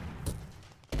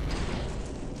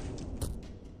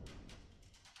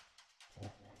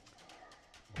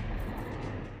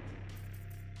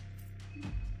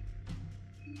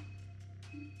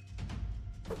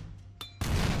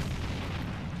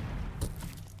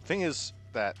 Thing is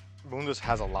that Moonless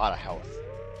has a lot of health.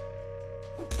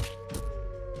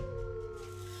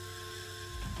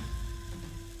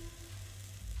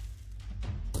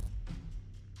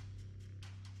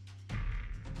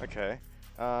 Okay.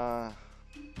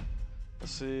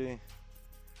 Let's see.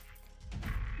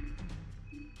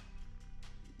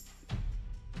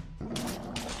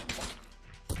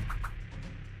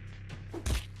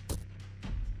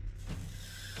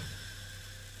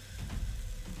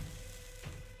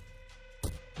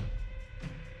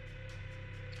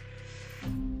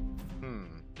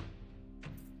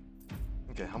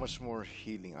 Okay, how much more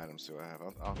healing items do I have?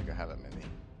 I don't think I have that many.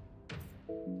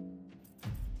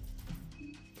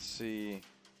 Let's see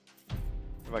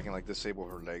if I can like disable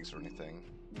her legs or anything.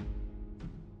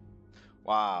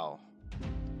 Wow.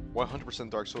 100%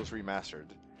 Dark Souls Remastered.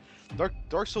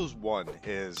 Dark Souls 1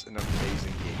 is an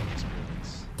amazing gaming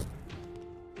experience.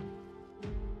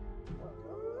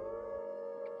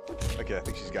 Okay, I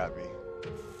think she's got me.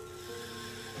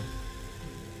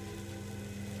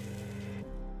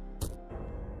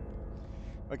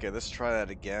 Okay, let's try that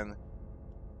again.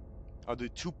 I'll do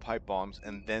 2 pipe bombs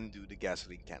and then do the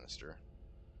gasoline canister.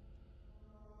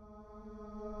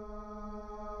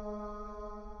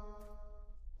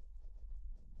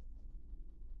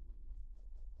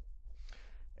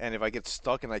 And if I get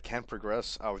stuck and I can't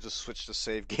progress, I'll just switch the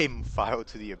save game file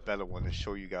to the better one and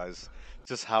show you guys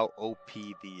just how OP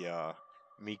the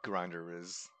meat grinder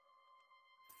is.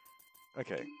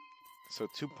 Okay, so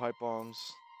 2 pipe bombs.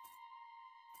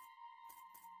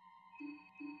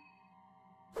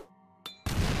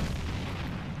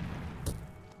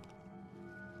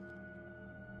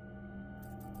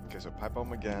 Okay, so pipe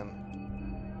bomb again.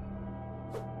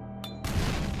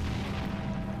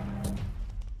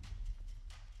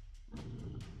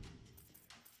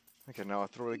 Okay, now I'll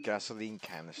throw a gasoline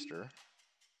canister.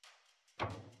 Pipe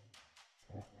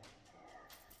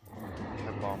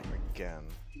bomb again.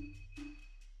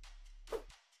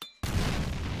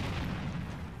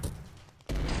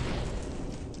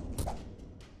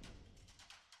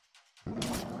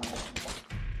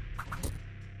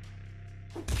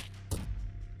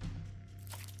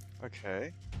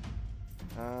 Okay.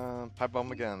 Pipe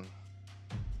bomb again.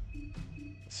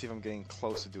 Let's see if I'm getting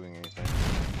close to doing anything.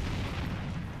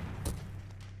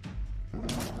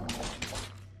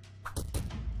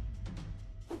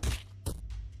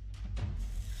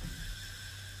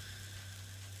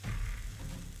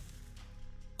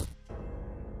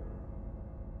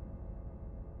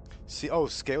 See, oh,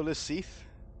 Scaleless Seath?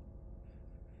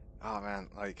 Oh man,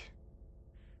 like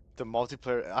the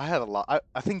multiplayer, I had a lot.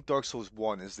 I think Dark Souls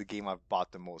 1 is the game I've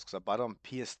bought the most because I bought it on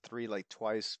PS3 like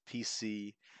twice,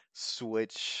 PC,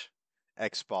 Switch,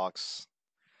 Xbox.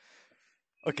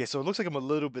 Okay, so it looks like I'm a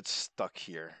little bit stuck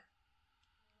here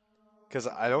because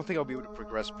I don't think I'll be able to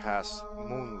progress past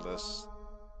Moonless.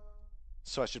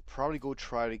 So I should probably go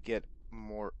try to get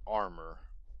more armor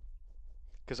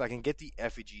because I can get the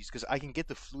effigies because I can get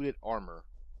the fluted armor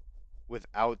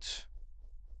without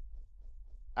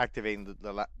activating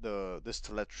this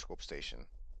telescope station.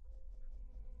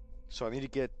 So I need to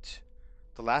get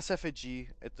the last effigy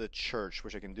at the church,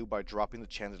 which I can do by dropping the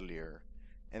chandelier,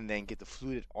 and then get the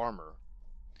fluted armor.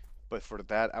 But for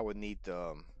that, I would need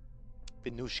the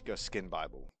Venushka skin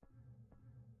Bible,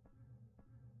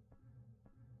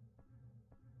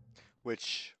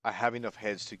 which I have enough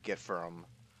heads to get from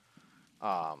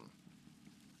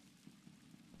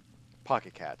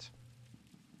Pocketcat.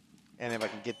 And if I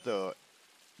can get the...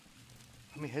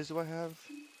 How many heads do I have?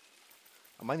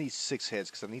 I might need 6 heads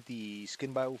because I need the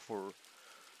skin Bible for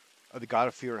the God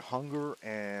of Fear and Hunger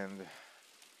and...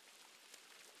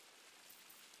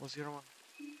 What's the other one?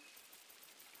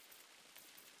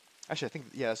 Actually, I think,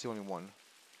 yeah, that's the only one.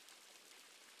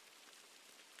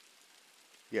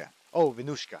 Yeah. Oh,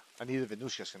 Venushka. I need a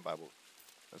Venushka skin Bible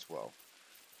as well.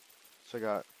 So I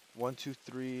got 1, 2,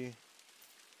 3...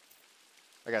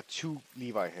 I got 2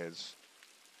 Levi heads.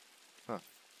 Huh.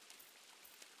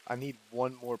 I need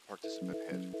one more participant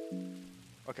hit.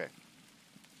 Okay.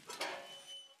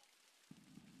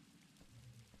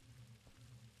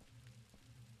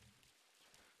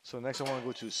 So next I want to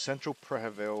go to Central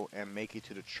Perkele and make it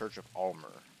to the Church of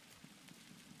Almer.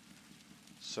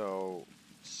 So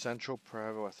Central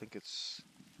Perkele, I think it's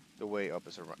the way up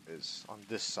is on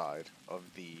this side of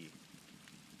the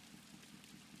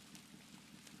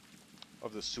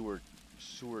sewer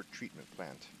treatment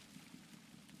plant.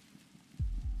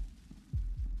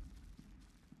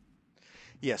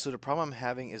 Yeah, so the problem I'm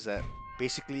having is that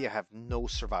basically I have no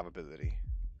survivability.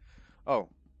 Oh,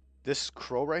 this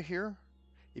crow right here,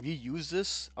 if you use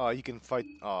this, you can fight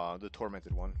the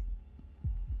Tormented One.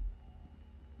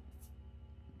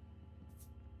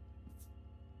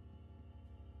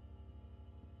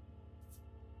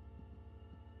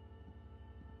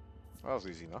 That was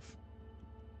easy enough.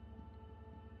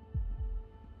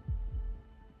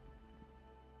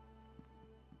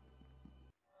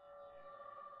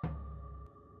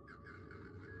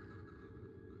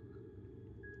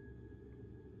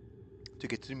 To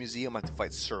get to the museum, I have to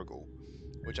fight Sergal,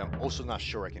 which I'm also not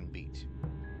sure I can beat.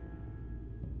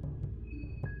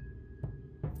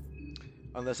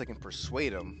 Unless I can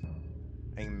persuade him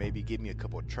and maybe give me a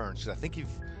couple of turns. Because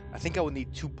I think I would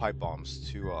need two pipe bombs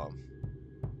to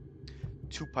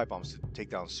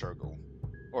take down Sergal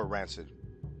or Rancid.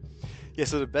 Yeah,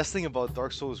 so the best thing about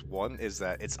Dark Souls 1 is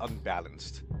that it's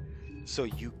unbalanced. So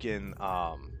you can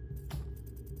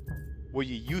what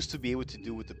you used to be able to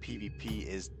do with the PvP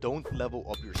is don't level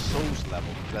up your souls level,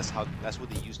 because that's what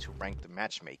they use to rank the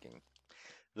matchmaking.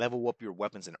 Level up your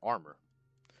weapons and armor.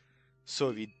 So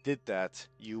if you did that,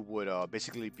 you would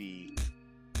basically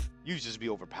you'd just be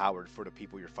overpowered for the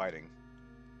people you're fighting.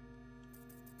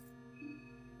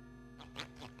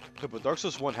 But Dark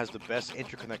Souls 1 has the best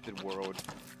interconnected world.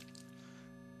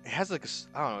 It has like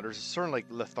I don't know, there's a certain like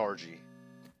lethargy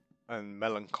and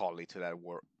melancholy to that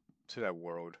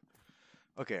world.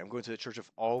 Okay, I'm going to the Church of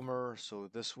Almer, so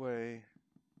this way.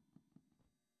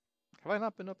 Have I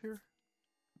not been up here?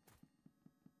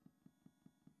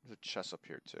 There's a chest up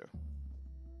here too.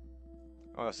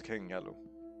 Oh, that's the King Yellow.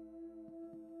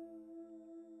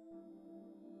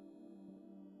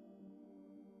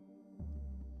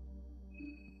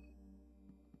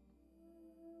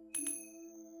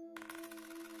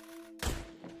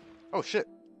 Oh shit!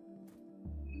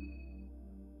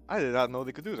 I did not know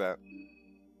they could do that.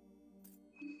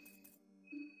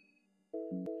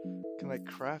 Can I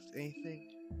craft anything?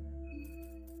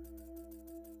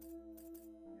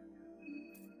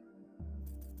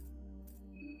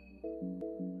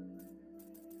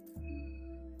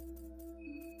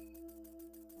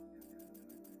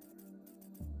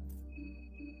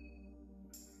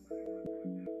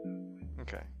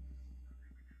 Okay.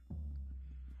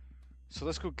 So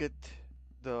let's go get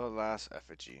the last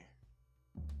effigy.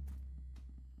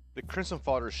 The Crimson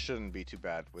Fodder shouldn't be too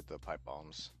bad with the pipe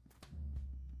bombs.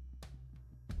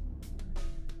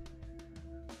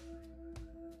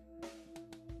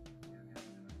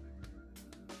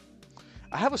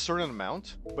 I have a certain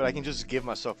amount, but I can just give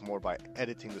myself more by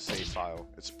editing the save file.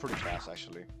 It's pretty fast,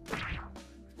 actually.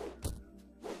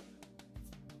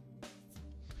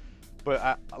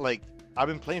 But I've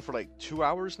been playing for like 2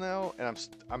 hours now, and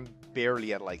I'm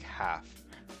barely at like half.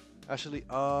 Actually,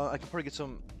 I can probably get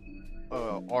some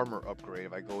armor upgrade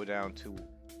if I go down to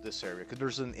this area, because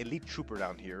there's an elite trooper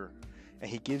down here, and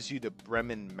he gives you the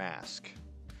Bremen mask,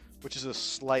 which is a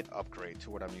slight upgrade to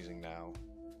what I'm using now.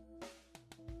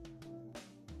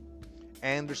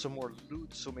 And there's some more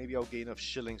loot, so maybe I'll gain enough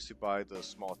shillings to buy the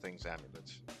small things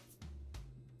amulet.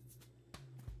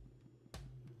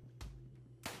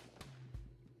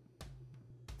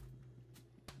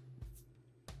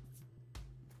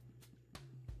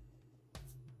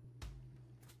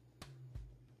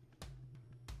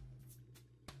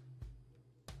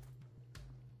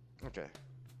 Okay.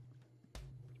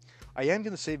 I am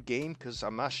gonna save game because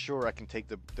I'm not sure I can take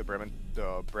the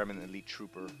Bremen elite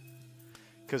trooper.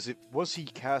 Because once he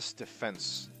casts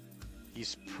defense,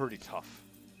 he's pretty tough.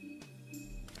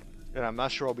 And I'm not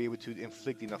sure I'll be able to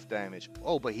inflict enough damage.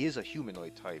 Oh, but he is a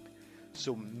humanoid type.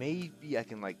 So maybe I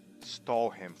can like stall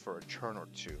him for a turn or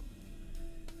two.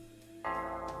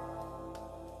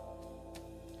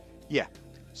 Yeah.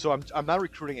 So I'm not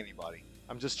recruiting anybody.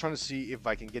 I'm just trying to see if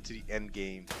I can get to the end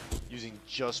game using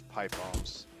just pipe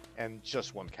bombs and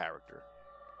just one character.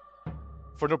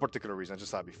 For no particular reason, I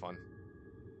just thought it'd be fun.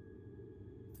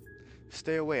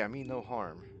 Stay away, I mean no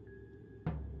harm.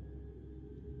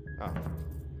 Oh,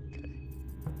 okay.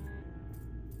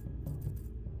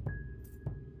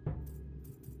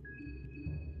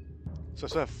 So I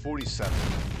still have 47.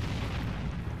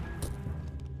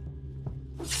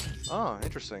 Oh,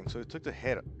 interesting. So it took the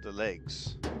head, the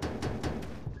legs.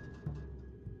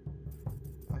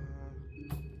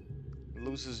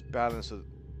 Loses balance.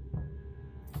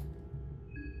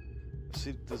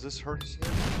 See, does this hurt his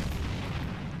head?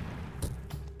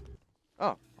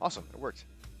 Oh, awesome. It worked.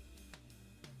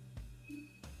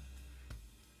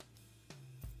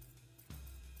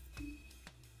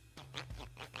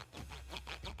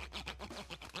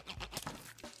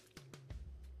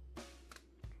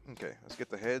 Okay, let's get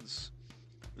the heads.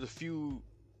 There's a few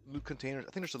loot containers.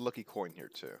 I think there's a lucky coin here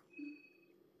too.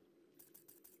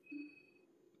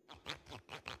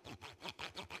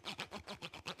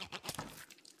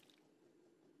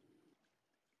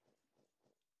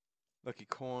 Lucky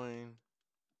coin.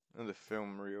 And the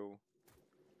film reel.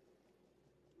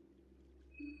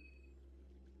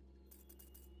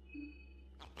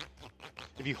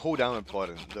 If you hold down a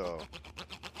button,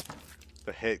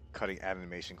 the head cutting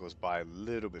animation goes by a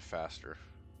little bit faster.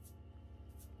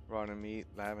 Rotten meat,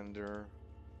 lavender,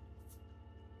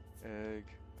 egg.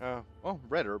 Oh,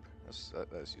 red herb.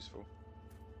 That's useful.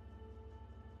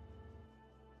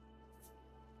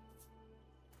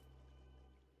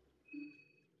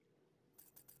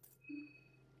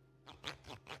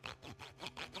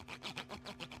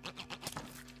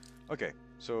 Okay,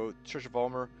 so Church of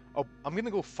Almer. Oh, I'm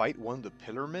gonna go fight one of the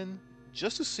Pillarmen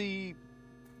just to see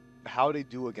how they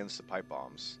do against the pipe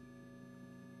bombs.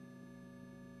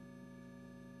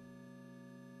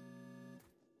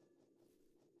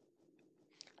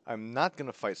 I'm not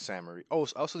gonna fight Samurai. Oh,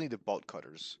 I also need the bolt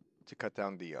cutters to cut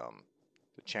down the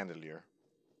chandelier.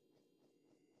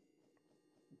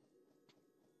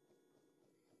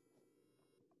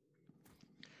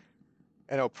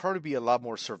 And it'll probably be a lot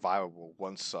more survivable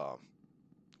once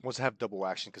I have double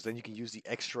action, because then you can use the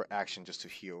extra action just to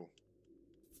heal.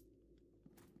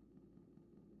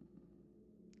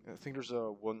 I think there's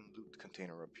a one loot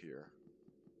container up here.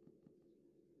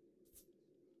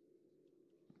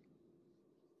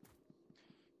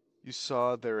 You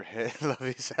saw their head,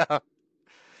 lovely sound.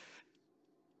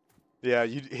 Yeah,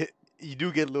 you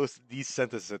do get a little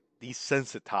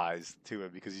desensitized to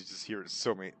it because you just hear it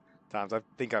so many times. I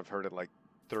think I've heard it like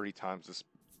 30 times this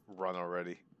run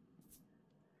already.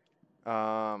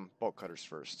 Bolt cutters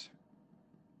first.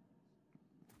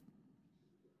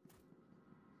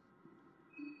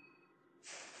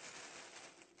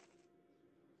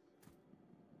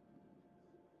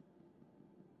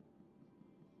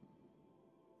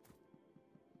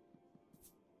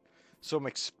 So I'm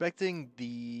expecting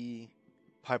the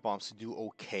pipe bombs to do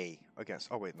okay against.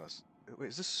 Oh wait, no. Wait,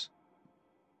 is this?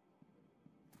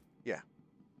 Yeah.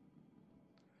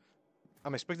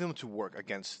 I'm expecting them to work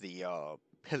against the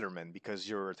Pillarmen because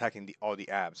you're attacking all the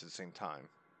abs at the same time.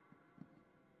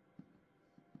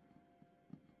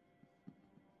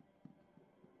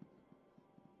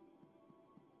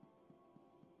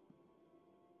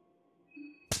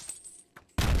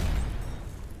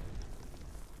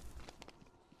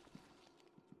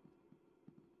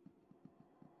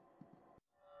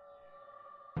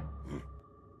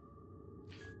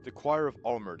 The Choir of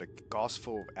Ulmer, the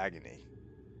Gospel of Agony.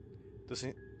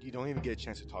 You don't even get a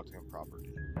chance to talk to him properly.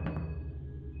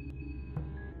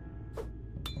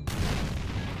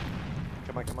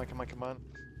 Come on, come on, come on, come on.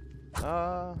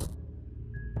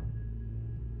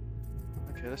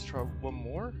 Okay, let's try one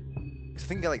more. I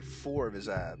think I got like 4 of his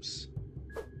abs.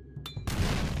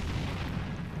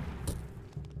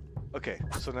 Okay,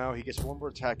 so now he gets one more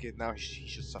attack in. Now he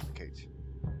should suffocate.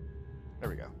 There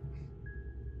we go.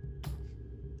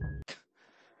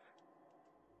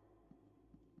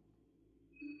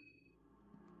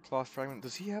 Cloth fragment.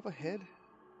 Does he have a head?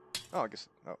 Oh, I guess.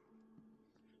 Oh.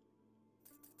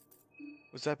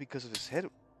 Was that because of his head?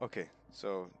 Okay,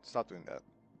 so stop doing that.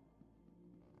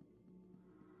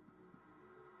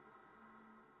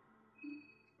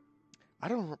 I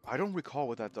don't recall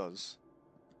what that does.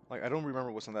 Like, I don't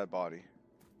remember what's on that body.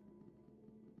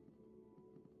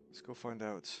 Let's go find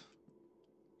out.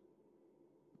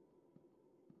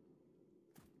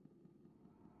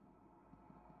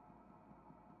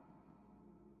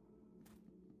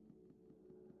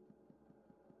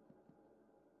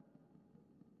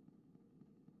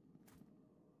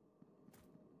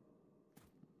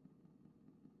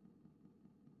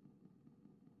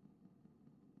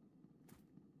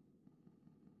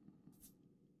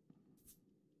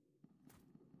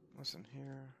 What's in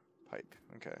here? Pipe.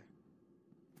 Okay.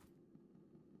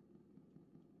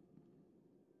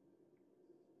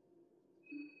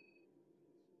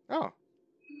 Oh.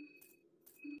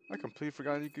 I completely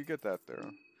forgot you could get that there.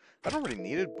 I don't really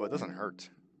need it, but it doesn't hurt.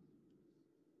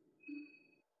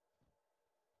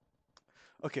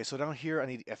 Okay, so down here I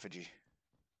need the effigy.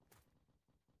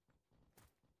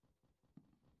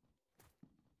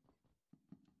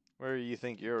 Where do you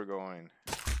think you're going?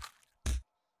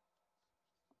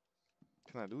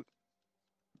 Can I loot?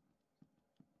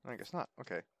 I guess not.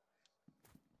 Okay.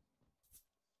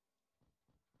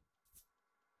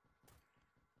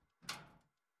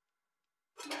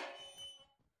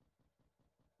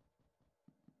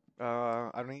 I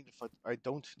don't need to fight. I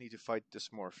don't need to fight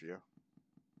dysmorphia.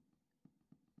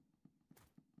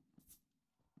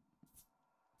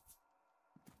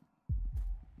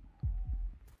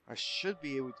 I should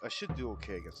be able. I should do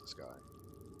okay against this guy.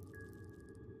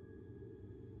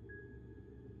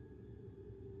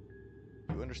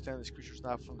 You understand this creature's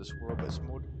not from this world,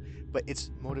 but its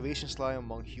motivations lie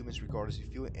among humans regardless. You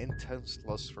feel intense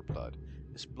lust for blood.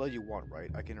 It's blood you want,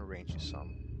 right? I can arrange you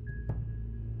some.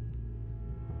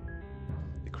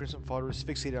 The Crimson Father is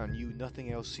fixated on you.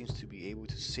 Nothing else seems to be able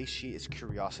to satiate its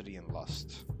curiosity and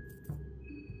lust.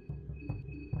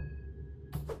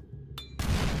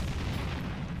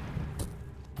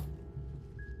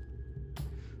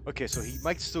 Okay, so he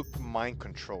might still mind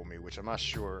control me, which I'm not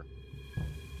sure.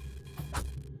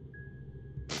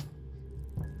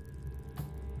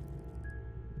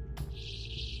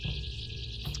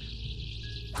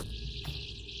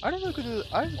 I don't know.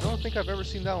 I don't think I've ever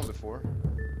seen that one before.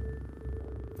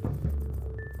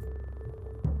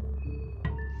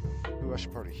 Ooh, I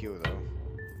should probably heal though.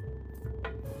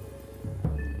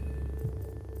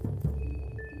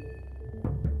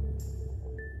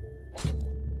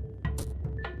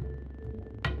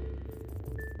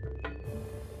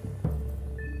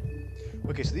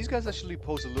 Okay, so these guys actually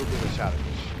pose a little bit of a challenge.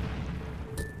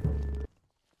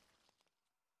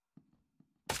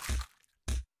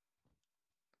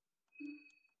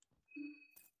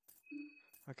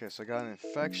 Okay, so I got an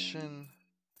infection,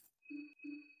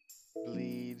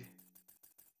 bleed.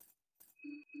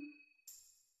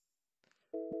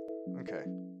 Okay.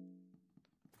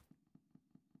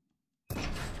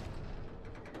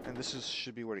 And this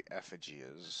should be where the effigy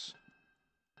is.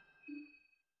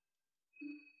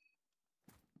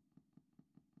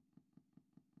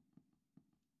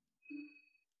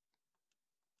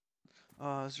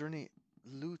 Is there any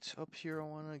loot up here I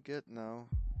want to get? No.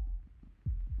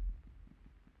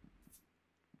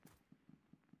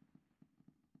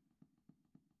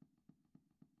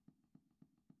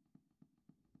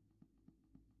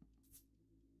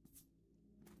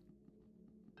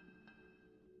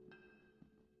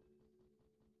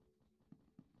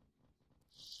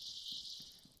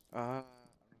 I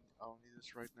don't need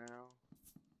this right now.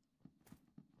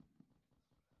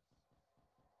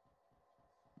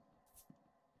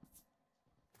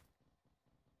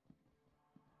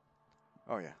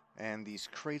 Oh yeah, and these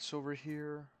crates over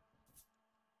here.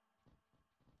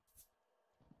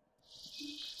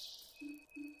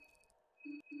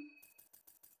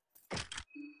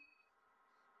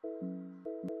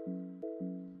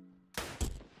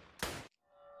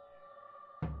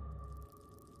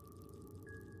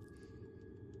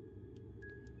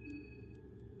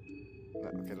 No,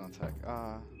 okay, don't attack.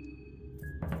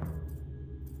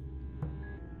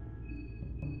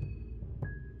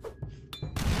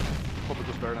 Hope it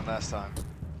goes better than last time.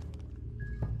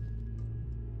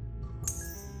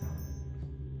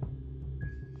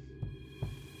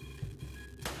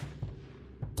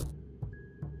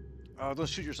 Don't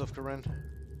shoot yourself, Karin.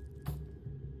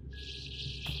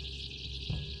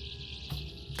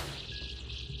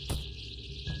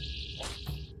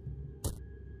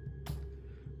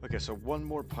 Okay, so one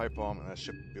more pipe bomb and that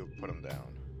should be able to put him down.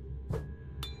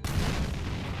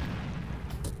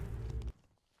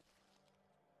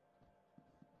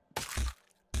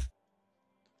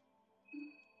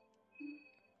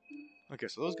 Okay,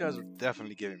 so those guys are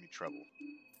definitely giving me trouble.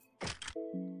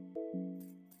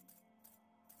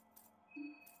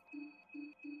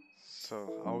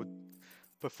 So I would,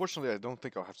 but fortunately I don't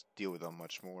think I'll have to deal with them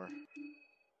much more.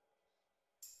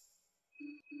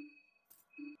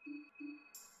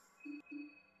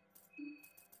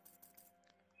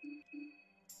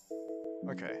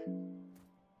 Okay.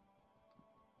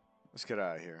 Let's get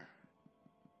out of here.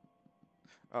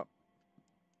 Oh.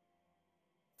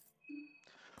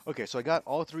 Okay, so I got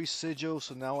all 3 sigils,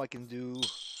 so now I can do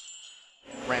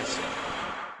Rancid.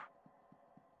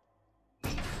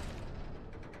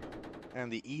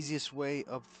 And the easiest way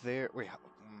up there... Wait,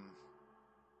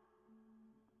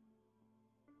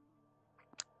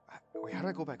 wait, how do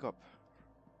I go back up?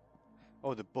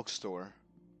 Oh, the bookstore.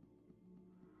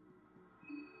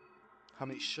 How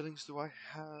many shillings do I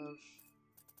have?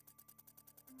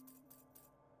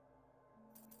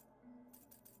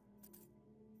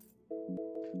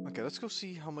 Okay, let's go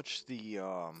see how much the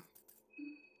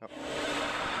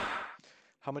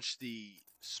how much the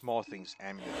small things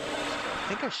amulet. I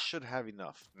think I should have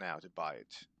enough now to buy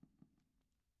it.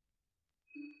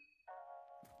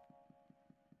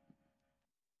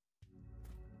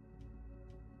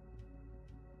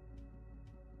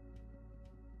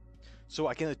 So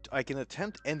I can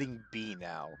attempt ending B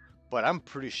now, but I'm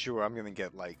pretty sure I'm gonna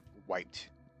get like wiped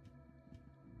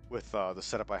with the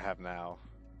setup I have now.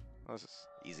 This is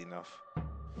easy enough.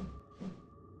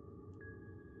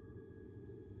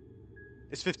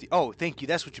 It's 50. Oh, thank you.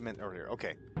 That's what you meant earlier.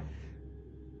 Okay.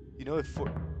 You know, if for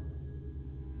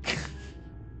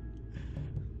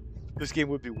this game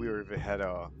would be weird if it had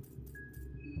I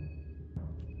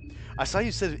saw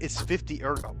you said it's 50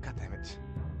 earlier. Oh, god damn it.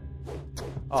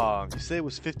 You said it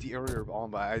was 50 earlier on,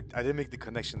 but I didn't make the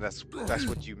connection. That's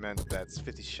what you meant. That's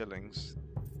 50 shillings.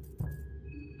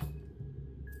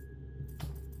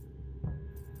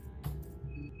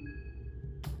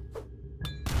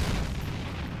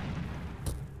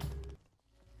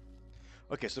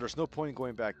 Okay, so there's no point in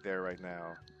going back there right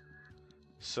now.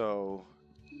 So,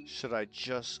 should I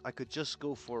could just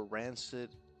go for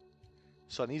Rancid.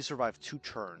 So I need to survive 2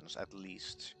 turns at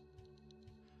least.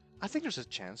 I think there's a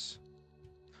chance.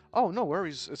 Oh, no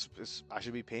worries. It's I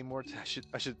should be paying more. I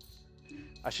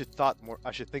should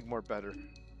think more better.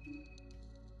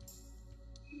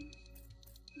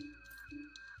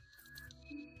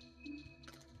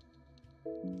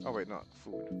 Oh wait, not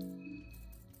food.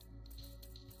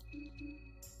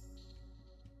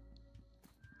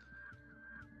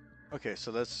 Okay,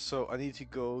 so I need to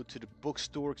go to the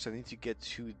bookstore because I need to get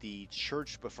to the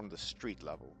church, but from the street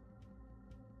level.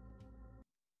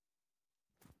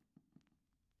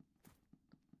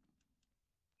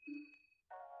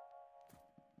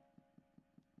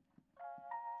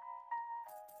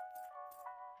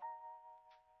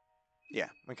 Yeah,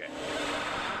 okay.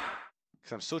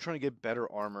 Because I'm still trying to get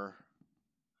better armor.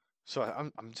 So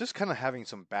I'm just kind of having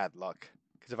some bad luck.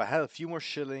 Because if I had a few more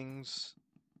shillings,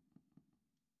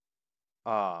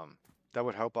 that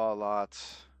would help out a lot.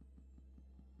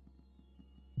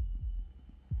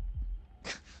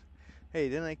 Hey,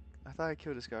 didn't I thought I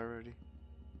killed this guy already.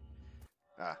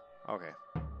 Ah, okay.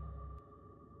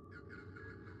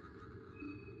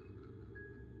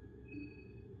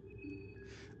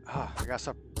 Ah, I gotta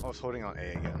stop. I was holding on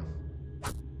A again.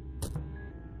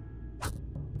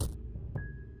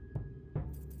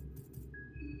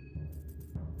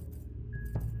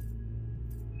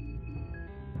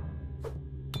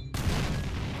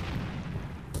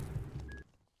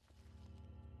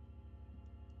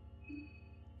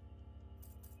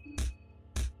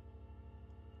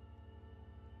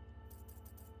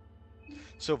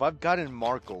 So if I've gotten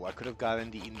Marco, I could have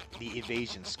gotten the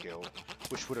evasion skill,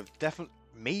 which would have definitely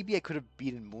maybe I could have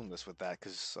beaten Moonless with that,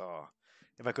 because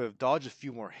if I could have dodged a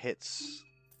few more hits.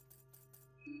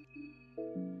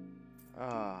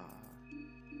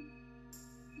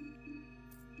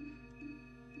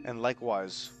 And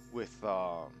likewise with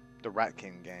the Rat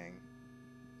King gang.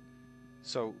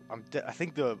 So I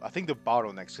think the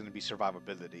bottleneck's going to be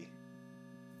survivability.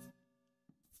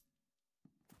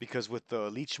 Because with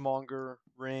the Leechmonger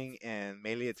ring and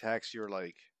melee attacks, you're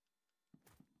like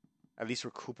at least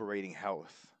recuperating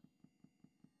health.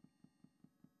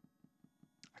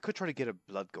 I could try to get a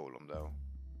blood golem though.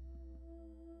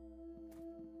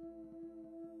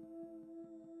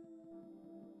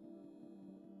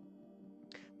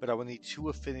 But I will need 2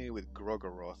 affinity with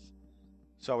Gorgoroth.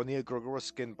 So I would need a Gorgoroth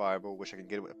skin Bible, which I can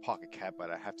get with a Pocketcat,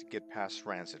 but I have to get past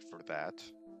Rancid for that.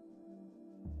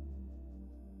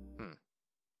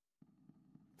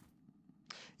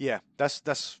 Yeah, that's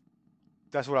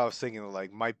what I was thinking.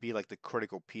 Like, might be like the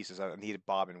critical pieces. I needed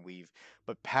Bob and Weave,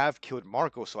 but Pav killed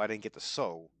Marco, so I didn't get the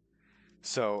soul.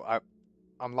 So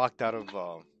I'm locked out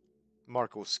of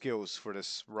Marco's skills for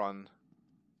this run.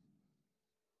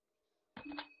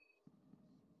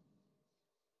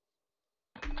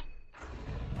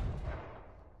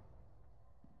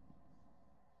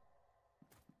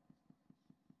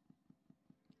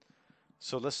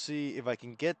 So let's see if I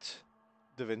can get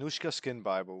the Venushka skin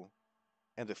Bible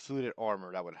and the fluted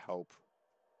armor. That would help.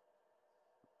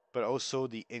 But also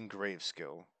the engrave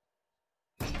skill.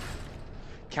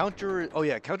 Counter. Oh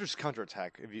yeah, counter's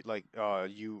counterattack. If you like,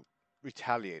 you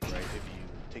retaliate, right? If you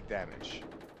take damage.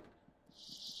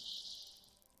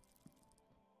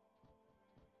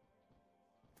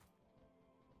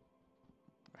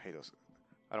 I hate those.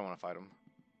 I don't want to fight them.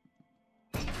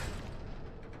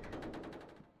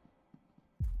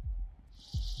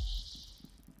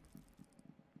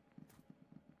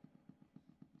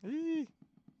 Eee.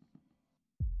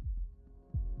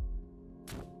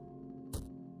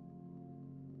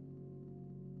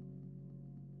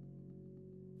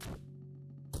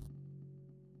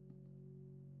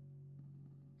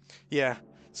 Yeah.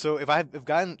 So if I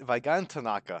gotten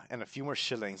Tanaka and a few more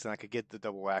shillings, then I could get the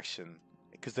double action.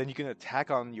 Because then you can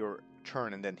attack on your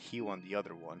turn and then heal on the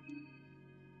other one.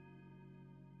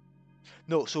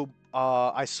 No, so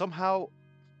I somehow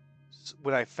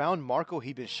when I found Marco,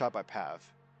 he'd been shot by Pav.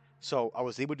 So I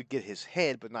was able to get his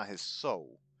head, but not his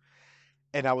soul.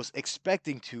 And I was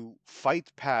expecting to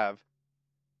fight Pav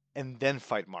and then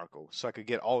fight Marco, so I could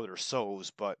get all of their souls.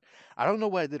 But I don't know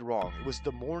what I did wrong. It was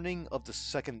the morning of the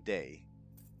second day.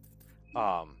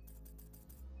 Um,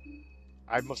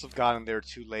 I must have gotten there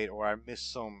too late, or I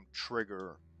missed some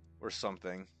trigger or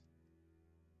something.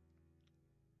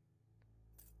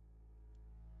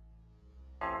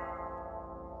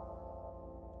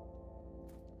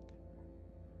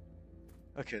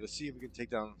 Okay, let's see if we can take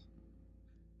down.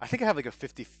 I think I have like a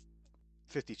 50-50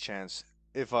 chance.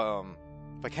 If I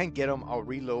can't get him, I'll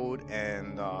reload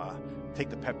and take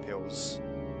the pep pills.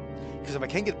 Because if I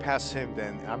can't get past him,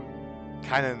 then I'm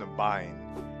kind of in a bind.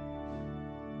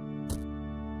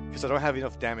 Because I don't have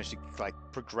enough damage to like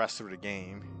progress through the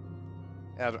game,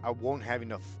 and I won't have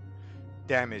enough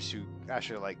damage to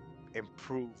actually like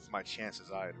improve my chances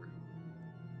either.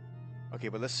 Okay,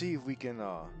 but let's see if we can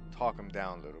talk him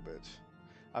down a little bit.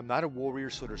 I'm not a warrior,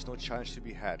 so there's no challenge to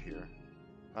be had here.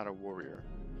 Not a warrior.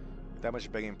 That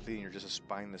much begging and pleading, you're just a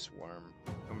spineless worm.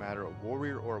 No matter a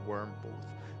warrior or a worm,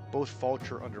 both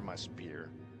falter under my spear.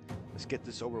 Let's get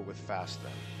this over with fast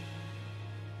then.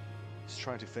 He's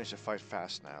trying to finish the fight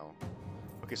fast now.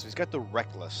 Okay, so he's got the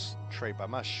reckless trait, but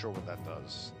I'm not sure what that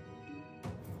does.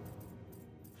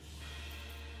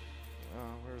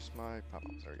 Where's my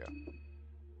pop-up? There we go.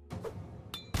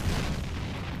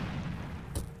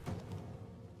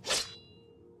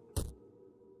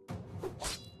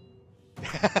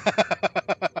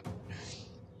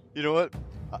 You know what?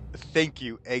 Thank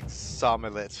you,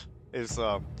 Exomelet. Is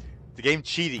the game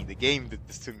cheating? The game did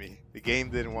this to me. The game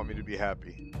didn't want me to be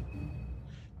happy.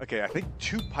 Okay, I think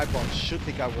 2 pipe bombs should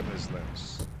take out one of his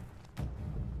limbs.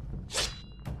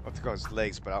 I'll take out his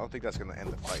legs, but I don't think that's gonna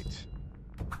end the fight.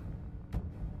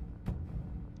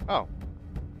 Oh.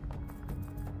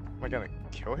 Am I gonna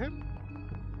kill him?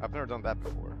 I've never done that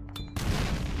before.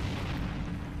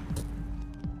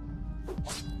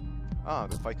 Ah,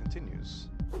 the fight continues.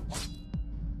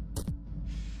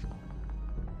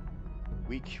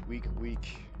 Weak.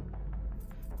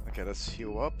 Okay, let's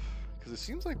heal up, because it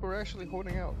seems like we're actually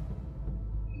holding out.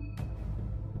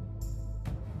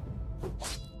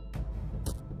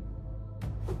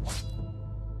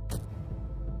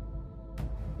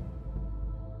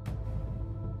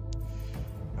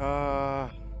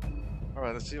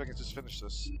 Alright, let's see if I can just finish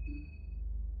this.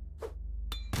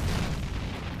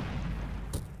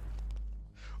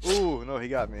 Ooh, no, he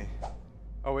got me.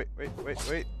 Oh, wait.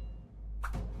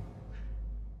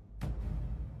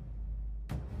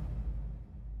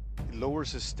 He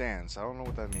lowers his stance. I don't know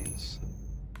what that means.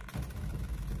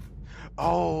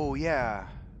 Oh, yeah.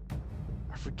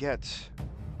 I forget.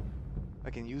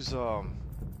 I can use, the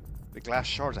glass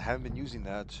shards. I haven't been using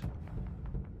that.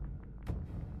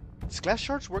 Does glass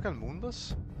shards work on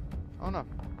Moonless? Oh, no.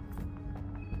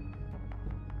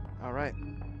 Alright.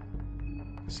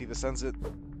 See, this ends it.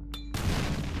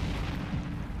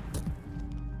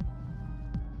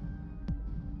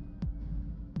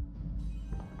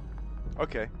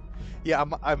 Okay. Yeah,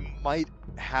 I might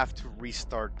have to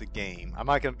restart the game. I'm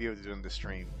not going to be able to do it in the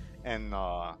stream. And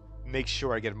make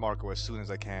sure I get Marco as soon as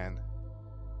I can.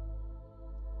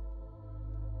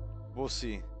 We'll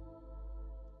see.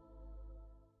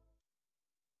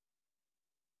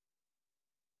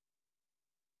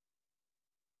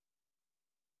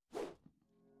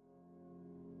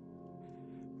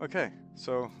 Okay,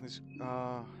 so this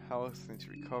health needs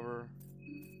to recover.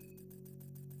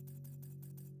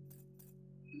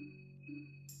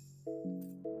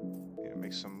 Need to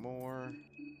make some more.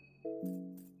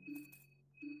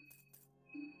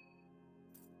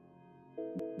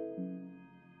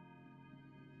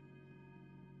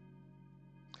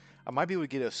 I might be able to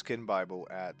get a skin Bible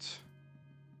at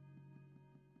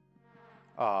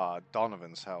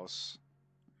Donovan's house,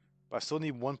 but I still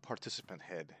need 1 participant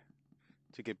head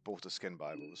to get both the skin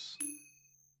Bibles.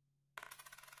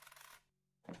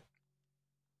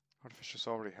 Artificers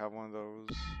already have one of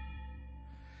those.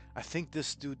 I think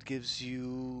this dude gives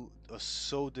you a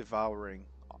soul devouring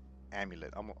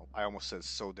amulet. I almost said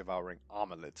soul devouring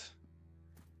omelet,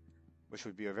 which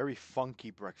would be a very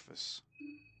funky breakfast.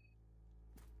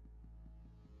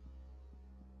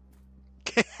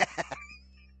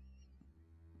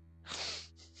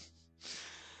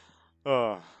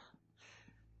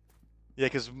 Yeah,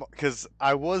 because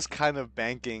I was kind of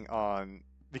banking on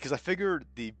Because I figured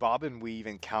the bob and weave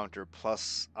encounter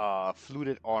plus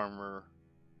fluted armor.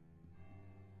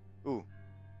 Ooh.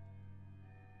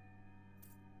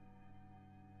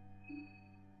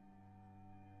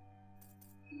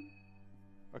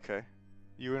 Okay.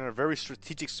 You're in a very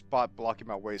strategic spot blocking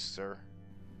my way, sir.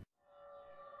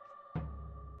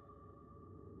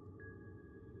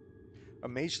 A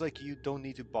mage like you don't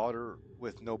need to bother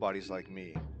with nobodies like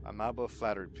me. I'm not above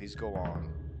flattered, please go on.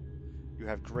 You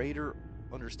have greater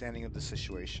understanding of the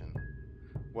situation.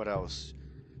 What else?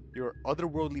 Your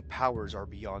otherworldly powers are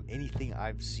beyond anything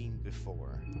I've seen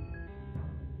before.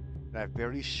 And I've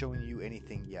barely shown you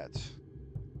anything yet.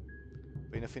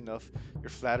 But enough, your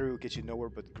flattery will get you nowhere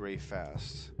but grave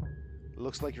fast. It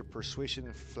looks like your persuasion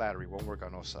and flattery won't work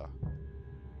on Osa.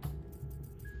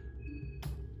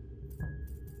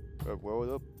 But whoa,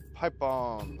 the pipe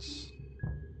bombs!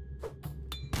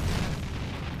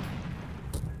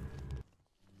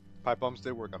 Pipe bombs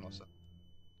did work on Osa.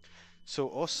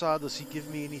 So Osa, does he give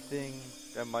me anything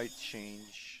that might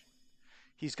change?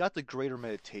 He's got the greater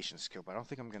meditation skill, but I don't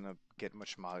think I'm gonna get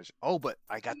much mileage. Oh, but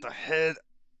I got the head!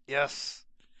 Yes!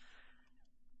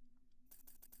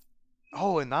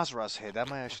 Oh, and Nazra's head. That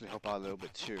might actually help out a little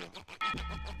bit too.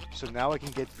 So now I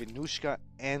can get Venushka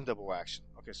and double action.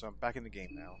 Okay, so I'm back in the game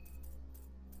now.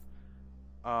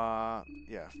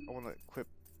 Yeah, I want to equip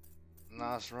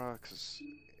Nazra because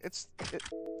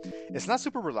it's not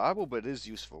super reliable, but it is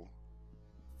useful.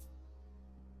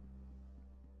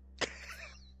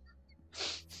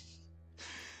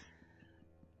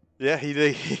 Yeah,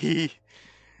 he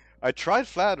I tried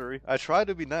flattery. I tried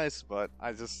to be nice, but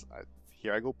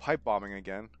here I go pipe bombing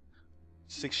again.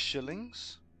 6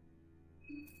 shillings.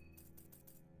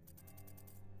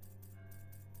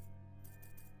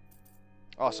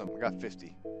 Awesome, I got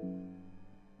 50.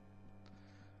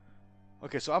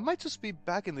 Okay, so I might just be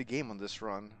back in the game on this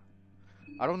run.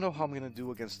 I don't know how I'm gonna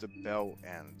do against the bell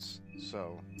ends,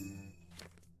 so.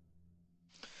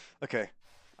 Okay,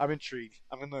 I'm intrigued.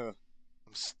 I'm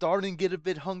starting to get a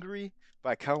bit hungry, but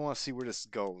I kind of want to see where this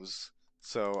goes.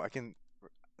 So I can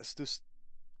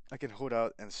hold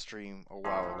out and stream a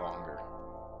while longer.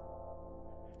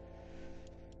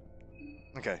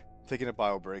 Okay, taking a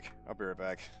bio break. I'll be right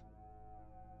back.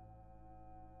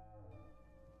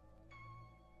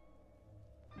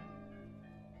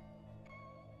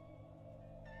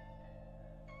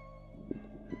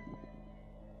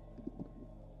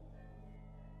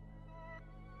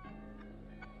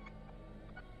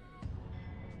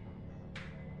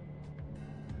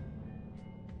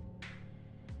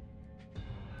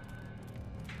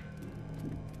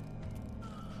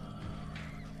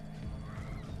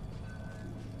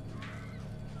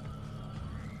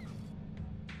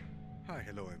 Hi,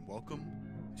 hello, and welcome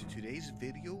to today's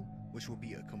video, which will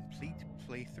be a complete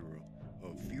playthrough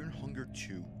of Fear and Hunger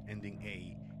 2 Ending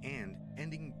A and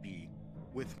Ending B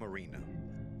with Marina.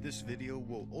 This video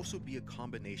will also be a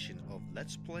combination of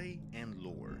Let's Play and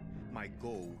lore. My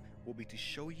goal will be to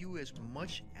show you as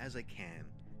much as I can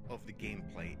of the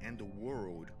gameplay and the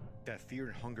world that Fear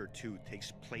and Hunger 2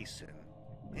 takes place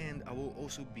in. And I will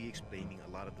also be explaining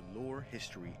a lot of the lore,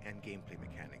 history, and gameplay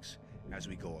mechanics as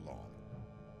we go along.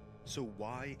 So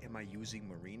why am I using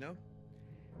Marina?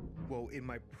 Well, in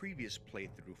my previous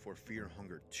playthrough for Fear and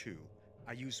Hunger 2,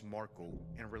 I used Marco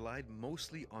and relied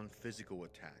mostly on physical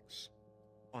attacks.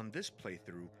 On this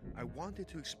playthrough, I wanted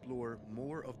to explore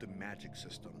more of the magic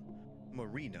system.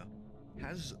 Marina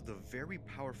has the very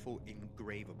powerful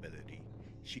Engrave ability.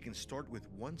 She can start with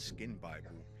one skin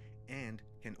Bible and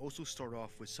can also start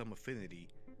off with some affinity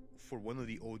for one of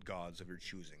the old gods of your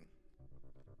choosing.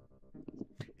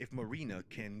 If Marina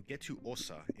can get to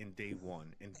Osa in day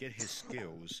 1 and get his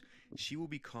skills, she will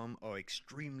become an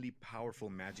extremely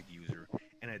powerful magic user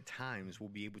and at times will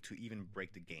be able to even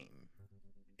break the game.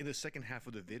 In the second half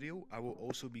of the video, I will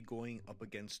also be going up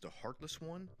against the Heartless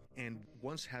One, and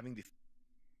once having the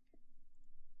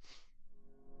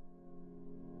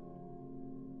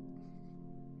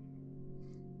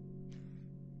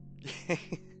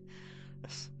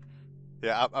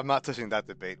Yeah, I'm not touching that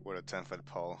debate with a 10-foot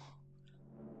pole.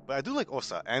 But I do like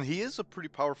Osa, and he is a pretty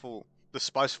powerful. The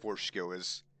Spice Force skill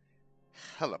is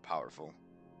hella powerful.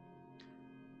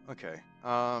 Okay,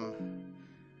 I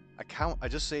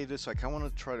just saved this, so I kind of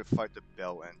want to try to fight the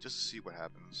bell end just to see what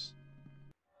happens.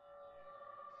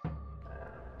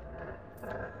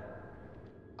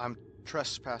 I'm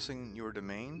trespassing your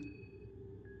domain.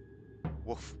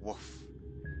 Woof woof.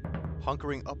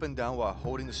 Hunkering up and down while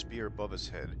holding the spear above his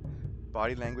head.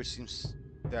 Body language seems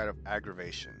that of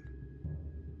aggravation.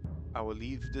 I will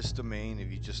leave this domain if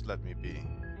you just let me be.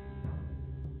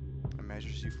 I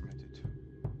measures you permitted.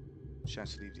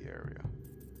 Chance to leave the area.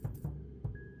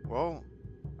 Well,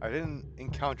 I didn't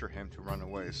encounter him to run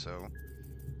away, so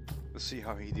let's see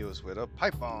how he deals with a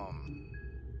pipe bomb.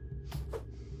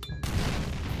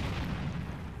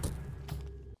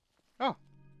 Oh,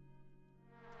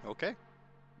 okay.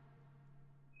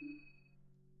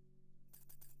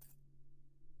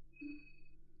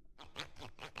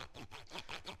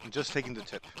 I'm just taking the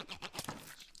tip.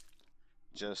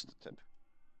 Just the tip.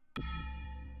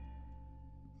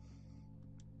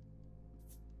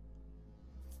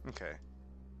 Okay.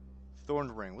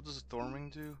 Thorn ring. What does a thorn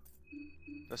ring do?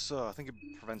 That's I think it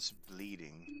prevents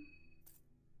bleeding.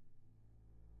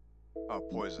 Oh,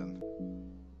 poison.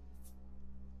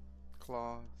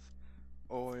 Cloth,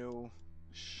 oil,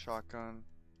 shotgun.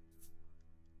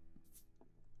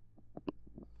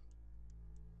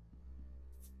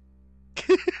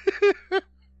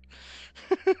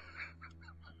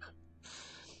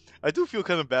 I do feel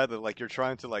kind of bad that like you're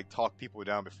trying to like talk people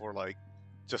down before like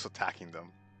just attacking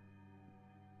them.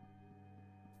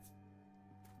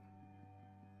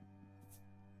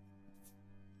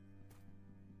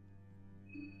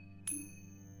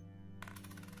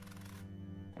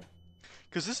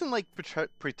 Cause isn't like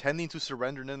pretending to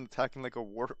surrender and then attacking like a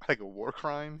war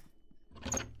crime?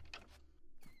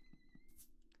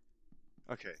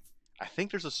 Okay, I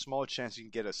think there's a small chance you can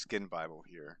get a skin Bible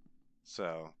here.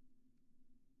 So,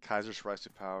 Kaiser's rise to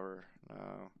power.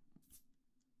 No.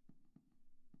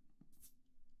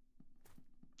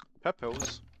 Pep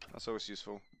pills. That's always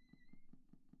useful.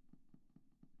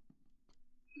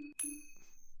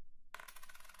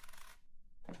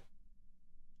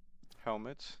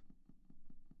 Helmet.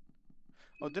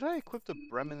 Oh, did I equip the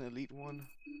Bremen Elite one?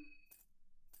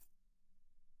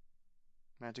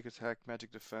 Magic attack,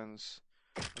 magic defense.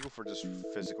 I'll go for just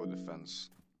physical defense.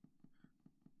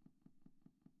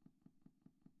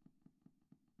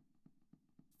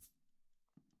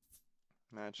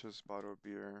 Matches, bottle of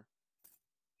beer.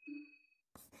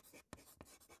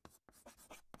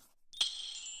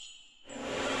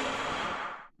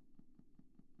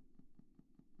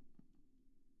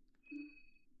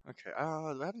 Okay,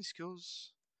 do I have any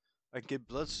skills? I can get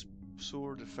blood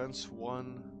sword, defense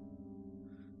 1.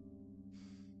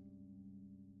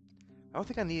 I don't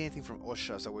think I need anything from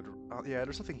Oshas that would... yeah,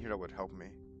 there's nothing here that would help me.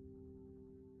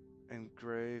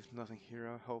 Engraved, nothing here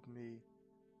that would help me.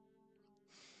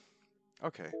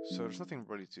 Okay, so there's nothing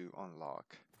ready to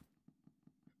unlock.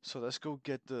 So let's go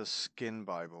get the skin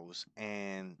Bibles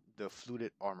and the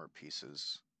fluted armor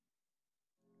pieces.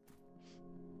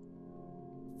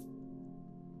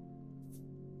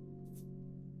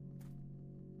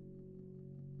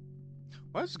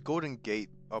 Why is Golden Gate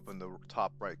up in the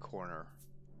top right corner?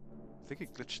 I think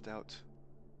it glitched out.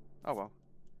 Oh well.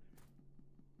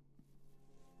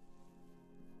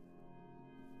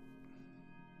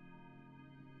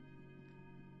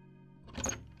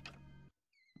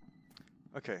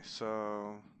 Okay,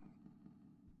 so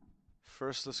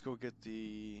first let's go get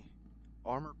the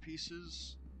armor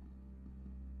pieces.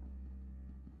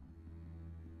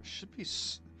 Should be...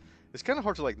 It's kind of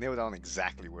hard to like nail down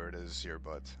exactly where it is here,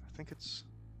 but I think it's...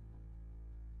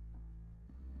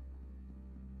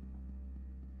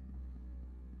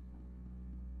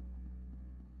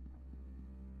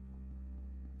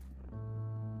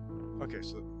 Okay,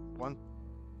 so one...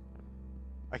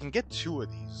 I can get 2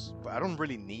 of these, but I don't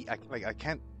really need... I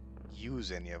can't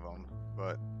use any of them,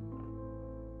 but...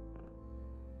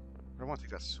 I don't want to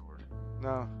take that sword.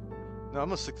 No. No, I'm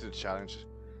gonna stick to the challenge.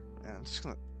 And I'm just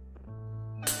gonna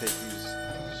take these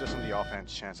just on the offhand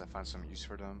chance I find some use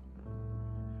for them.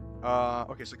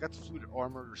 Okay, so I got the fluted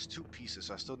armor. There's 2 pieces,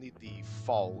 so I still need the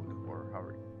fold, or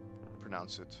however you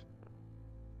pronounce it.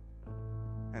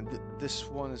 And this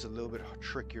one is a little bit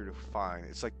trickier to find.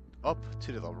 It's like up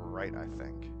to the right, I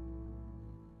think.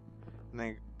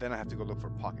 And then I have to go look for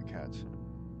Pocketcat.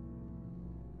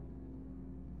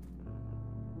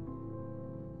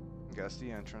 Okay, that's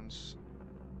the entrance.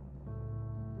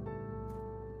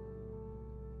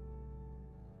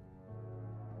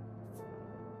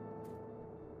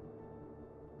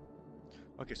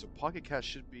 Okay, so Pocketcat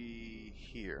should be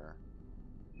here.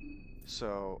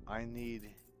 So I need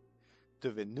the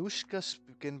Venushka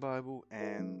Skin Bible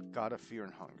and God of Fear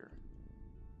and Hunger.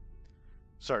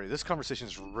 Sorry, this conversation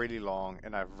is really long,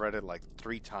 and I've read it like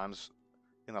 3 times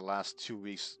in the last 2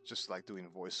 weeks, just like doing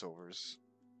voiceovers.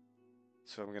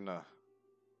 So I'm gonna...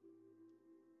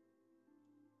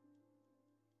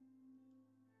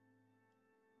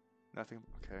 Nothing?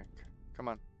 Okay, come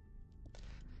on.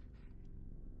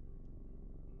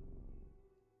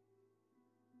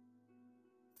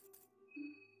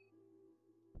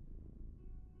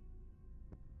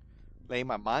 letting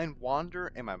my mind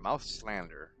wander and my mouth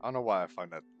slander. I don't know why I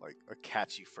find that like a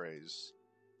catchy phrase.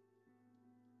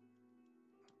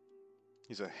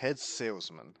 He's a head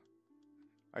salesman.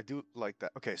 I do like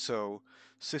that. Okay, so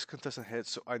 6 contestant heads.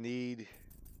 So I need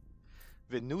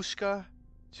Venushka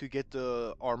to get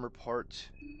the armor part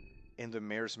in the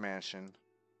mayor's mansion.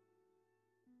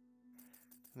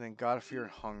 And then God of Fear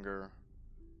and Hunger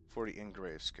for the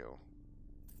engrave skill.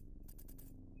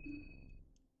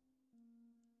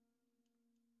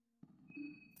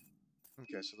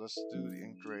 Okay, so let's do the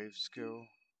engrave skill.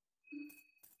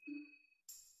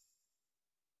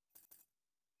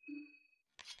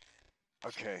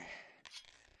 Okay.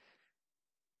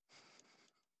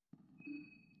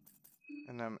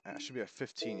 And I should be at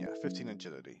 15, yeah, 15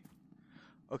 agility.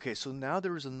 Okay, so now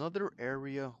there is another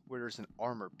area where there's an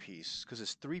armor piece, because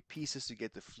it's 3 pieces to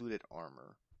get the fluted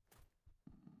armor.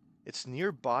 It's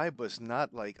nearby, but it's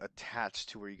not like attached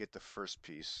to where you get the first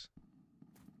piece.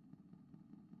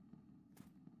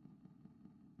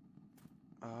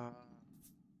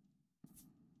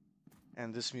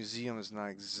 And this museum is not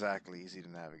exactly easy to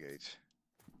navigate.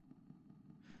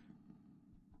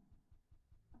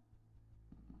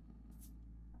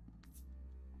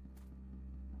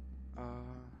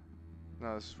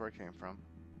 No, this is where I came from.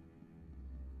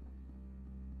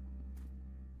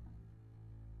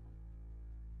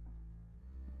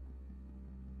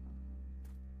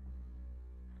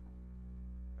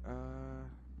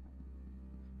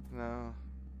 No.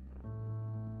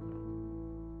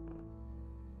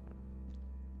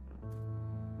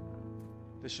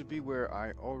 This should be where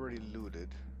I already looted.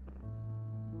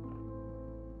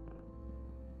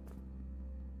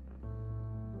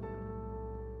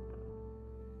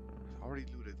 Already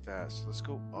looted that, so let's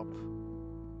go up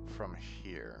from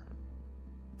here.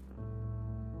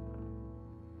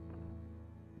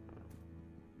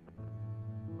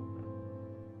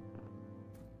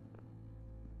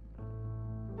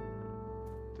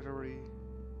 Did I already...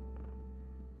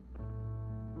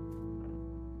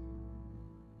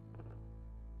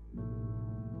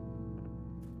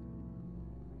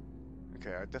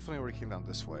 Okay, I definitely already came down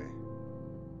this way.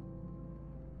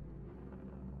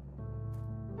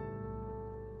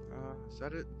 Is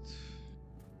that it?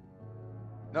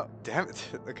 No, damn it.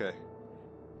 Okay.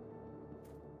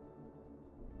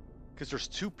 Because there's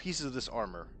 2 pieces of this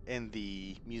armor in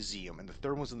the museum, and the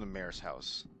third one's in the mayor's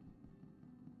house.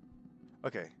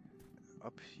 Okay.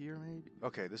 Up here, maybe?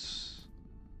 Okay, this...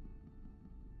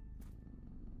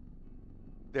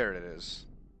 There it is.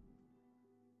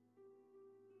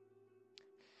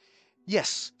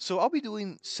 Yes, so I'll be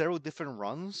doing several different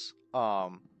runs.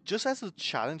 Just as a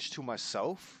challenge to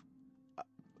myself.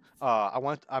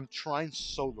 I'm trying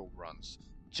solo runs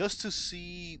just to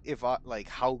see if I like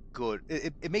how good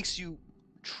it makes you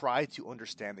try to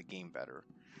understand the game better.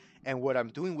 And what I'm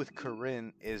doing with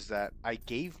Karin is that I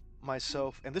gave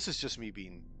myself, and this is just me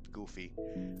being goofy,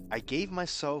 I gave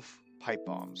myself pipe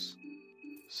bombs.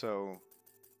 So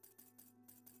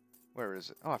where is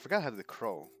it? Oh, I forgot how to do the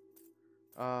crow.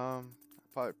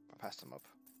 Probably passed them up.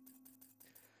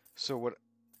 So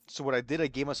what I did, I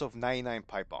gave myself 99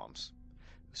 pipe bombs.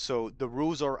 So the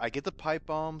rules are I get the pipe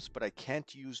bombs, but I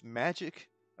can't use magic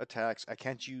attacks. I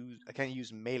can't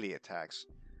use melee attacks.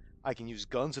 I can use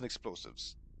guns and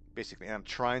explosives, basically. And I'm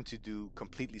trying to do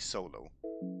completely solo.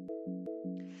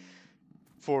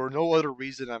 For no other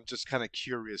reason, I'm just kind of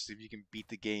curious if you can beat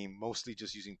the game mostly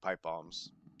just using pipe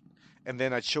bombs. And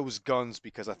then I chose guns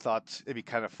because I thought it'd be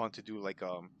kind of fun to do like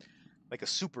a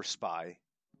super spy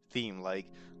theme. Like,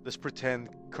 let's pretend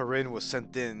Karin was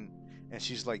sent in and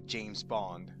she's like James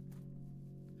Bond.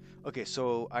 Okay,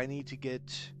 so I need to get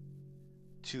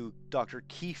to Dr.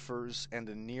 Kiefer's, and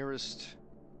the nearest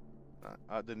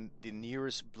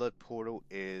blood portal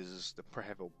is the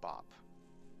Perkele Bop.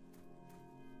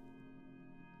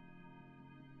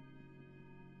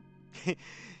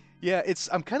 Yeah,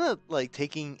 I'm kind of like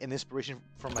taking an inspiration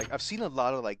from like I've seen a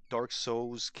lot of like Dark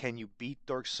Souls. Can you beat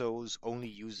Dark Souls only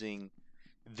using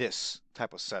this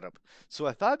type of setup? So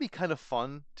I thought it'd be kind of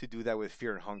fun to do that with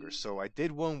Fear and Hunger. So I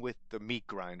did one with the meat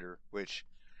grinder, which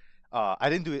I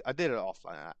didn't do it. I did it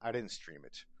offline. I didn't stream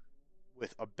it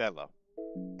with Abella,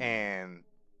 and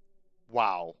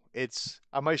wow,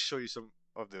 I might show you some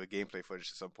of the gameplay footage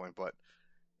at some point, but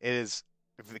it is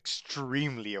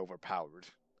extremely overpowered.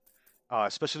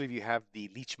 Especially if you have the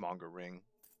Leechmonger ring.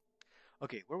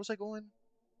 Okay, where was I going?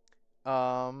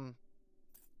 Perkele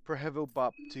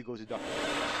Bop to go to Dr.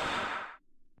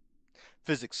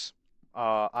 Physics.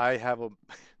 I have a...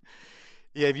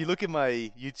 Yeah, if you look at my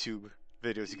YouTube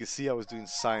videos, you can see I was doing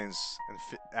science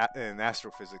and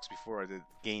astrophysics before I did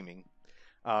gaming.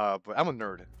 But I'm a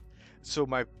nerd. So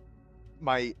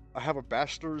I have a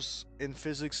bachelor's in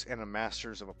physics and a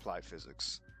master's of applied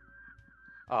physics.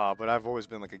 But I've always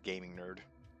been like a gaming nerd.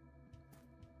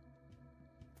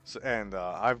 So, and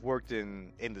I've worked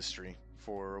in industry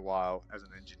for a while as an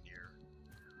engineer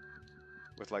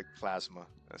with like plasma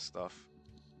and stuff.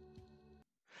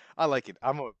 I like it.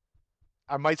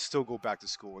 I might still go back to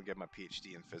school and get my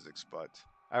PhD in physics, but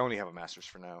I only have a master's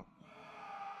for now.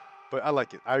 But I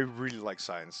like it. I really like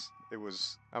science.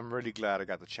 I'm really glad I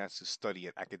got the chance to study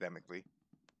it academically.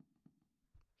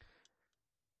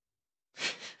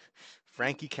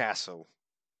 Frankie Castle.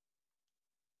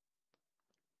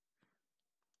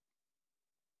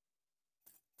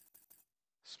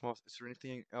 Small. Is there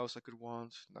anything else I could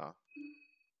want? Nah.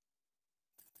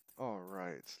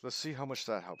 Alright. Let's see how much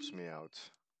that helps me out.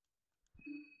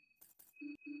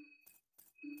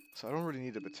 So I don't really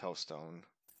need a Batel Stone.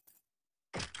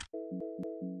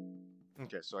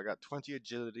 Okay, so I got 20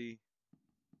 agility.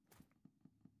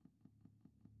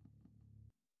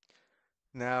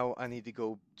 Now I need to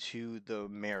go to the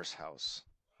mayor's house.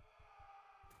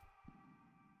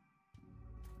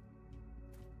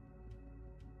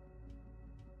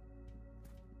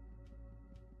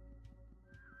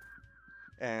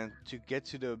 And to get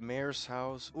to the mayor's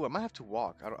house... Oh, I might have to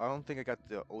walk. I don't think I got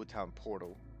the Old Town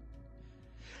portal.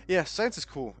 Yeah, science is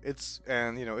cool.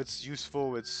 And you know, it's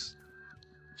useful. It's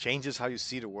changes how you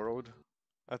see the world,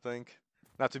 I think.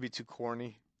 Not to be too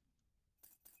corny.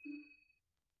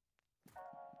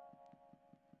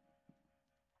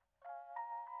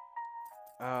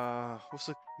 What's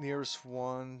the nearest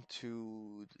one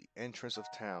to the entrance of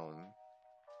town?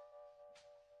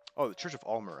 Oh, the Church of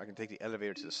Almer. I can take the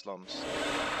elevator to the slums.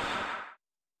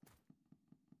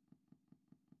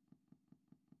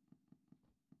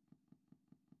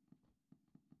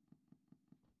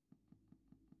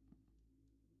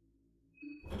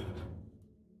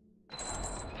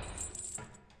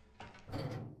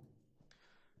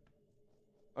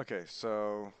 Okay,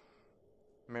 so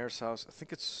mayor's house. I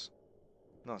think it's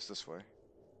no, it's this way.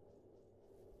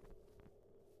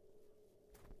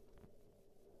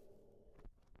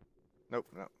 Nope,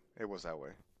 no, it was that way.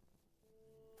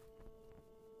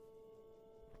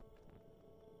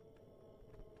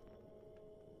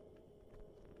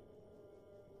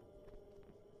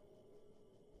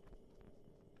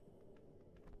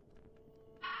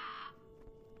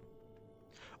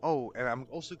 Oh, and I'm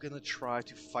also gonna try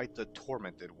to fight the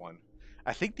Tormented One.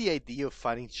 I think the idea of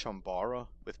fighting Chambara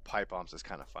with pipe bombs is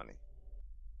kind of funny.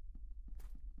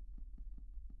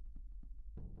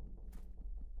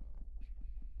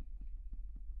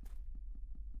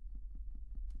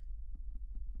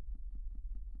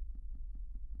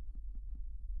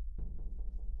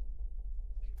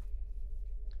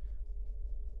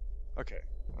 Okay.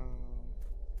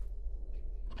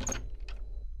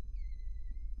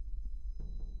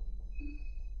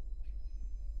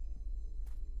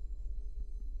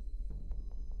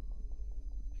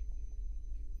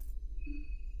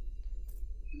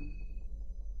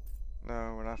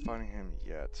 No, we're not finding him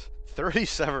yet. 30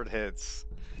 severed hits.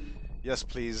 Yes,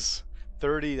 please.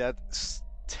 30, that's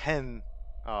 10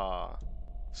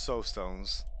 soul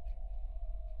stones.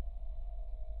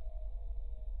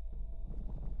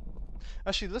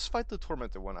 Actually, let's fight the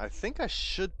Tormented One. I think I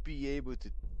should be able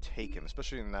to take him,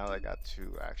 especially now that I got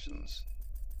 2 actions.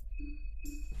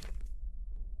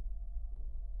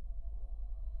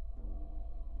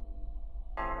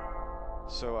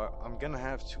 So I'm gonna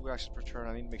have 2 actions per turn.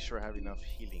 I need to make sure I have enough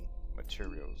healing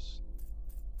materials.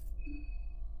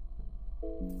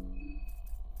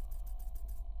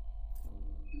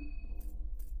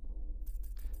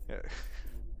 Yeah.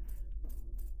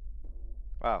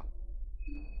 Wow.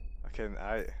 Okay,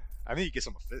 I need to get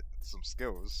some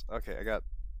skills. Okay, I got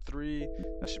 3.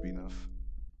 That should be enough.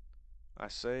 I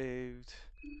saved.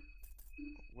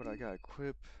 What I got?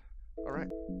 Equip. All right.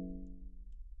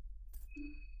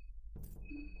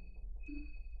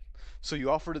 So you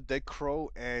offer the dead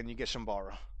crow and you get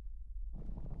Shambara.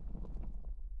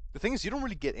 The thing is, you don't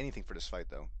really get anything for this fight,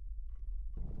 though.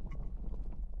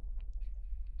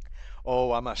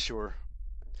 Oh, I'm not sure.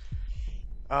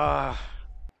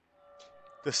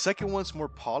 The second one's more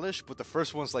polished, but the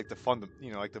first one's like the fun,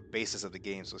 you know, like the basis of the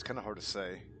game, so it's kind of hard to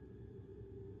say.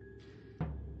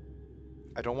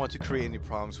 I don't want to create any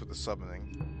problems with the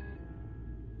summoning.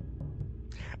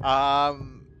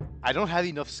 I don't have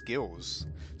enough skills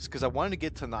because I wanted to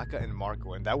get Tanaka and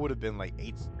Marco, and that would have been like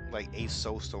eight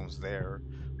soul stones there.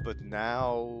 But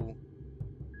now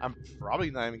I'm probably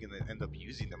not even gonna end up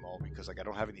using them all because like I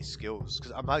don't have any skills.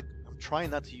 Because I'm trying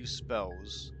not to use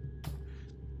spells.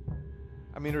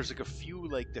 I mean, there's like a few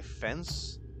like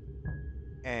defense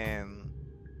and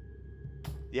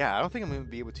Yeah, I don't think I'm gonna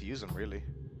be able to use them really.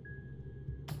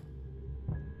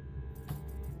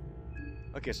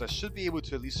 Okay, so I should be able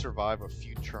to at least survive a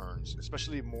few turns,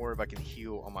 especially more if I can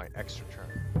heal on my extra turn.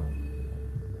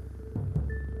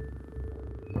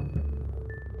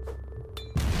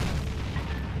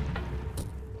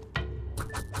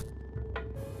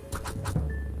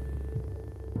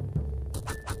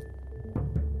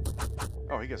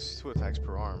 Oh, he gets 2 attacks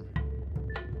per arm.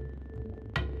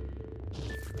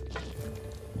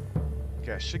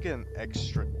 Okay, I should get an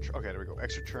extra... Okay, there we go.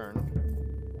 Extra turn.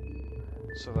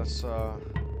 So that's,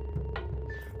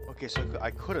 Okay, so I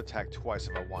could attack twice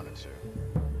if I wanted to.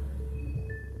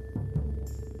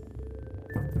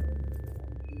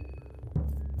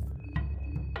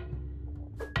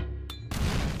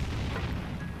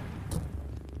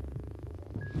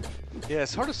 Yeah,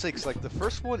 it's hard to say, because, like, the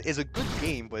first one is a good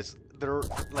game, but there are,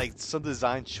 like, some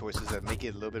design choices that make it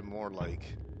a little bit more, like,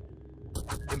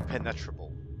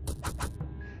 impenetrable.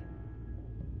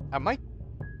 I might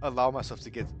allow myself to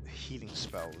get healing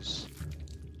spells.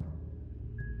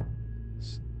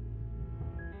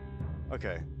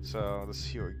 Okay, so let's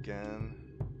heal again.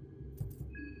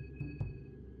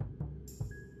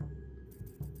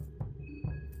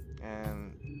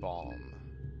 And bomb.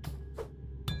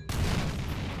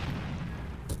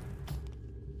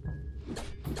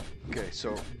 Okay,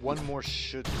 so one more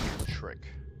should do the trick.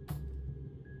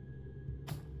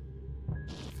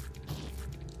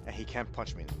 And he can't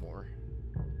punch me anymore.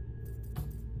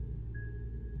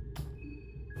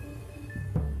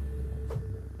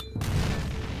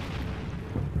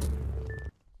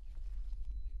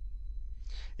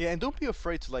 Yeah, and don't be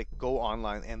afraid to, like, go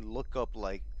online and look up,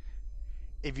 like,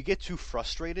 if you get too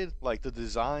frustrated, like, the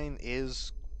design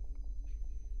is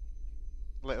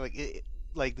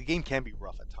like the game can be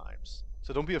rough at times.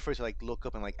 So don't be afraid to, like, look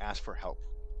up and, like, ask for help.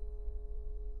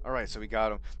 Alright, so we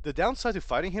got him. The downside to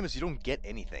fighting him is you don't get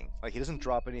anything. Like, he doesn't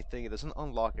drop anything, it doesn't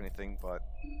unlock anything, but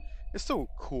it's still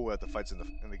cool at the fights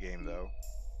in the game, though.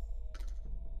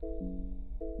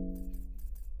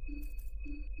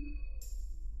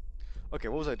 Okay,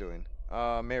 what was I doing?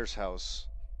 Mayor's house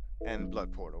and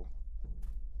blood portal.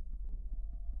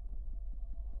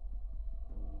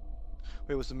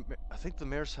 Wait, I think the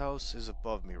mayor's house is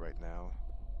above me right now.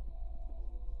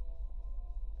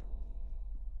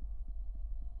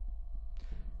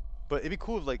 But it'd be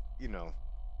cool if, like, you know,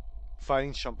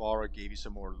 fighting Shambhala gave you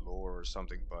some more lore or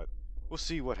something, but we'll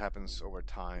see what happens over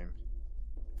time.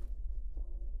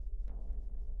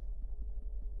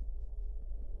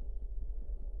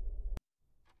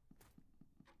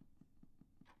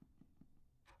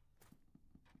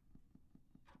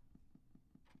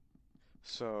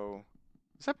 So,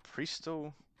 is that priest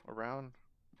still around?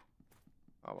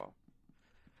 Oh well.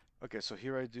 Okay, so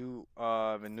here I do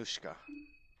Venushka.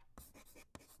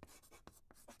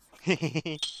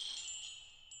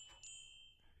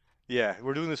 Yeah,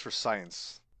 we're doing this for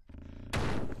science.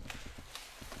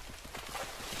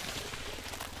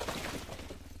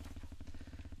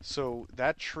 So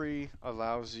that tree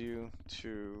allows you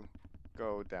to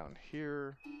go down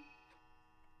here.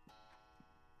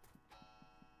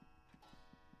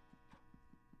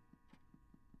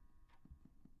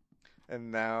 And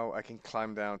now I can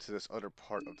climb down to this other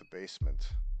part of the basement.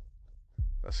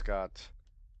 That's got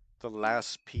the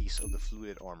last piece of the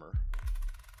fluid armor.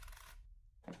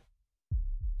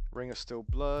 Ring of Still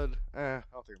Blood. I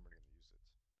don't think I'm really gonna use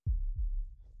it.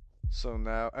 So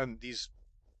now, and these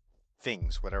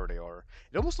things, whatever they are,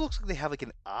 it almost looks like they have like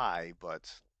an eye, but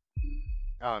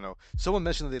I don't know. Someone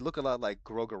mentioned that they look a lot like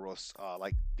Grogaros,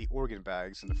 like the organ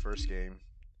bags in the first game.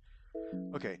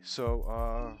 Okay,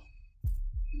 so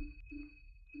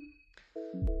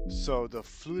the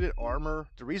fluted armor,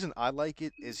 the reason I like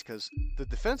it is because the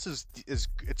defense is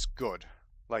it's good.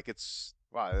 Like, it's,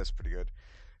 wow, that's pretty good.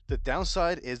 The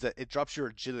downside is that it drops your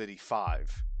agility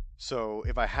 5. So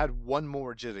if I had one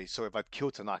more agility, so if I'd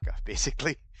killed Tanaka,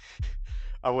 basically,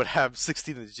 I would have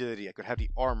 16 agility. I could have the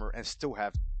armor and still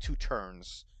have 2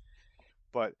 turns.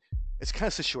 But it's kind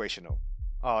of situational.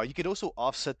 You could also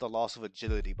offset the loss of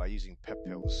agility by using pep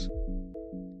pills.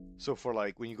 So for,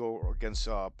 like, when you go against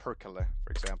Perkele,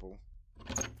 for example.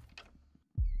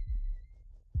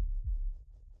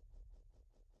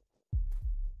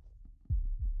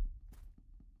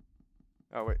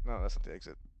 Oh wait, no, that's not the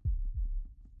exit.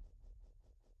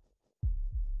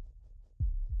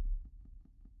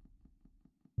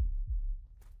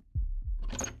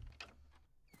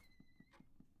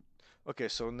 Okay,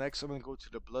 so next I'm gonna go to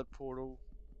the blood portal.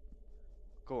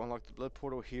 Go unlock the blood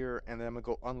portal here, and then I'm gonna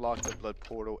go unlock the blood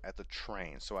portal at the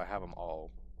train, so I have them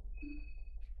all.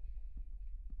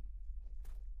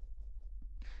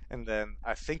 And then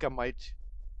I think I might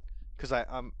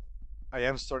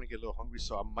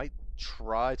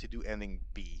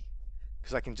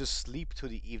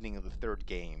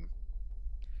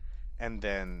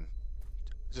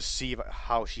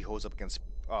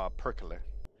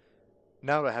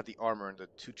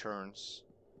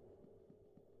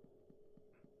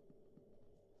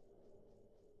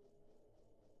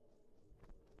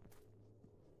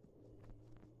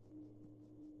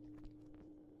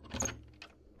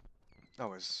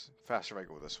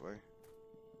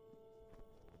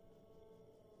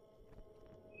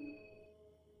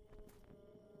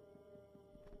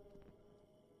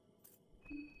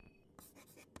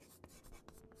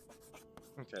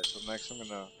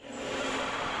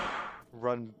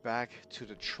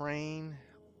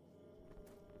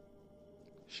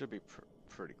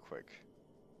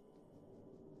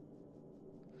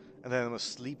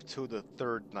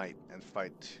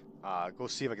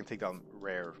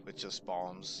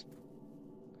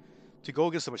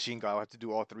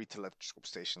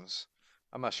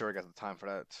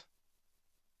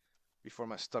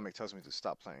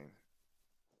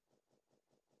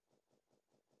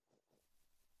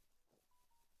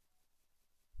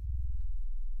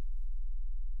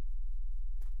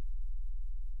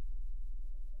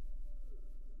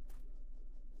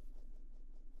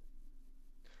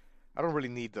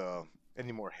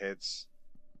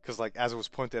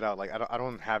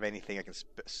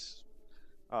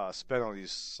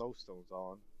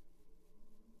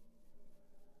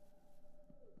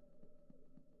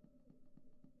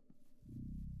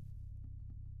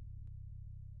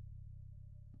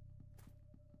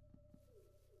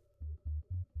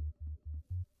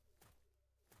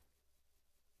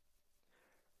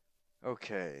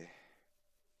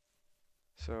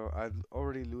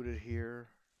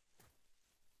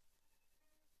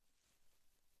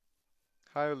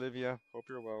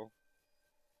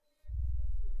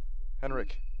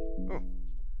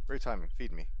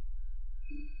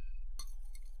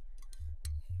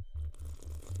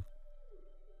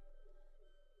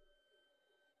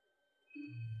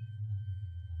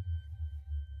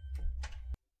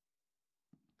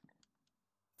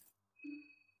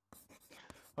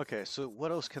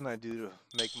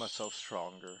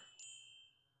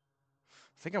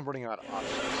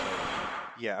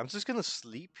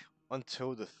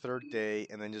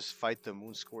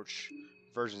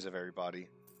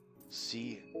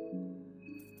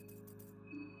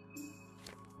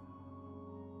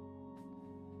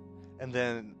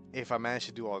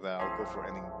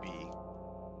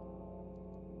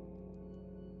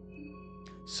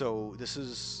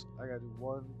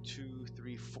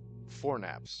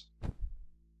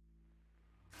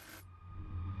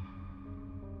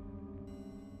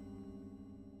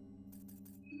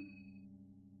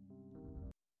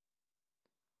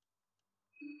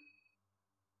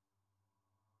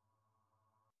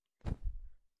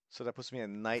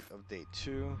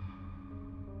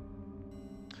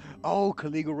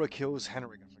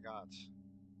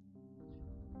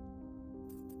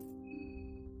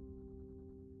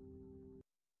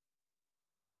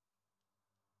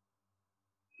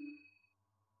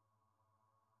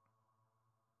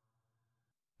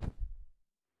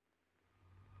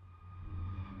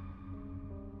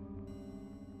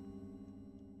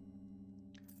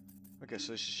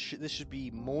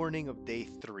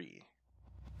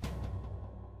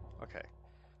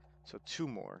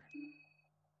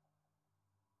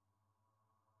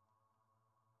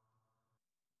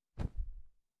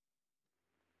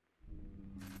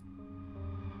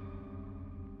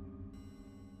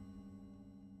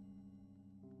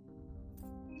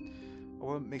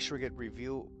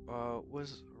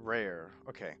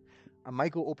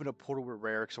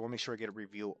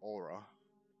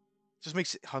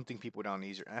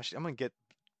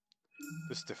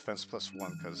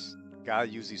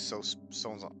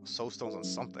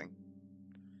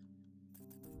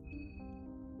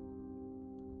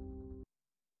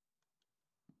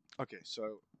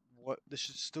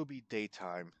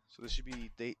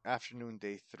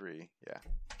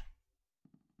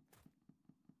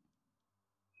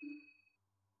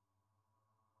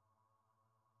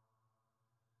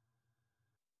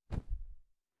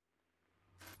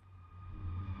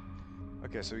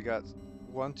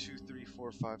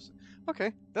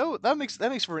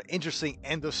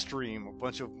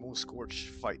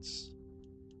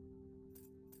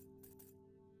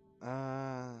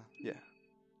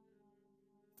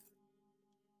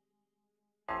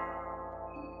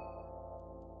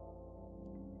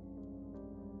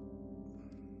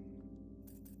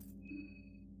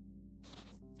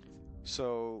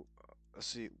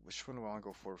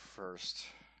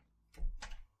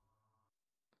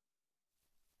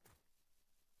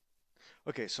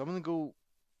Okay, so I'm gonna go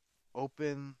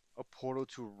open a portal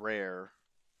to Rare,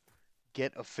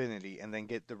 get Affinity, and then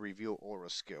get the Reveal Aura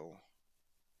skill.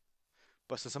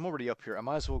 But since I'm already up here, I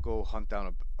might as well go hunt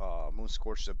down a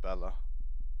Moonscorched Bella.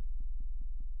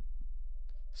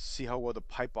 See how well the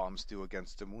pipe bombs do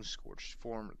against the Moonscorched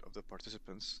form of the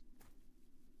participants.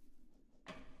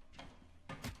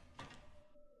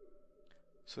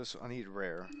 So I need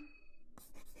Rare.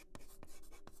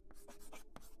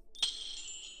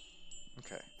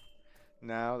 Okay.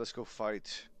 Now let's go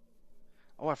fight.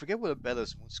 Oh, I forget what a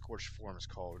Bella's Moonscorched form is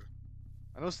called.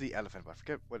 I know it's the elephant, but I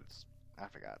forget what it's. I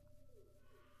forgot.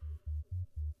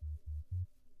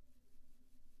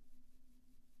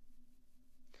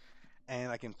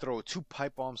 And I can throw 2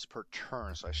 pipe bombs per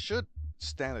turn, so I should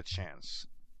stand a chance.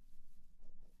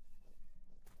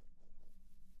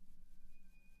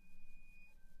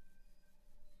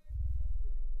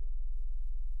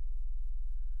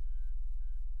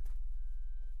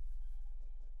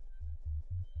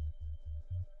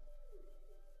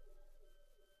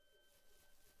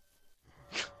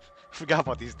 Forgot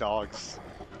about these dogs.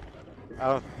 I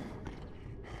don't.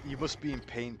 You must be in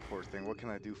pain, poor thing. What can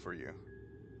I do for you?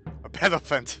 A pet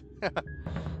elephant.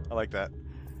 I like that.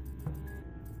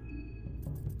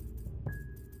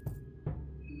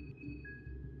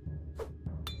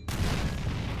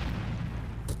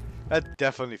 That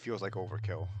definitely feels like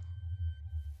overkill.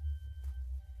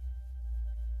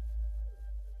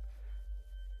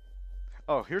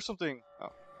 Oh, here's something.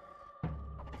 Oh.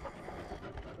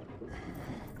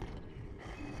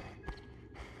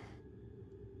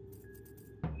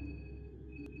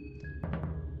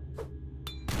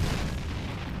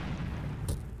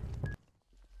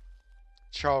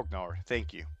 Chargnar,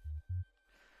 thank you.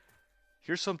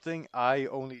 Here's something I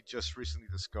only just recently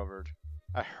discovered.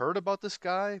 I heard about this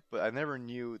guy, but I never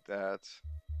knew that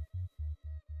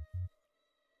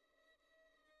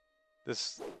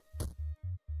this.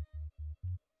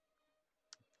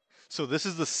 So this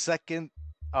is the second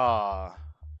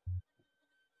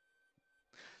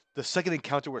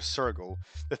encounter with Sergal.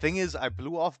 The thing is, I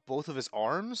blew off both of his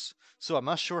arms, so I'm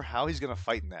not sure how he's gonna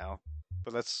fight now.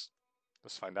 But let's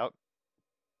find out.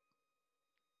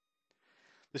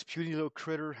 This puny little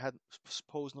critter had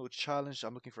posed no challenge.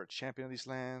 I'm looking for a champion of these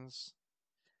lands.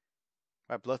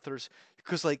 My bloodthirst,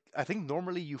 because like I think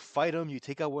normally you fight him, you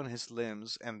take out one of his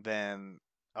limbs, and then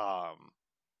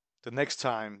the next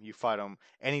time you fight him,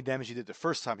 any damage you did the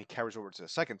first time he carries over to the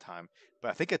second time.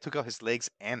 But I think I took out his legs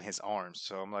and his arms,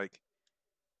 so I'm like,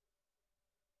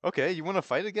 okay, you want to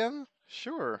fight again?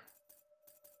 Sure.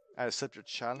 I accept your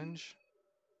challenge.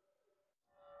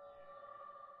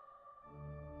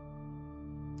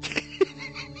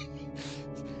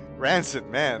 Rancid,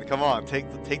 man, come on, take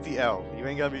the L. You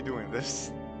ain't gotta be doing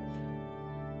this.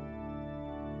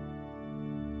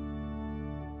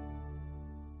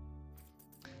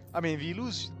 I mean, if you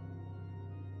lose,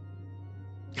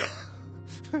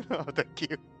 oh, thank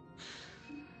you.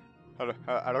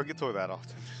 I don't get told that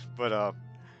often, but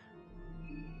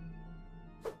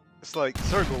it's like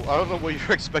Sergal. I don't know what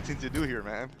you're expecting to do here,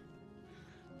 man.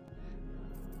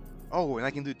 Oh, and I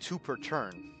can do 2 per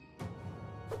turn.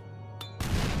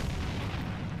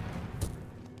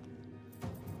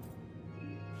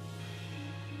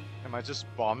 Am I just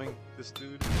bombing this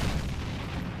dude?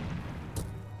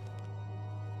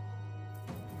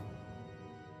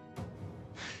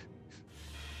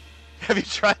 Have you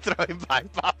tried throwing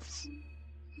pipe bombs?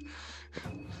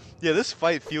 Yeah, this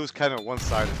fight feels kind of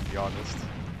one-sided, to be honest.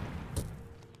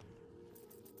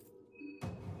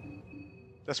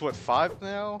 That's what, 5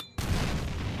 now?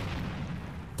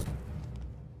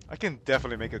 I can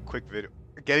definitely make a quick video.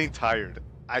 Getting tired.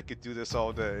 I could do this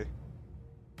all day.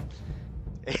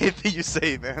 Anything you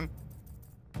say, man.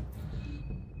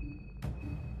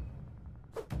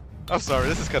 I'm sorry,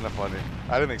 this is kind of funny.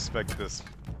 I didn't expect this.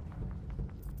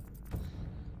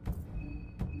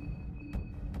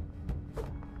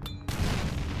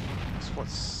 It's what,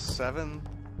 7?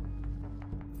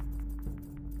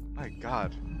 My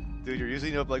god. Dude, you're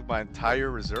using up like my entire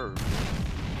reserve.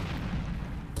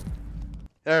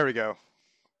 There we go.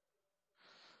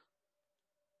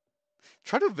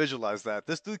 Try to visualize that.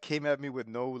 This dude came at me with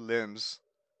no limbs.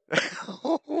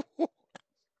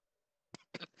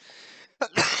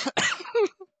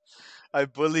 I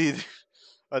bullied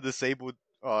a disabled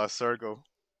Sergal.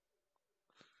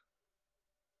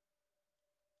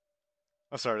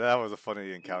 I'm sorry, that was a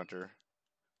funny encounter.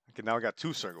 Okay, now I got 2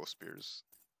 Sergal spears.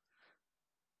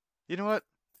 You know what?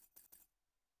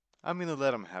 I'm gonna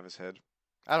let him have his head.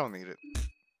 I don't need it.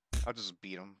 I'll just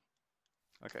beat him.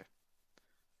 Okay.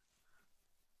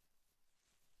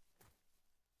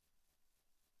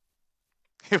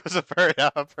 It was a very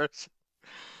odd person.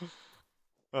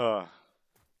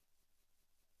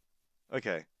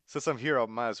 Okay. Since I'm here, I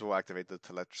might as well activate the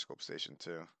telescope station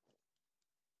too.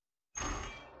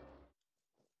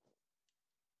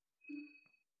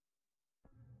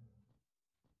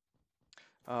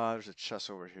 There's a chest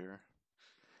over here.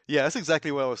 Yeah, that's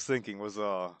exactly what I was thinking. Was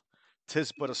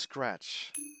tis but a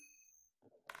scratch.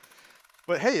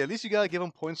 But hey, at least you gotta give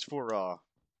him points for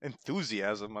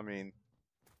enthusiasm. I mean,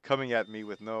 coming at me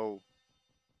with no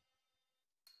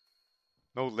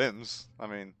limbs. I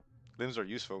mean, limbs are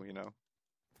useful, you know.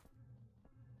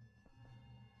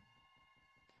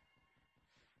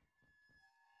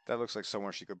 That looks like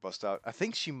somewhere she could bust out. I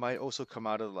think she might also come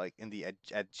out of like in the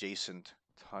adjacent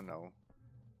tunnel.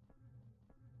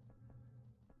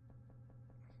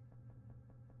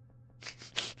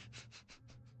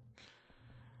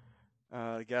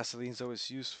 Gasoline's always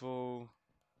useful.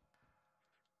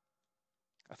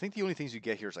 I think the only things you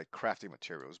get here is like crafting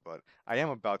materials, but I am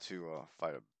about to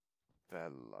fight a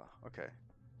Bella. Okay.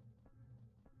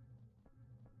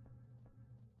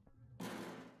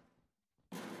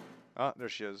 Ah, there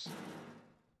she is.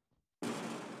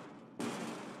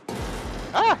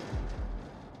 Ah!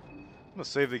 I'm gonna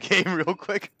save the game real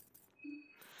quick.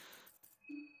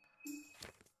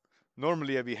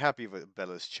 Normally I'd be happy if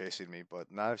Bella's chasing me,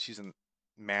 but not if she's a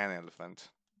man elephant.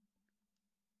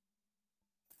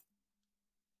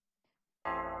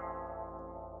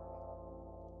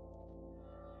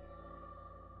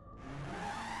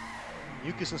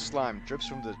 Mucus and slime drips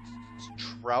from the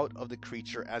trout of the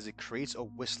creature as it creates a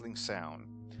whistling sound.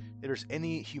 If there's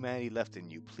any humanity left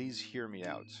in you, please hear me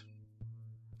out.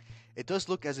 It does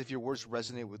look as if your words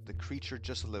resonate with the creature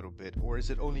just a little bit, or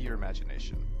is it only your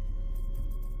imagination?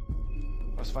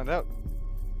 Let's find out.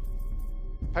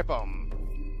 Pipe bomb!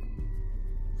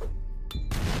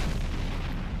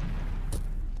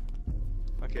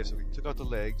 Okay, so we took out the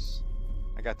legs.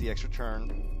 I got the extra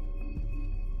turn.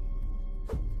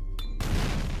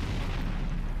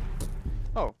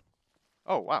 Oh.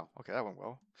 Oh, wow. Okay, that went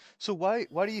well. So why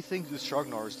do you think the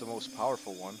Shargnar is the most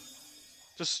powerful one?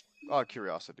 Just out of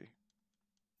curiosity.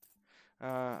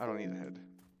 I don't need a head.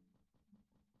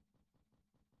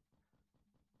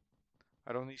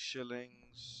 I don't need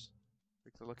shillings.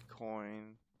 Pick the lucky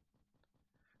coin.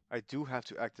 I do have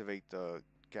to activate the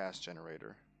gas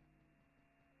generator.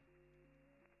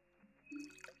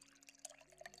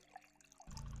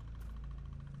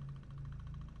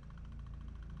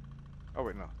 Oh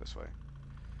wait, no, this way.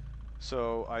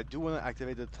 So I do want to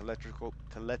activate the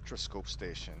telescope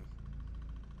station.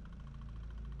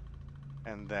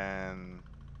 And then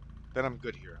I'm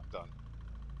good here. I'm done.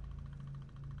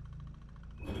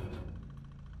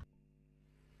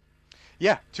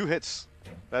 Yeah, 2 hits.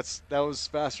 That was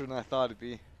faster than I thought it'd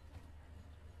be.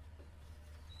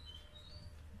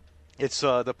 It's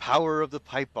the power of the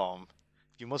pipe bomb.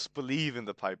 You must believe in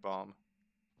the pipe bomb.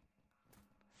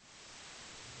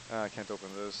 I can't open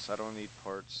this. I don't need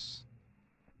parts.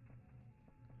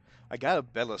 I got a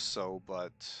Bella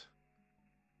but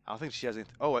I don't think she has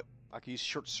anything. Oh, I can use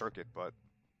short circuit, but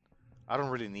I don't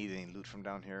really need any loot from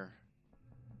down here.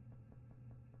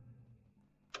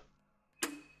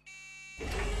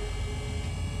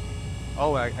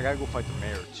 Oh, I gotta go fight the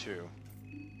mayor too.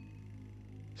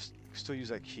 Still use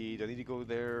that key. Do I need to go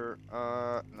there?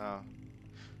 No.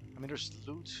 I mean, there's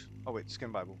loot. Oh wait,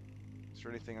 skin Bible. Is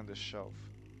there anything on this shelf?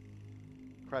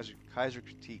 Kaiser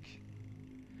Critique.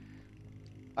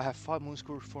 I have fought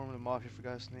Moonscorched form of the mafia.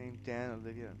 Forgot his name. Dan,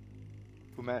 Olivia.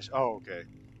 Who mashed? Oh, okay.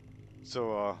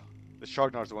 So, the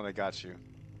Shargnar's the one that got you.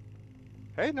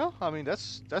 Hey, no. I mean,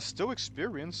 that's still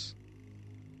experience.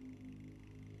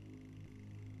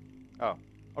 Oh,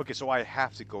 okay. So I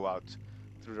have to go out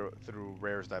through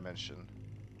Rher's dimension.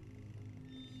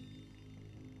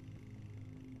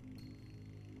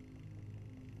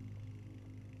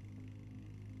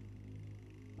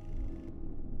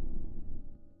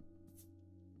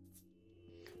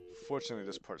 Fortunately,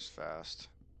 this part's fast.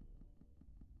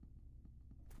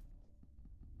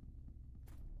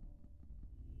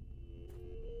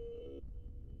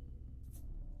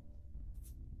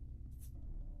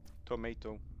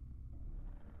 Tomato.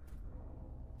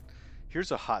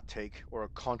 Here's a hot take or a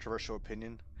controversial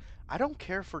opinion. I don't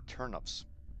care for turnips.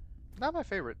 Not my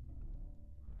favorite.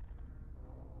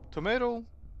 Tomato.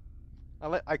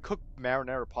 I cook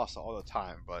marinara pasta all the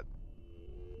time, but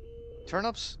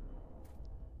turnips.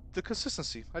 The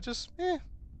consistency.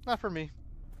 Not for me.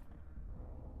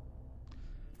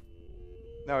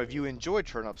 Now, if you enjoy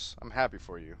turnips, I'm happy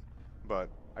for you, but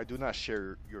I do not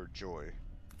share your joy.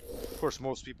 Of course,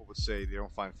 most people would say they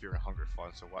don't find fear and hunger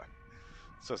fun, so why?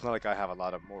 So it's not like I have a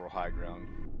lot of moral high ground.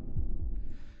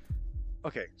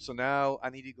 Okay, so now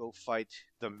I need to go fight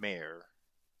the mayor.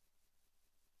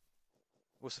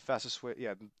 What's the fastest way?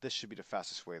 Yeah, this should be the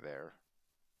fastest way there.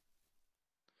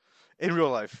 In real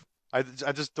life, I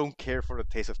just don't care for the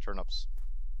taste of turnips.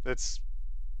 It's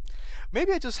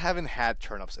maybe I just haven't had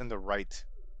turnips in the right,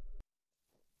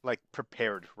 like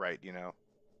prepared right, you know.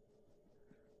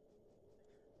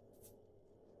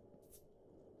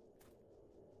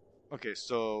 Okay,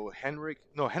 so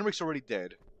Henrik's already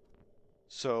dead.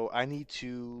 So I need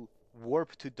to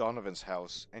warp to Donovan's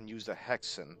house and use the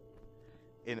Hexen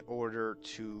in order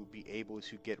to be able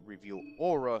to get reveal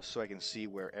aura so I can see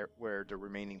where the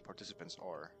remaining participants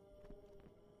are.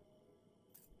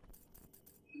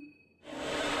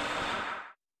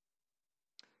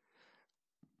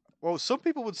 Well, some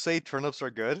people would say turnips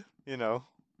are good, you know.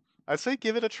 I'd say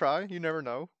give it a try, you never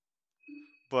know.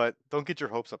 But don't get your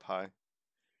hopes up high.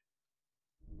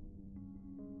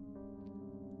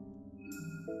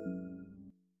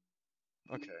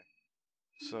 Okay.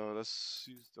 So let's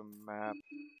use the map.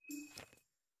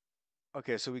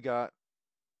 Okay, so we got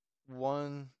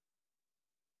one.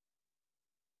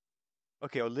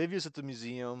 Okay, Olivia's at the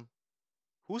museum.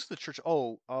 Who's the church?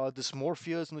 Oh,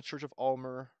 Dysmorphia is in the Church of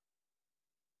Almer.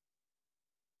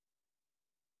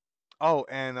 Oh,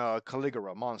 and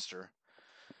Caligara, monster.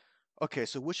 Okay,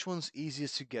 so which one's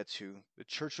easiest to get to? The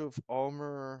Church of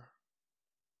Almer.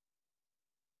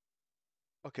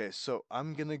 Okay, so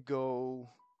I'm gonna go.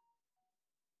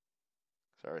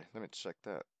 Sorry, let me check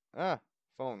that. Ah,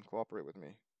 phone, cooperate with me.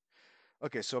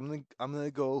 Okay, so I'm gonna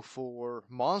go for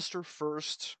monster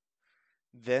first,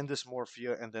 then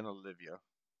Dysmorphia, and then Olivia.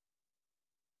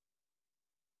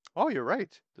 Oh, you're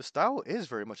right. The style is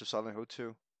very much of Silent Hill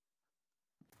 2.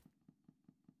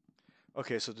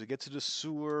 Okay, so to get to the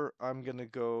sewer, I'm gonna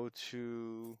go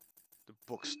to the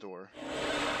bookstore.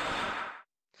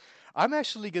 I'm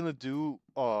actually gonna do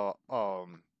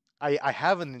I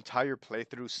have an entire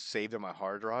playthrough saved on my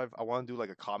hard drive. I want to do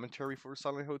like a commentary for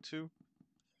Silent Hill 2.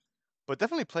 But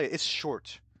definitely play it. It's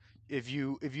short. If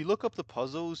you look up the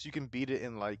puzzles, you can beat it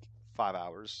in like 5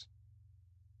 hours.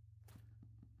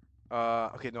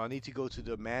 Okay, no, I need to go to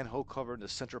the manhole cover in the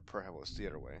central prayer house the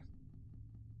other way.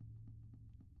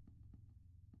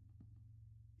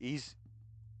 Easy.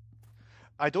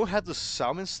 I don't have the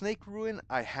salmon snake ruin.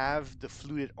 I have the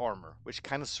fluted armor, which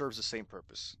kind of serves the same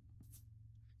purpose.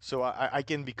 So I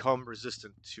can become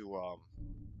resistant to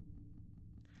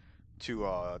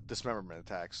dismemberment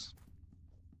attacks.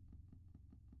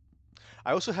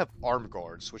 I also have arm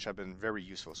guards, which have been very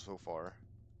useful so far.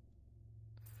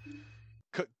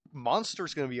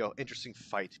 Monster's gonna be an interesting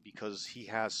fight because he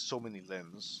has so many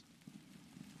limbs.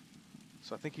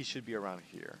 So I think he should be around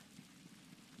here.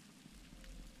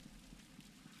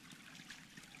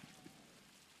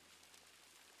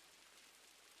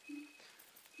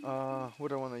 What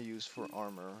do I want to use for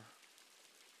armor?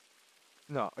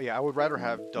 No, yeah, I would rather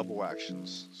have double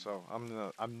actions. So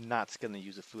I'm not gonna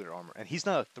use the fluted armor, and he's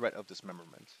not a threat of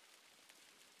dismemberment.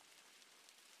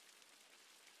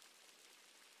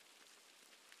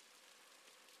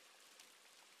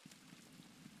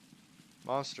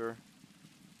 Monster.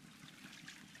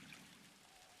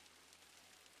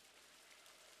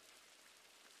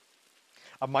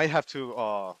 I might have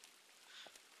to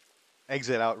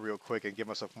exit out real quick and give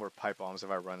myself more pipe bombs if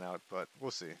I run out, but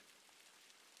we'll see.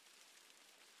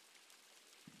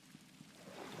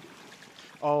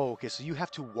 Oh, okay, so you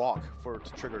have to walk for it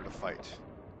to trigger the fight.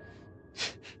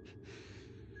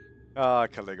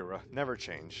 Caligara, never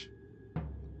change.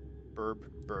 Burb,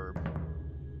 burb.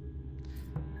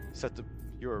 Set the.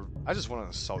 I just want to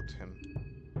assault him.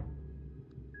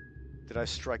 Did I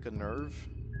strike a nerve?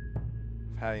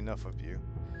 I've had enough of you.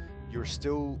 Your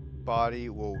still body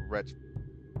will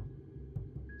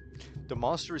The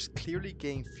monster is clearly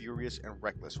getting furious and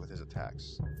reckless with his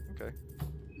attacks. Okay.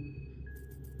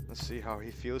 Let's see how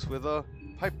he feels with a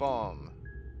pipe bomb.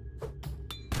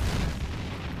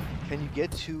 Can you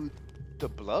get to the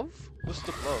glove? What's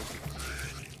the glove?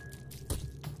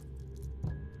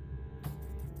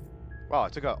 Wow, I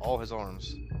took out all his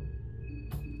arms.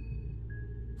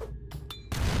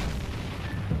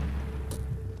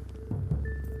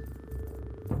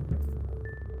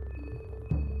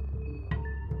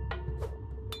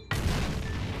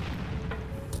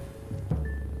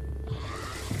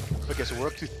 Okay, so we're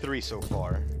up to 3 so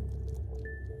far.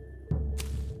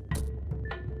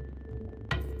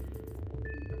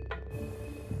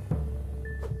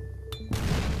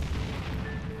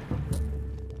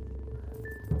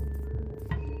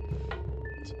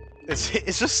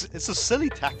 It's a silly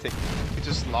tactic. You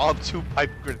just lob 2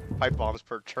 pipe bombs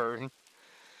per turn.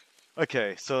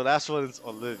 Okay, so last one is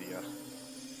Olivia.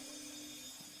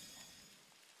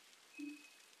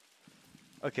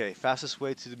 Okay, fastest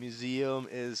way to the museum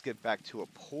is get back to a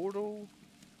portal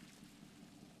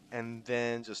and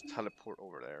then just teleport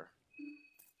over there.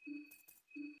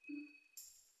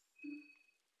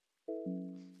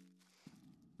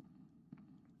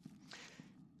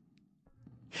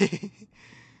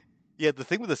 Yeah, the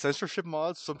thing with the censorship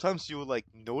mods, sometimes you'll like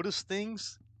notice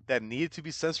things that needed to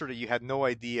be censored that you had no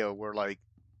idea were like,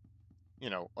 you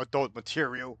know, adult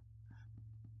material.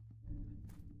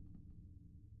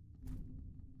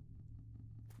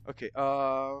 Okay,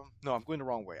 no, I'm going the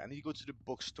wrong way. I need to go to the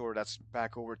bookstore that's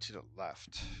back over to the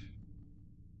left.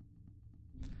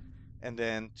 And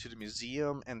then to the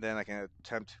museum, and then I can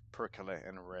attempt Perkele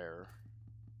and Rher.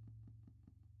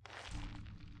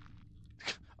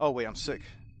 Oh wait, I'm sick.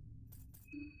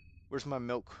 Where's my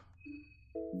milk?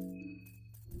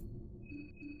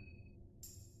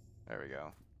 There we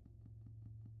go.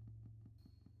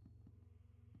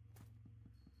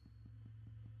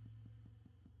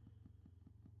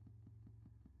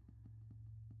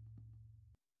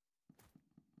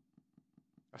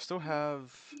 I still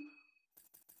have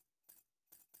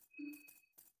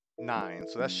 9,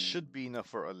 so that should be enough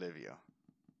for Olivia.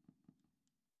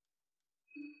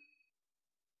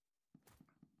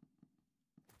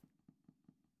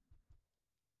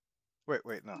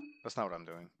 Wait, no. That's not what I'm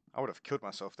doing. I would have killed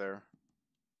myself there.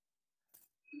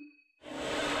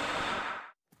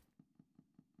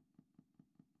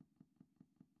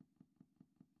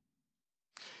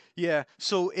 Yeah,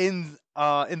 so in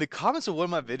the comments of one of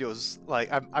my videos,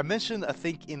 like I mentioned, I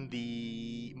think in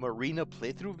the Marina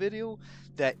playthrough video,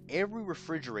 that every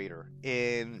refrigerator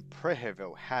in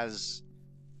Perkele has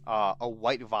a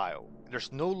white vial.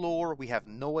 There's no lore, we have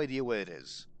no idea what it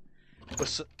is. But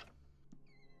so,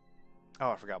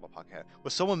 oh, I forgot about Pocketcat.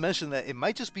 But someone mentioned that it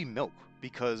might just be milk,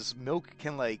 because milk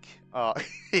can like,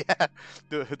 yeah,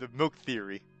 the milk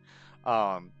theory.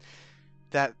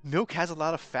 That milk has a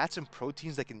lot of fats and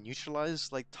proteins that can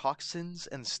neutralize like toxins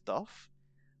and stuff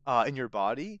in your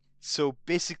body. So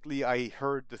basically, I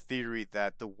heard the theory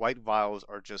that the white vials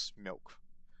are just milk.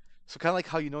 So kind of like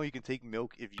how you know you can take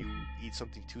milk if you eat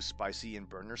something too spicy and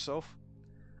burn yourself.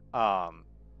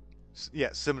 Yeah,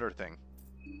 similar thing.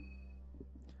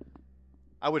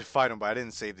 I would fight him, but I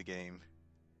didn't save the game.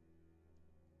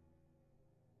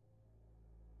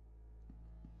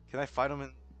 Can I fight him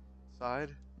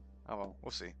inside? Oh well,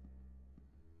 we'll see.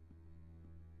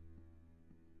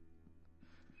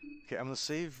 Okay, I'm gonna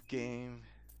save game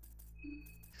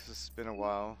because it's been a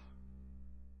while.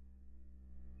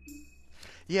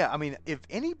 Yeah, I mean, if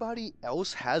anybody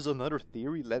else has another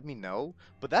theory, let me know.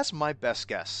 But that's my best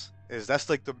guess. Is that's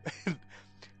like the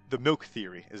the milk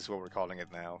theory is what we're calling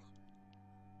it now.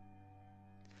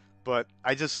 But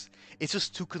it's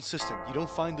just too consistent. You don't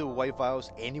find the white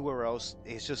vials anywhere else.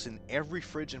 It's just in every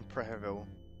fridge in Perkele,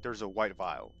 there's a white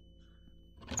vial.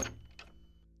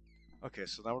 Okay,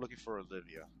 so now we're looking for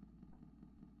Olivia.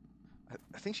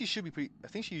 I think she should be pretty. I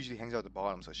think she usually hangs out at the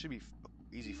bottom, so it should be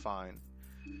easy fine.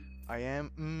 I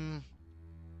am.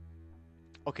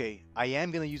 Okay, I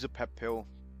am gonna use a pep pill,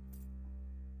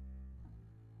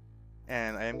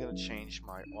 and I am gonna change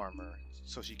my armor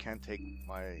so she can't take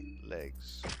my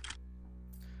legs.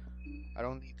 I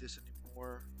don't need this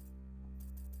anymore.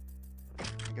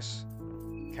 I guess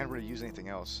can't really use anything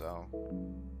else, so.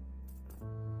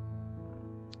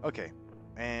 Okay,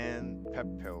 and pep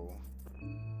pill.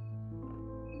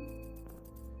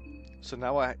 So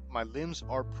now my limbs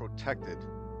are protected.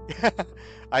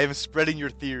 I am spreading your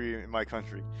theory in my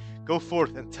country. Go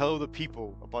forth and tell the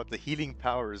people about the healing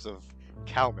powers of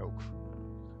cow milk.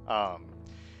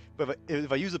 But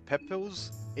if I use the pep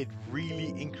pills, it really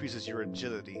increases your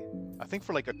agility. I think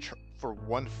for like for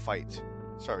one fight.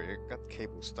 Sorry, I got the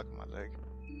cable stuck in my leg.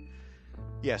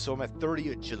 Yeah, so I'm at 30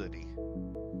 agility.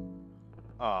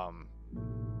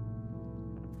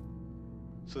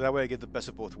 So that way I get the best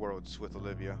of both worlds with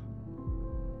Olivia.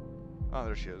 Oh,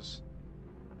 there she is.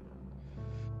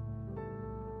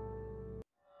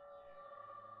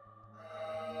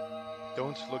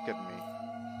 Don't look at me.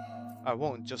 I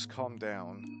won't, just calm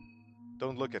down.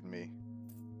 Don't look at me.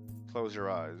 Close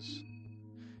your eyes.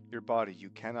 Your body, you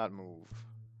cannot move.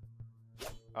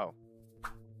 Oh.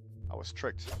 I was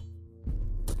tricked.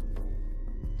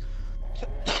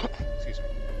 Excuse me.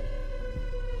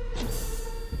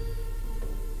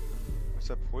 Is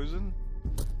that poison?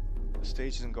 The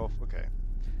stage is engulfed. Okay.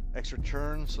 Extra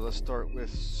turn, so let's start with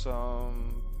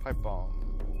some pipe bomb.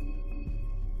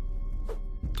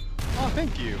 Oh,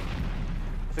 thank you.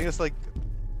 I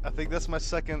think that's my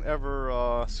second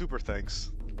ever super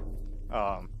thanks.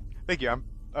 Thank you.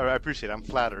 I appreciate it. I'm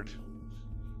flattered.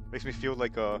 Makes me feel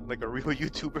like a real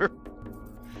YouTuber.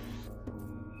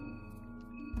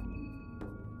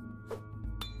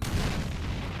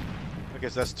 Okay,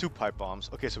 so that's 2 pipe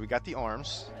bombs. Okay, so we got the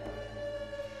arms.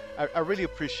 I really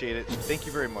appreciate it. Thank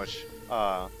you very much,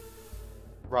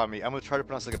 Rami. I'm gonna try to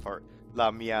pronounce the second part.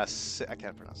 La mia. I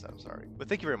can't pronounce that. I'm sorry, but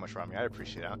thank you very much, Rami. I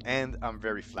appreciate it, and I'm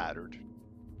very flattered.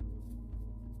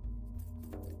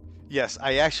 Yes,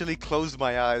 I actually closed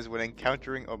my eyes when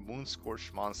encountering a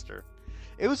Moonscorched monster.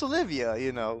 It was Olivia,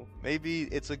 you know. Maybe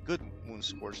it's a good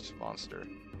Moonscorched monster.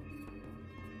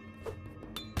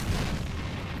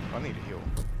 I need to heal.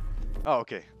 Oh,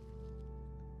 okay.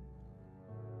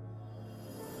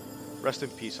 Rest in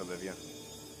peace, Olivia.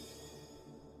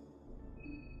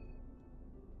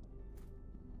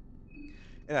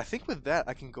 And I think with that,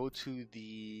 I can go to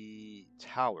the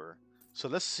tower. So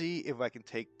let's see if I can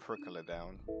take Perkele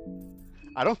down.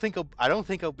 I don't think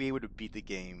I'll be able to beat the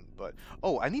game, but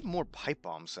oh, I need more pipe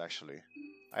bombs actually.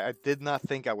 I did not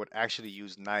think I would actually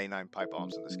use 99 pipe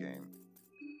bombs in this game.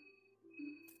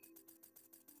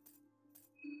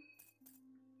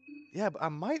 Yeah, but I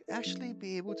might actually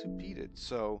be able to beat it.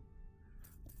 So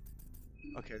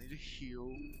okay, I need to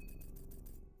heal.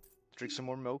 Drink some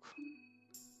more milk.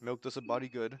 Milk does a body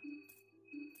good.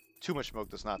 Too much milk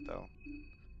does not though.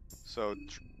 So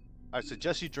I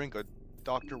suggest you drink a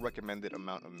doctor recommended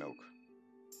amount of milk.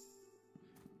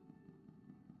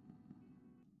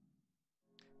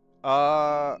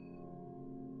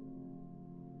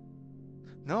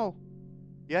 No.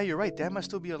 Yeah, you're right. Dan might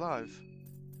still be alive.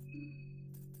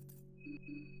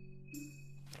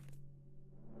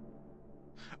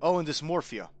 Oh, and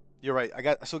dysmorphia. You're right.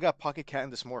 I still got Pocketcat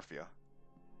and dysmorphia.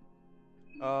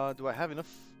 Do I have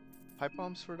enough pipe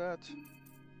bombs for that?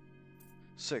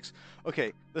 6.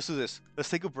 Okay, let's do this. Let's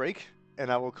take a break,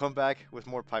 and I will come back with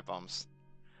more pipe bombs.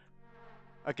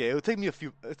 Okay, it'll take me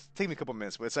a couple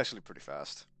minutes, but it's actually pretty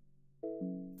fast.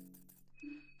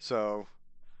 So,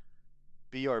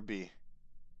 BRB.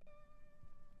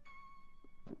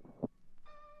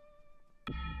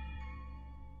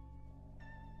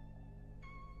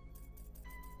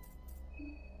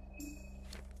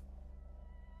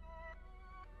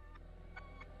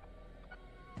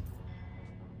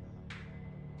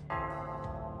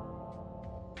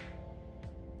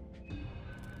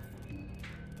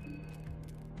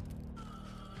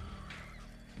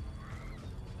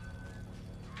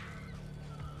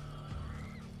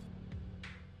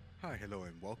 Hi, hello,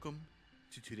 and welcome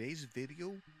to today's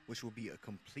video, which will be a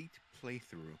complete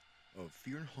playthrough of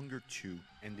Fear and Hunger 2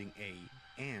 Ending A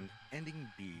and Ending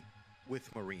B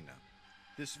with Marina.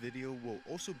 This video will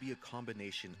also be a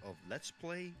combination of Let's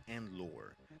Play and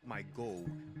lore. My goal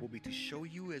will be to show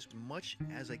you as much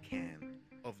as I can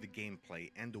of the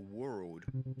gameplay and the world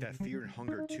that Fear and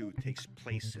Hunger 2 takes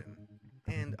place in.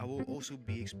 And I will also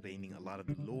be explaining a lot of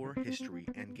the lore, history,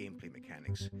 and gameplay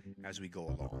mechanics as we go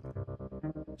along.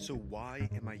 So why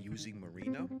am I using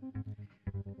Marina?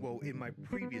 Well, in my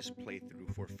previous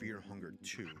playthrough for Fear and Hunger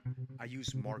 2, I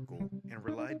used Marco and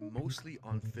relied mostly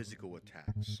on physical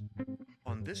attacks.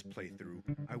 On this playthrough,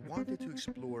 I wanted to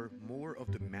explore more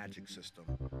of the magic system.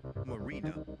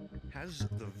 Marina has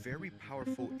the very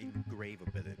powerful Engrave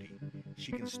ability.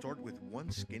 She can start with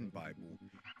one skin Bible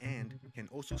and can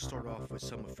also start off with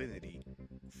some affinity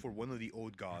for one of the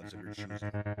old gods of her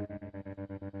choosing.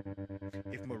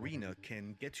 If Marina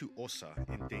can get to Osa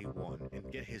in day 1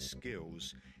 and get his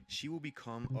skills, she will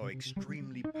become an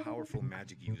extremely powerful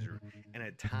magic user and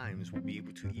at times will be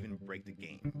able to even break the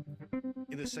game.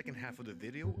 In the second half of the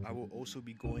video, I will also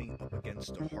be going up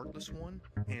against the Heartless One,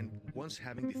 and once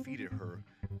having defeated her,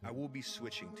 I will be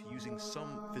switching to using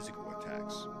some physical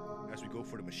attacks as we go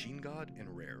for the Machine God and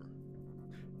Rher.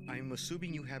 I'm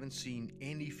assuming you haven't seen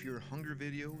any Fear and Hunger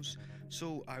videos,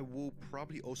 so I will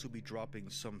probably also be dropping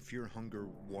some Fear and Hunger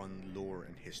 1 lore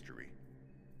and history.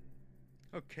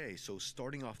 Okay, so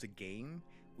starting off the game,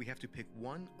 we have to pick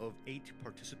one of 8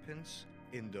 participants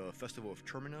in the Festival of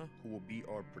Termina who will be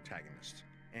our protagonist.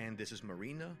 And this is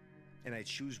Marina, and I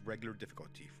choose regular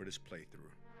difficulty for this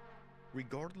playthrough.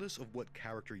 Regardless of what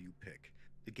character you pick,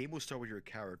 the game will start with your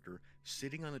character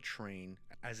sitting on a train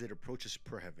as it approaches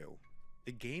Perkele.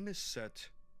 The game is set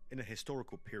in a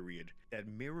historical period that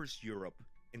mirrors Europe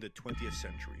in the 20th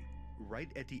century, right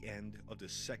at the end of the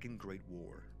Second Great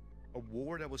War. A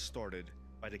war that was started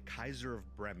by the Kaiser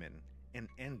of Bremen and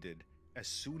ended as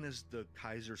soon as the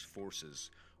Kaiser's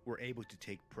forces were able to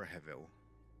take Perkele.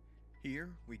 Here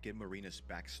we get Marina's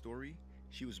backstory.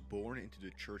 She was born into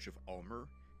the Church of Ulmer,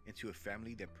 into a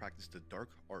family that practiced the dark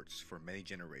arts for many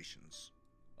generations.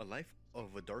 A life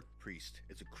of a dark priest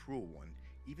is a cruel one,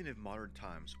 even if modern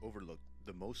times overlook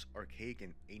the most archaic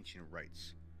and ancient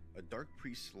rites. A dark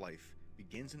priest's life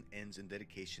begins and ends in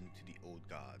dedication to the old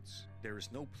gods. There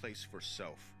is no place for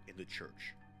self in the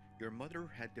church. Your mother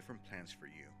had different plans for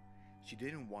you. She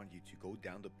didn't want you to go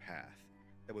down the path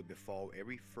that would befall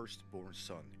every firstborn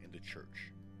son in the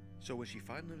church. So when she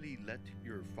finally let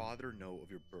your father know of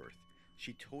your birth,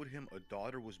 she told him a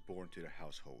daughter was born to the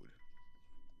household.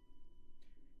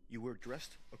 You were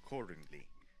dressed accordingly.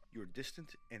 Your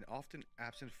distant and often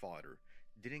absent father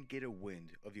didn't get a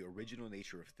wind of the original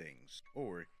nature of things,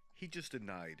 or he just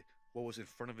denied what was in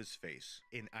front of his face.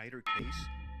 In either case,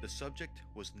 the subject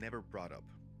was never brought up.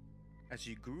 As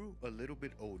you grew a little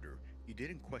bit older, you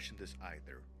didn't question this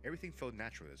either. Everything felt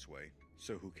natural this way,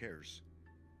 so who cares?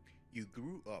 You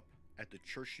grew up at the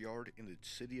churchyard in the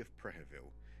city of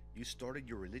Perkele. You started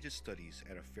your religious studies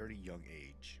at a fairly young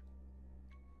age.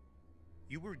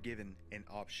 You were given an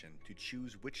option to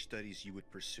choose which studies you would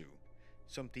pursue,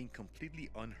 something completely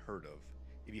unheard of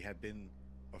if you had been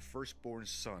a firstborn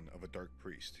son of a dark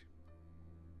priest.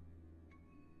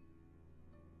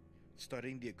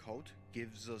 Studying the occult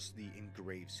gives us the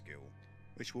engrave skill,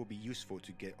 which will be useful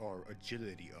to get our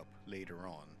agility up later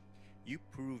on. You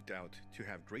proved out to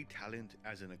have great talent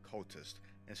as an occultist,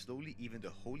 and slowly even the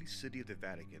Holy City of the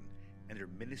Vatican and their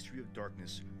Ministry of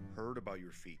Darkness heard about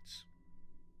your feats.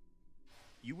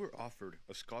 You were offered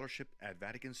a scholarship at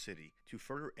Vatican City to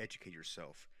further educate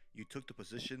yourself. You took the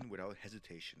position without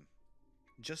hesitation.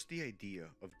 Just the idea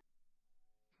of...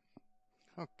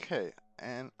 Okay,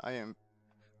 and I am...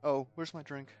 Oh, where's my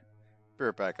drink? Be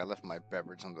right back. I left my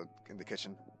beverage in the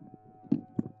kitchen.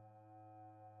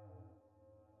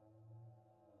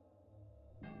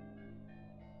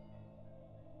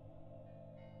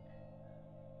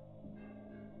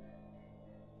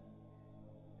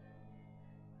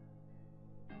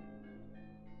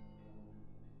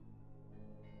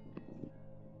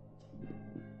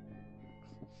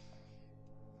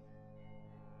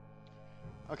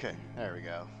 Okay, there we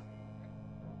go.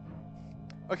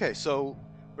 Okay, so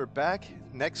we're back.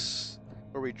 Next,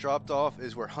 where we dropped off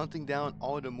is we're hunting down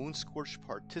all of the Moonscorched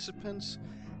Participants,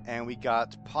 and we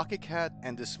got Pocketcat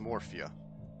and Dysmorphia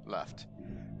left.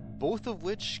 Both of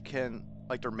which can,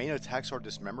 like, their main attacks are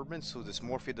dismemberment, so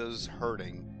Dysmorphia does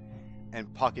hurting,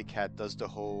 and Pocketcat does the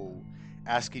whole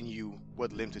asking you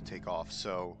what limb to take off,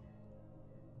 so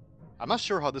I'm not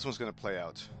sure how this one's going to play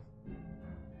out.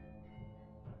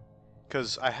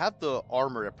 Because I have the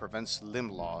armor that prevents limb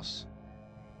loss,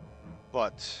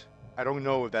 but I don't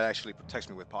know if that actually protects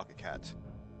me with Pocketcat.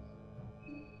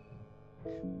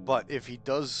 But if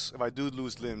I do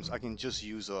lose limbs, I can just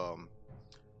use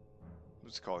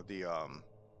what's it called, the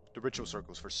ritual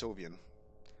circles for Sylvian.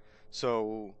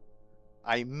 So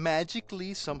I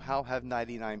magically somehow have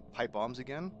 99 pipe bombs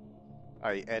again.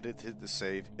 I edited the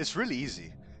save. It's really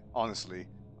easy, honestly.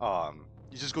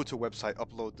 You just go to a website,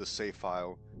 upload the save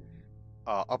file,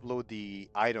 upload the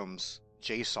items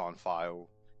JSON file,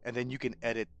 and then you can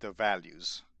edit the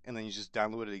values, and then you just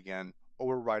download it again,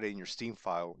 overwrite it in your Steam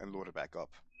file, and load it back up.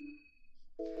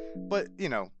 But, you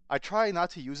know, I try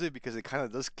not to use it because it kind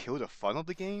of does kill the fun of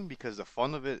the game, because the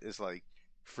fun of it is, like,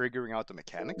 figuring out the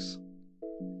mechanics.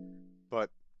 But,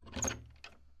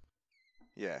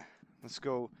 yeah, let's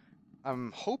go.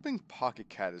 I'm hoping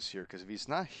Pocketcat is here, because if he's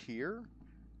not here,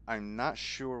 I'm not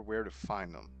sure where to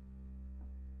find him.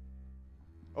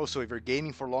 Also, if you're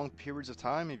gaming for long periods of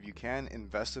time, if you can,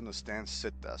 invest in a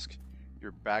stand-sit desk.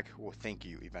 Your back will thank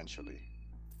you eventually.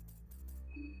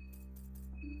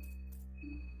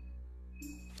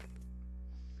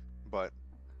 But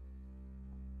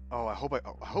oh, I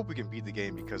hope we can beat the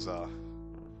game, because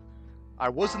I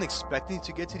wasn't expecting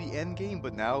to get to the end game,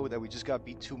 but now that we just got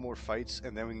beat 2 more fights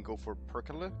and then we can go for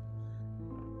Perkele,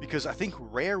 because I think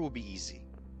Rher will be easy,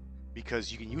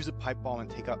 because you can use a pipe bomb and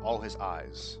take out all his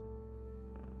eyes.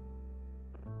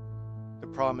 The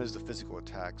problem is the physical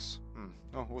attacks.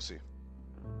 Oh, we'll see.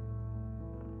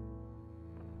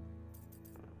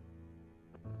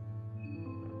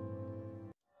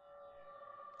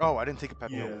 Oh, I didn't take a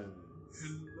pep pill.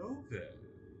 Hello there.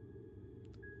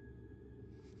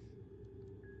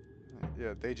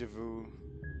 Yeah, deja vu.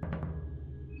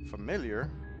 Familiar?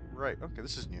 Right, okay,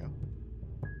 this is new.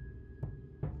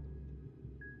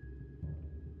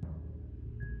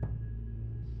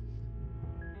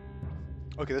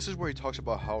 Okay, this is where he talks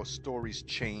about how stories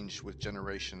change with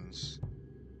generations.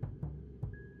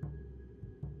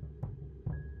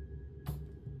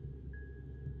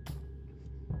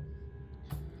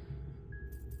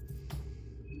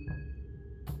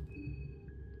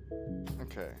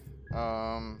 Okay.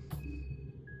 I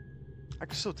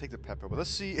can still take the pepper, but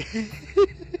let's see.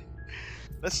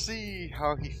 Let's see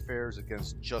how he fares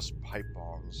against just pipe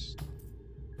bombs.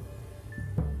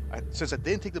 Since I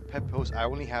didn't take the pep pills, I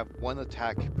only have 1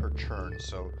 attack per turn,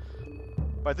 so...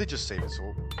 But I did just save it, so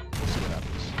we'll see what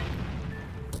happens.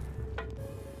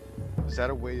 Is that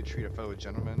a way to treat a fellow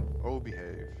gentleman? Oh,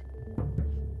 behave.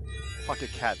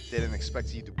 Pocketcat didn't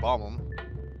expect you to bomb him.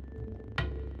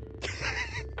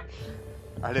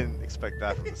 I didn't expect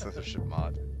that from the censorship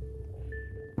mod.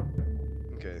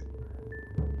 Okay.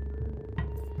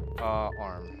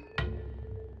 Arm.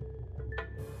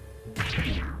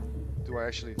 Do I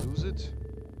actually lose it?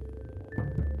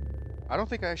 I don't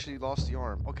think I actually lost the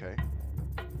arm. Okay.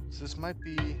 So this might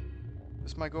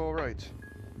go alright.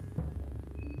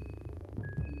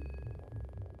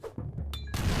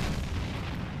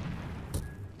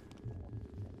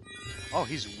 Oh,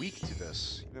 he's weak to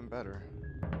this. Even better.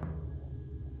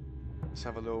 Let's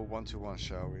have a little one-to-one,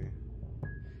 shall we?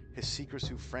 His secret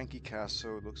to Frankie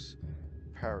Casso looks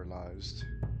paralyzed.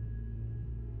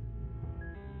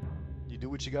 You do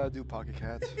what you gotta do,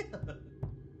 Pocketcat.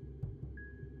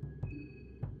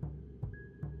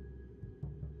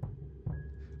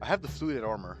 I have the fluted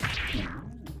armor.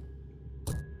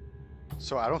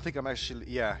 So I don't think I'm actually...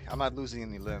 Yeah, I'm not losing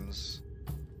any limbs.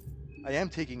 I am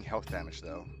taking health damage,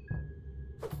 though.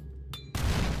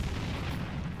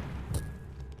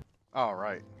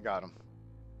 Alright, got him.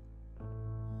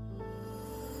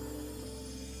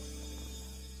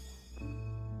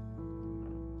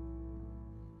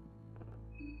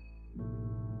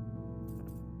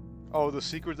 Oh, the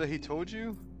secret that he told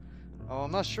you? Oh,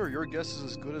 I'm not sure. Your guess is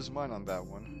as good as mine on that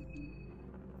one.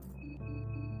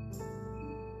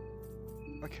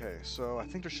 Okay, so I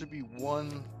think there should be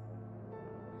one...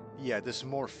 Yeah,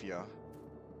 dysmorphia.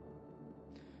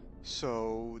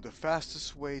 So, the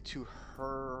fastest way to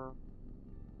her...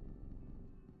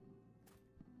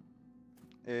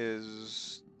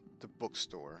 is... the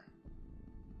bookstore.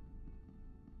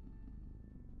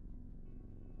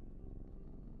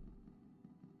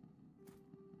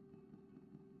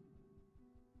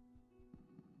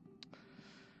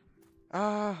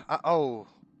 Oh,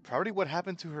 probably what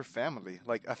happened to her family.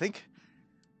 Like, I think...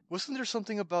 Wasn't there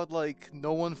something about, like,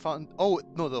 no one found... Oh,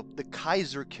 no, the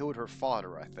Kaiser killed her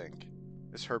father, I think.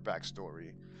 Is her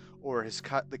backstory. Or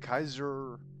the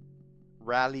Kaiser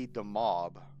rallied the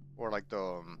mob. Or, like,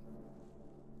 the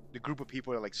group of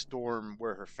people that, like, storm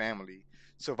where her family...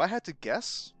 So if I had to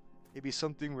guess, it'd be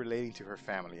something relating to her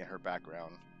family and her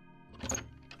background.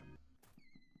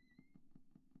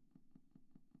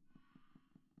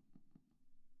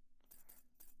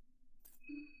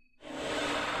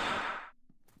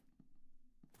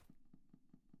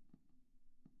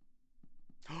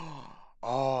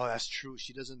 Oh, that's true.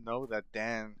 She doesn't know that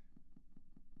Dan...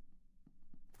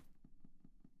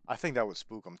 I think that would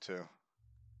spook him too.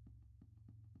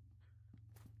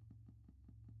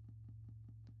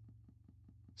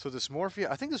 So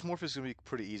dysmorphia, I think dysmorphia is gonna be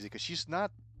pretty easy because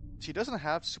she doesn't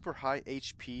have super high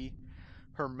HP.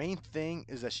 Her main thing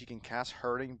is that she can cast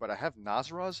hurting, but I have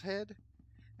Nazra's head,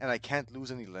 and I can't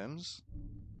lose any limbs.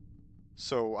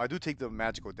 So I do take the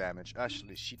magical damage.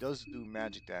 Actually, she does do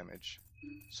magic damage.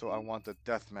 So I want the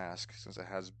death mask since it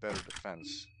has better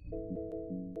defense.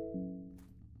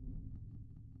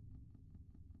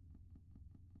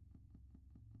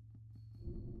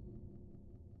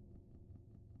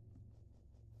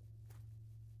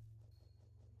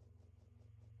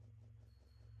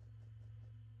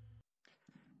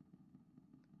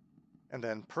 And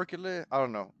then Perkele, I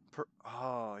don't know.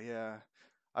 Oh, yeah.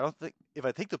 I don't think... If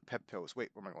I take the pep pills... Wait,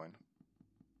 where am I going?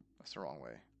 That's the wrong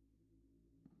way.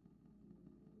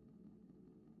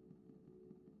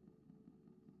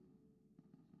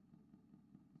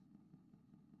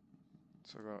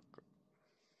 So go...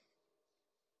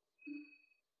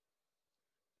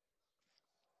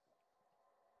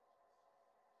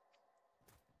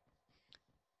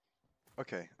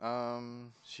 Okay,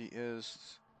 she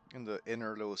is in the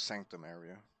inner little sanctum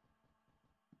area.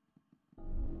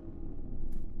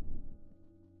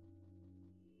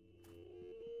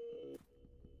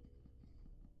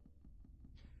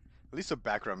 At least the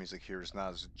background music here is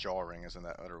not as jarring as in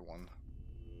that other one.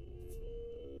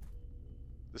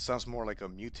 This sounds more like a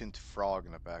mutant frog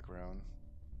in the background.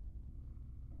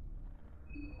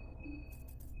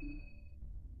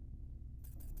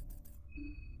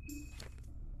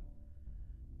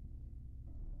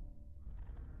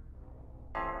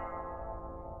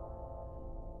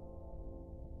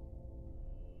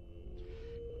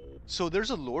 So there's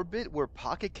a lore bit where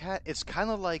Pocketcat, it's kind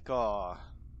of like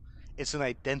it's an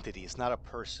identity, it's not a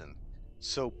person.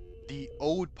 So the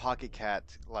old Pocketcat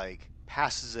like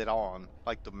passes it on,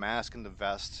 like the mask and the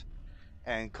vest,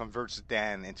 and converts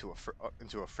Dan into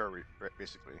a furry,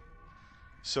 basically.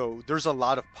 So there's a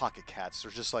lot of Pocketcats.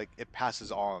 There's just like it passes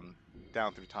on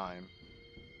down through time.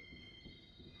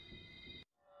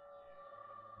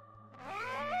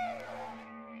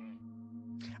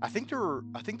 I think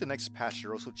the next patch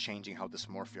they're also changing how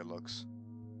dysmorphia looks.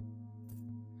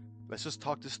 Let's just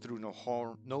talk this through.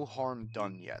 No harm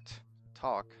done yet.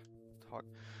 Talk.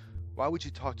 Why would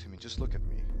you talk to me? Just look at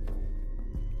me.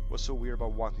 What's so weird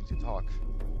about wanting to talk?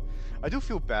 I do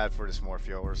feel bad for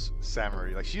dysmorphia or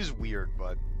Samurai. Like, she's weird,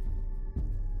 but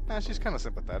she's kind of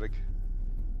sympathetic.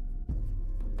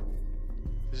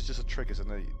 This is just a trick,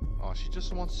 isn't it? Oh, she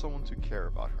just wants someone to care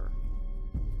about her.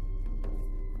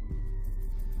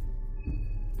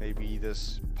 Maybe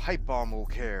this pipe bomb will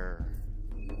care.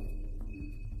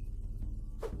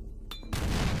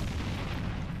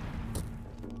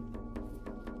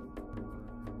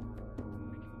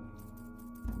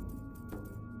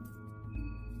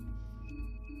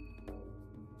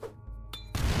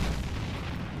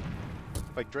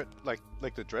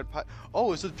 Like the dread pirate.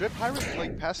 Oh, is the dread pirate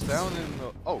like passed down in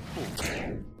the? Oh,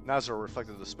 cool. Nazar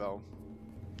reflected the spell.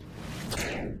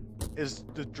 Is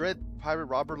the dread pirate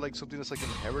robber like something that's like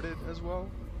inherited as well?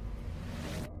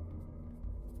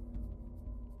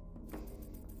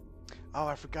 Oh,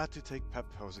 I forgot to take pep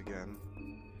pills again.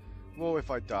 Well,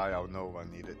 if I die, I'll know I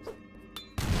need it.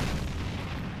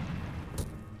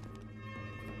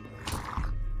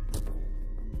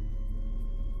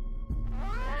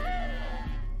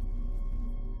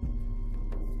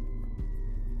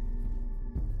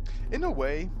 In a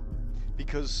way,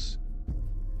 because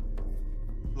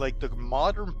like the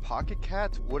modern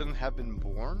Pocketcat wouldn't have been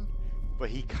born, but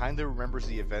he kind of remembers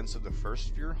the events of the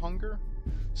first Fear Hunger,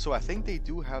 so I think they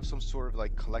do have some sort of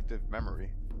like collective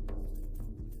memory.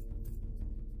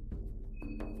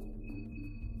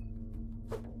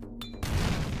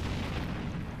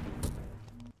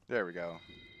 There we go.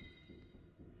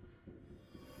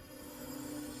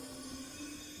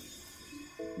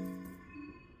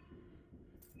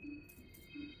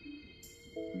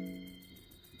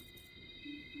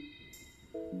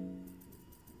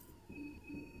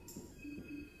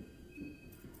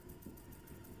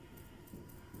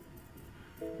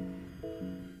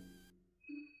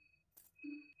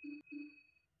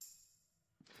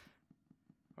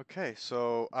 Okay,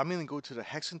 so I'm gonna go to the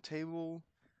Hexen table.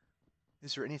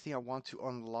 Is there anything I want to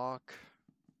unlock?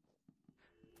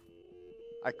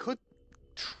 I could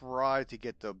try to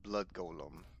get the blood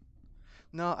golem.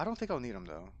 No, I don't think I'll need him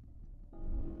though.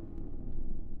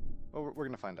 Well, we're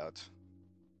gonna find out.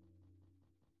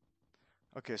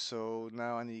 Okay, so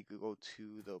now I need to go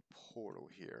to the portal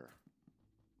here.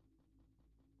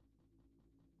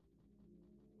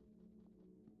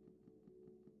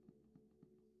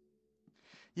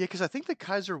 Yeah, because I think the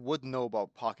Kaiser would know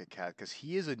about Pocketcat, because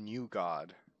he is a new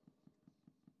god.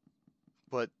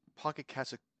 But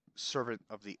Pocketcat's a servant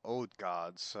of the old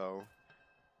god, so...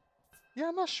 yeah,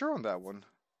 I'm not sure on that one.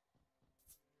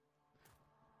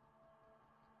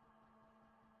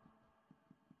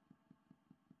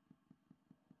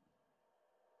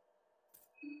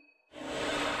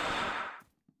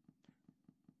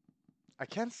 I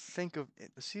can't think of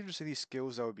it. Let's see if there's any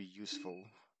skills that would be useful.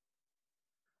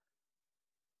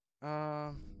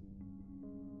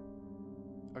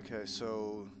 Okay,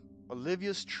 so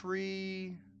Olivia's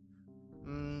tree.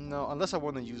 No, unless I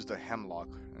want to use the hemlock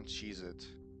and cheese it.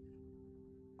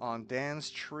 On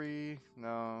Dan's tree,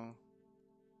 no.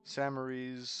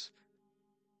 Samari's.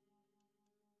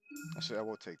 Actually, I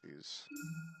will take these.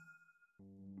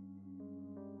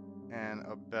 And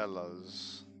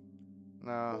Abella's.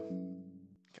 No.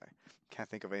 Okay, can't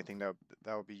think of anything that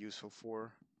would be useful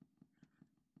for.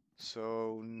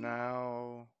 So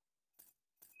now,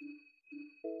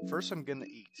 first I'm gonna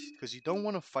eat, because you don't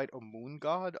want to fight a moon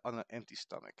god on an empty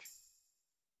stomach.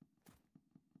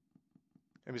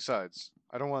 And besides,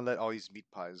 I don't want to let all these meat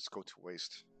pies go to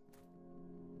waste.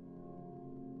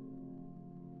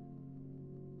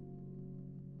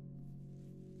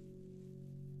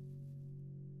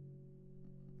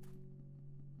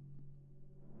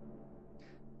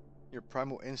 Your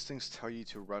primal instincts tell you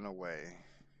to run away.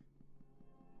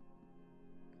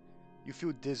 You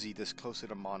feel dizzy this close to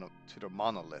the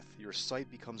monolith. Your sight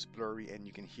becomes blurry and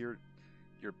you can hear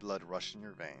your blood rush in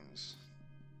your veins.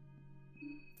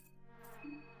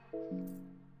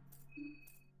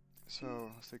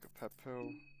 So, let's take a pep pill.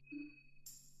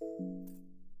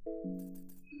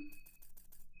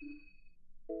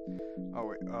 Oh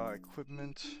wait,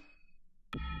 equipment.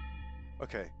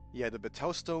 Okay, yeah, the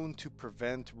Betel Stone to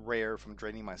prevent Rher from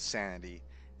draining my sanity,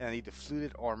 and I need the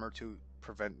fluted armor to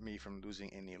prevent me from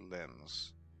losing any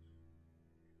limbs.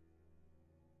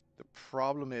 The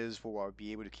problem is, will I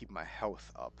be able to keep my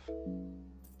health up?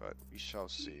 But we shall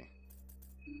see.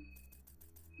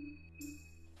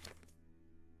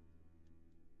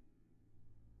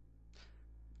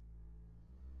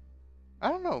 I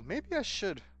don't know, maybe I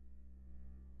should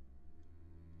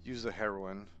Use the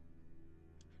heroin.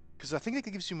 Because I think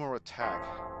it gives you more attack.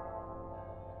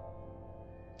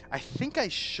 I think I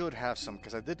should have some,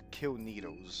 because I did kill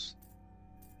needles.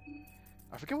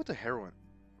 I forget what the heroin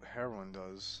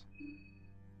does.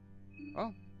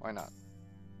 Oh, why not?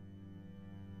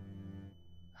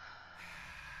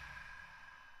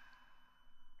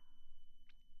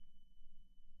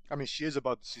 I mean, she is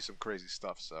about to see some crazy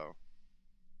stuff, so...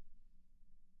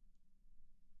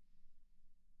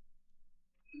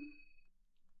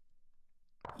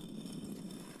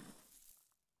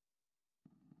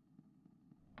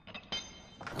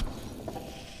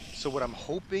 So what I'm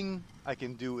hoping I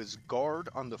can do is guard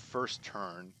on the first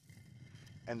turn,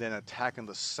 and then attack on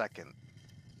the second.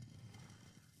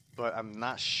 But I'm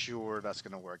not sure that's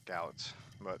gonna work out,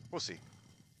 but we'll see.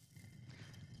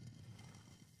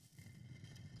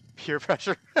 Peer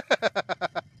pressure?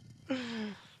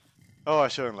 Oh, I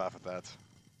shouldn't laugh at that.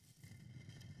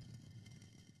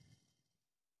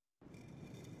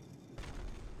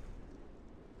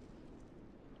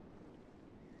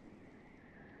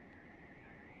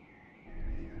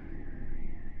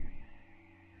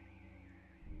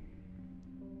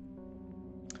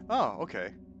 Oh,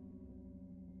 okay.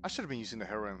 I should have been using the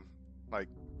heroin, like,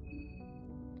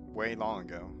 way long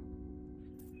ago.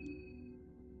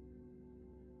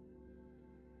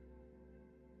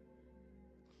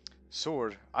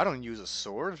 Sword? I don't use a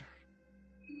sword.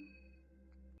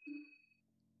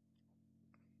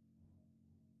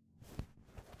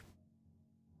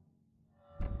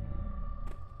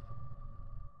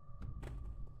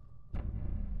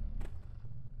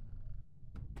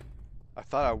 I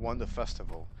thought I won the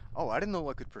festival. Oh, I didn't know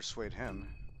I could persuade him.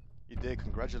 You did.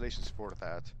 Congratulations for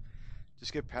that.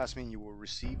 Just get past me and you will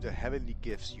receive the heavenly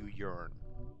gifts you yearn.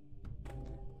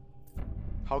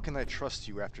 How can I trust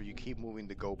you after you keep moving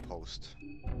the goalpost?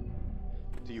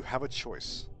 Do you have a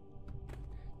choice?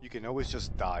 You can always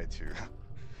just die too.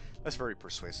 That's very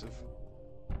persuasive.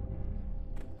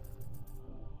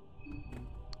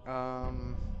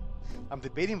 I'm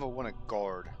debating if I want to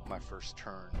guard my first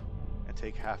turn and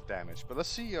take half damage, but let's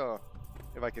see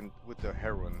if I can, with the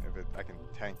heroin, I can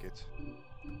tank it.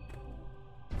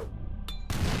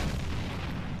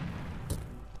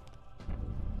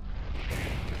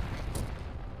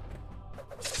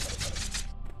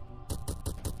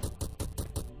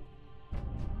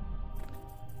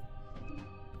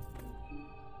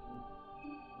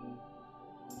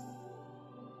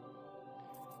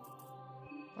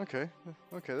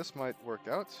 Okay, this might work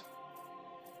out.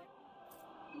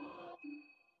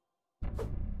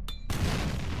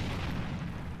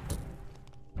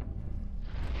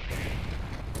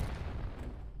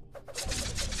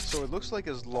 So it looks like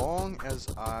as long as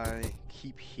I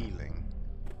keep healing.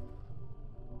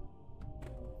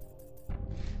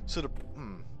 So the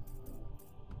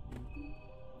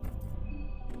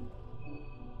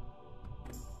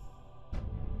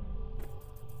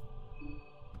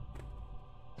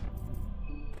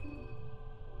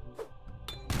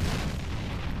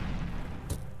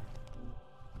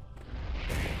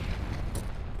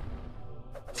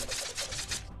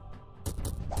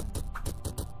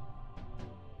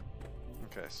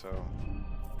okay, so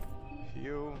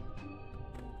heal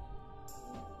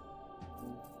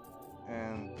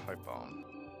and pipe bomb.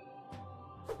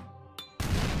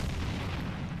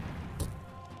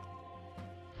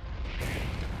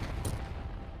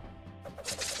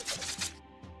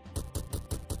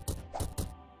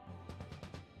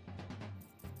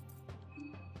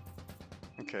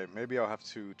 Okay, maybe I'll have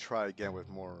to try again with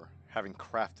more, having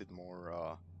crafted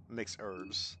more mixed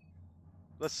herbs.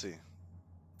 Let's see.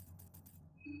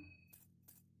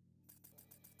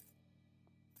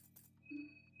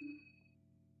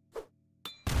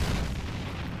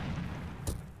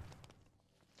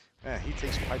 Man, he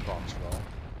takes pipe bombs well.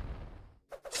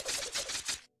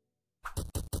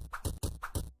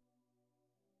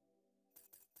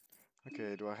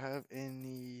 Okay, do I have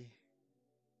any...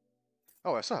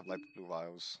 Oh, I still have light blue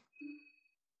vials.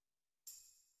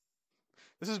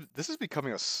 This is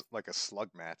becoming like a slug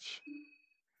match.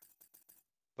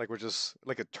 Like we're just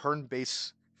like a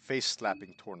turn-based face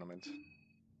slapping tournament.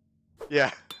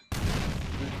 Yeah.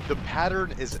 The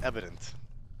pattern is evident.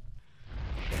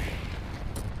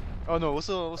 Oh no, what's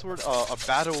the word? A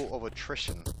battle of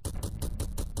attrition.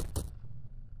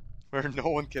 Where no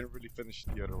one can really finish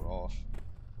the other off.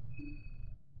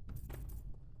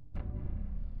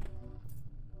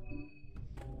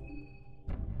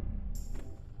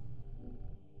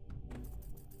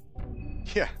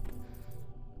 Yeah.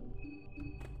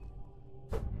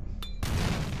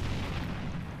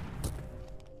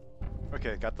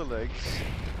 Okay, got the legs.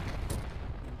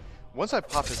 Once I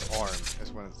pop his arm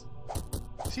is when it's...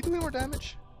 Is he doing more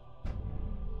damage?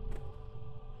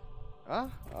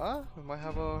 We might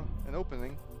have an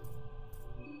opening.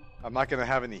 I'm not gonna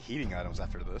have any healing items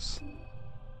after this.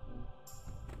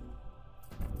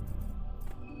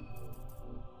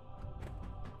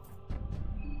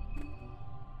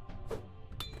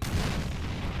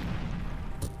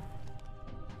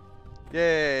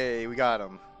 Yay, we got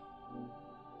him.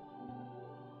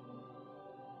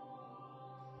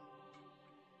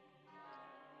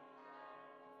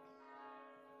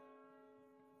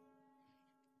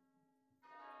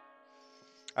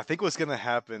 I think what's gonna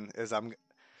happen is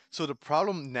so the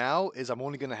problem now is I'm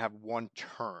only gonna have one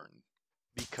turn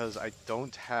because I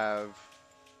don't have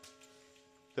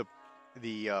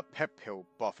the pep pill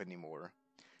buff anymore.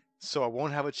 So I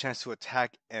won't have a chance to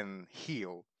attack and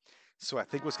heal. So I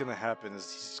think what's gonna happen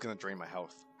is he's just gonna drain my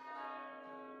health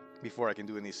before I can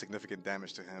do any significant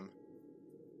damage to him.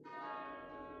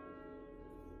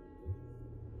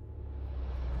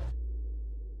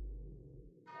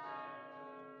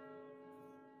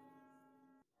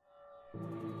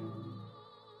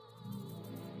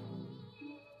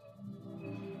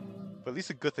 But at least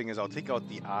the good thing is I'll take out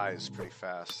the eyes pretty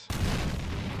fast.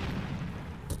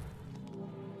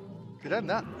 Did that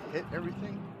not hit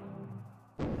everything?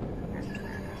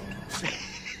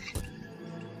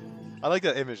 I like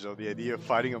that image though, the idea of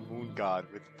fighting a moon god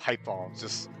with pipe bombs,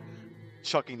 just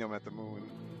chucking them at the moon.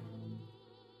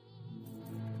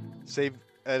 Save,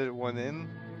 edit one in.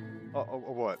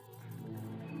 What?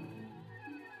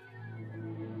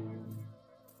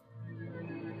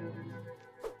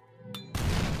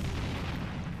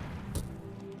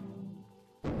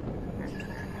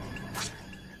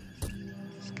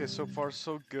 Okay, so far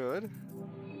so good.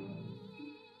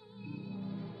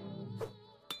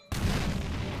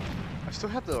 I still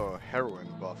have the heroin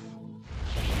buff.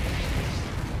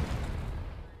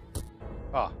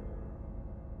 Ah.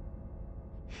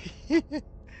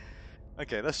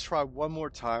 Okay, let's try one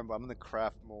more time, but I'm gonna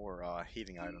craft more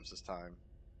healing items this time.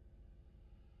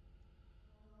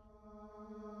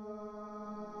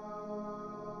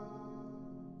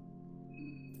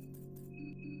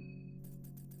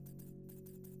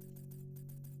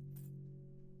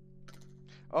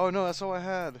 Oh no, that's all I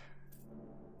had.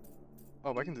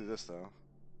 Oh, I can do this though.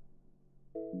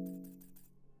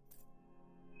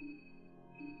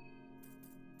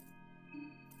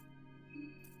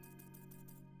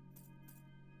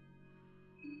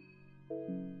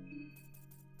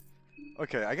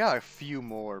 Okay, I got a few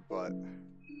more, but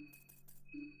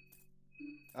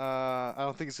I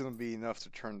don't think it's gonna be enough to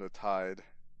turn the tide.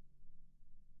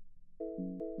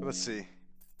 But let's see.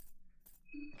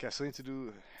 Okay, so I need to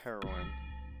do heroin.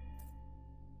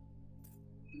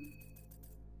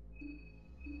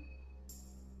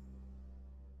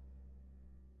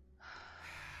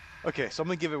 Okay, so I'm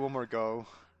gonna give it one more go,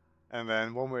 and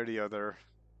then one way or the other,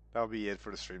 that'll be it for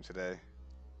the stream today.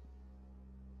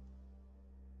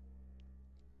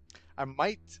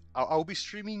 I'll be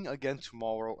streaming again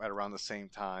tomorrow at around the same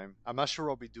time. I'm not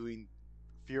sure I'll be doing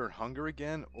Fear and Hunger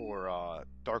again or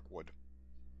Darkwood.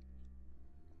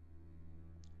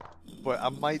 But I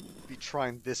might be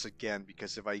trying this again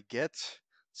because if I get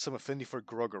some affinity for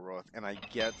Grogaroth and I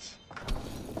get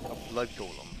a Blood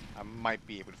Golem, I might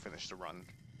be able to finish the run.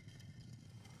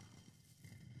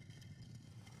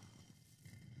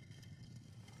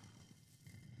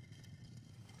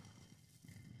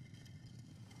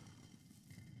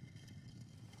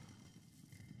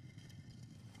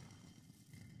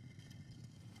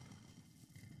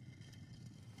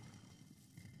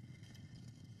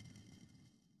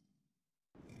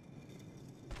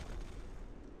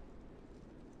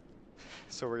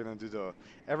 So we're gonna do the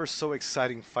ever so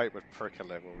exciting fight with Perkele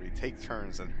where we take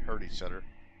turns and hurt each other.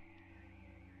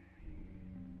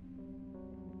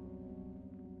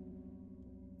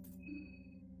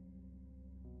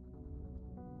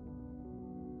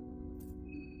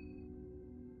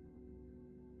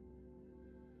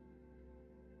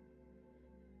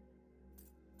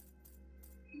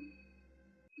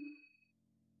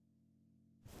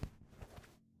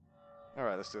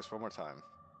 Alright, let's do this one more time.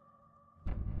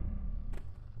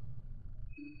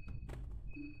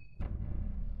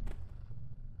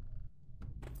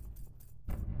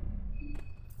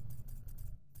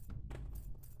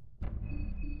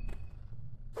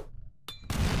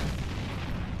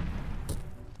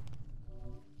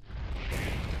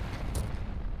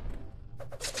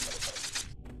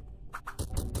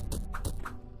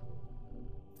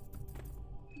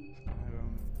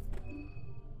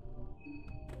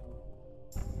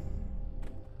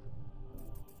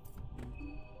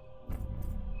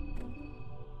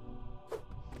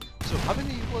 How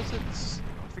many was it?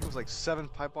 I think it was like 7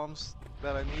 pipe bombs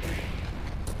that I needed.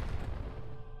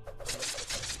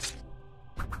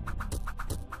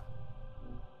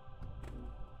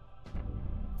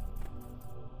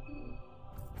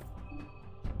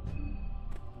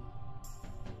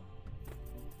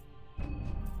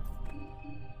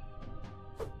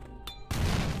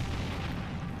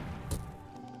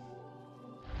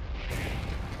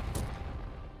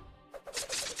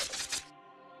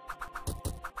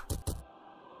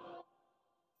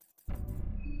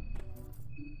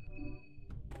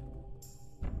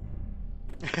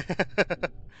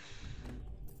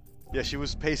 Yeah, she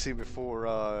was pacing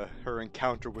before her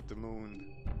encounter with the moon.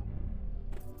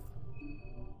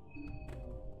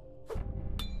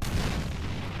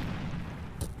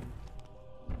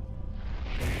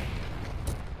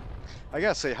 I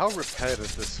gotta say, how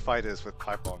repetitive this fight is with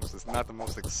pipe bombs is not the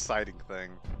most exciting thing.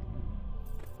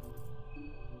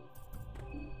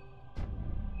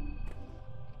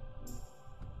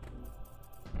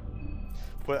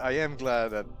 But I am glad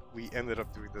that we ended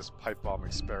up doing this pipe bomb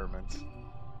experiment.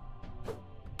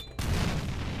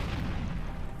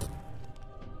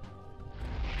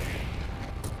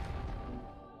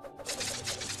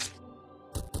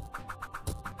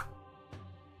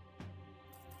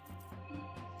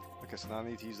 Okay, so now I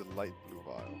need to use a light blue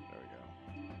vial. There we go.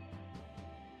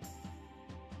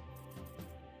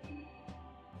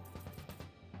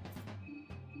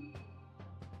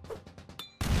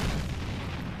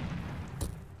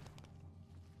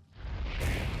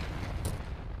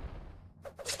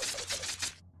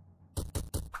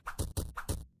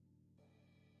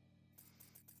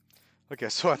 Okay,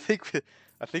 so I think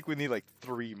we need like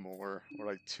 3 more or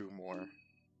like 2 more.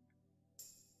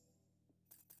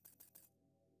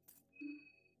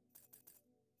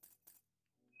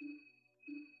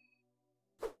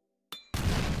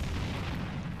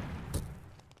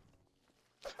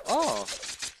 Oh,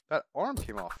 that arm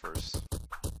came off first.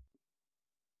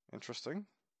 Interesting.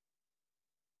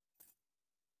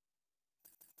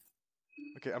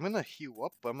 Okay, I'm gonna heal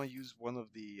up, but I'm gonna use one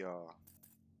of the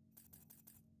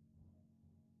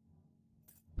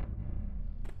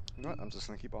You know what? I'm just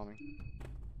gonna keep bombing.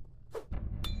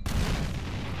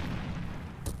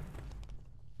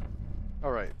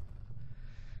 Alright.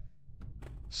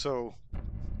 So,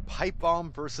 pipe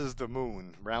bomb versus the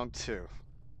moon, round 2.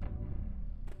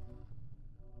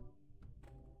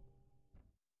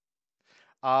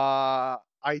 I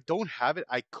don't have it.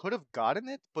 I could have gotten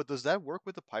it, but does that work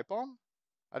with the pipe bomb?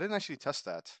 I didn't actually test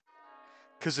that.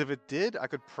 Because if it did, I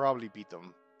could probably beat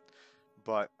them.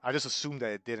 But I just assumed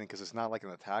that it didn't because it's not like an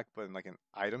attack, but in like an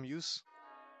item use.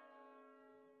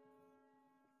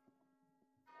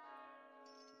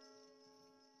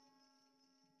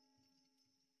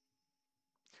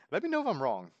 Let me know if I'm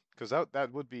wrong, because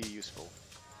that would be useful.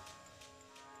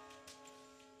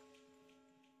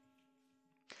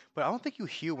 But I don't think you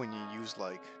heal when you use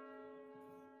like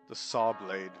the saw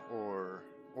blade or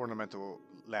ornamental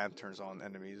lanterns on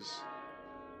enemies.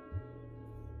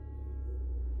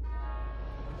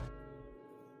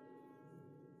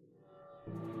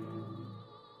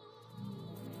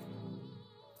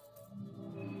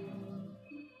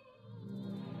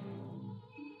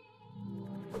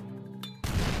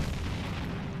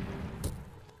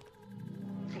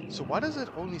 So why does it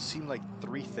only seem like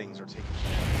 3 things are taking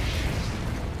damage?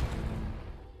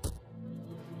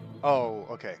 Oh,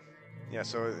 okay. Yeah,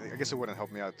 so I guess it wouldn't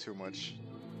help me out too much.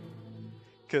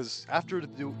 Because after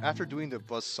doing the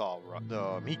buzzsaw run,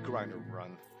 the meat grinder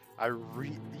run,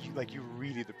 you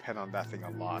really depend on that thing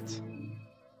a lot.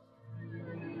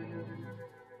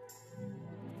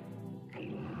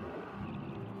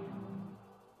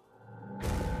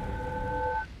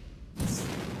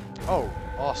 Oh,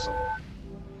 awesome.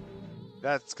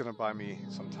 That's gonna buy me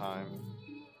some time.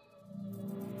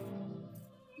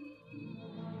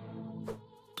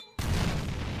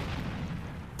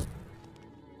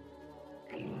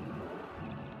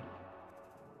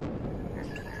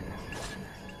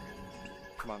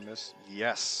 Come on, miss.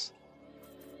 Yes.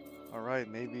 Alright,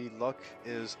 maybe luck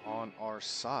is on our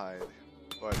side.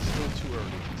 But it's still too early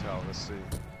to tell. Let's see.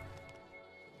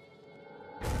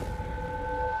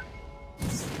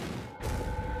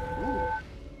 Ooh.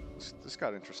 This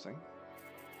got interesting.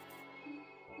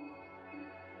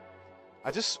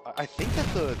 I think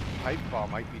that the pipe bomb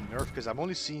might be nerfed because I'm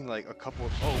only seeing like a couple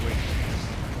of... Oh, wait.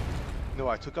 No,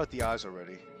 I took out the eyes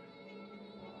already.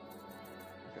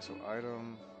 Okay, so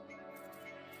item...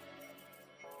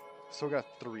 Still got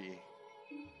 3.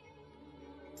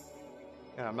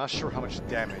 And I'm not sure how much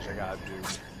damage I gotta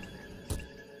do.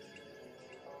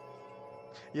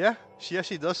 Yeah, she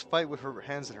actually does fight with her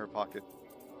hands in her pocket.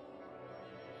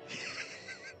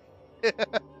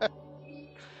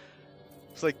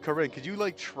 It's like, Karin, could you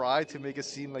like try to make it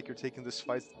seem like you're taking this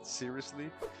fight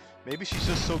seriously? Maybe she's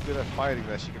just so good at fighting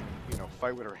that she can, you know,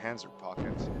 fight with her hands in her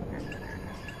pockets.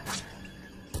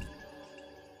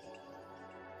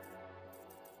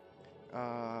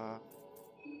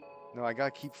 No, I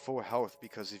gotta keep full health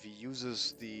because if he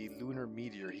uses the lunar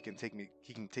meteor, he can take me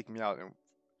out and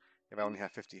if I only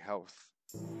have 50 health.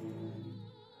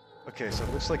 Okay, so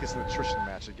it looks like it's an attrition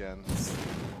match again.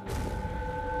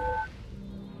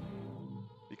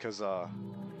 Because I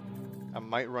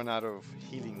might run out of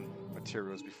healing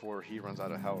materials before he runs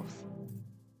out of health.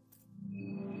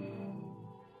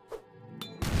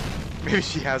 Maybe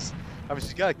she has, I mean,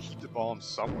 she's gotta keep the bomb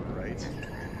somewhere, right?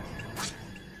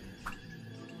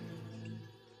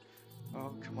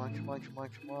 Oh, come on, come on, come on,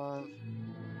 come on.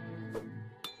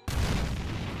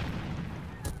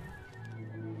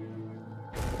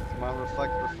 Come on,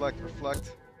 reflect, reflect,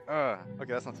 reflect. Okay,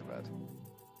 that's not too bad.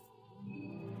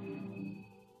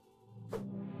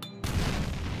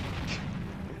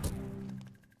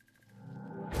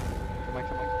 Come on,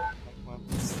 come on, come on.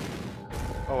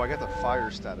 Oh, I got the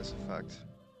fire status effect.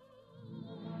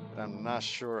 But I'm not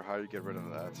sure how you get rid of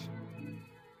that.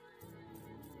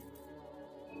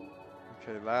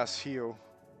 Okay, last heal.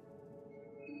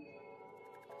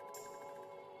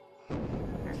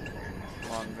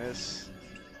 Come on, miss.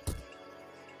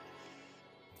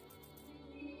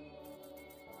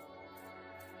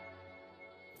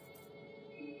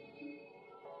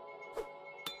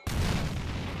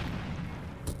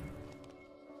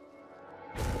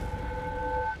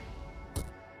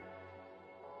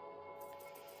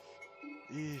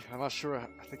 I'm not sure.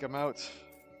 I think I'm out.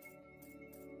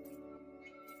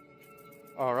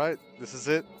 Alright, this is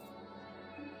it.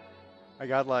 I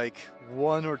got like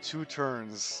 1 or 2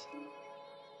 turns.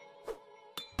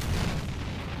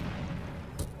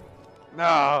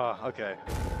 No, okay.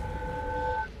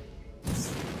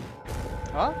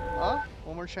 Huh?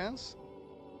 One more chance?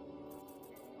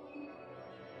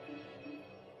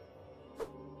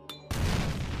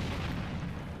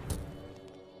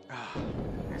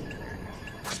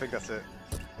 I think that's it.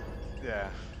 Yeah.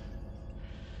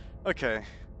 Okay.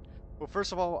 Well,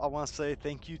 first of all, I want to say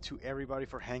thank you to everybody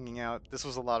for hanging out. This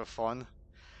was a lot of fun.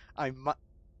 I might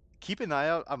keep an eye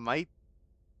out. I'm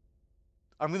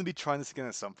gonna be trying this again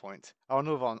at some point. I don't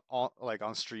know if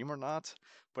on stream or not,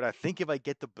 but I think if I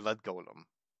get the blood golem,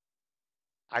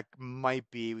 I might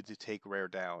be able to take Rher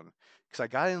down because I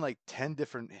got in like 10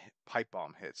 different pipe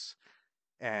bomb hits,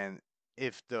 and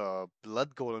if the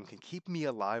blood golem can keep me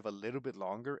alive a little bit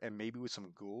longer and maybe with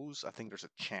some ghouls, I think there's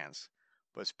a chance.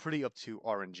 But it's pretty up to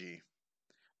RNG.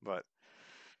 But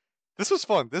this was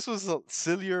fun. This was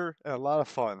sillier and a lot of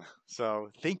fun.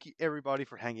 So thank you everybody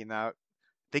for hanging out.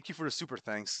 Thank you for the super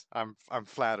thanks. I'm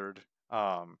flattered.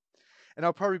 And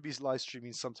I'll probably be live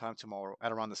streaming sometime tomorrow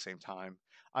at around the same time,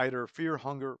 either Fear,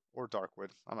 Hunger, or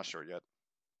Darkwood. I'm not sure yet.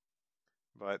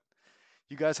 But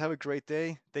you guys have a great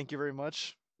day. Thank you very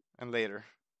much, and later.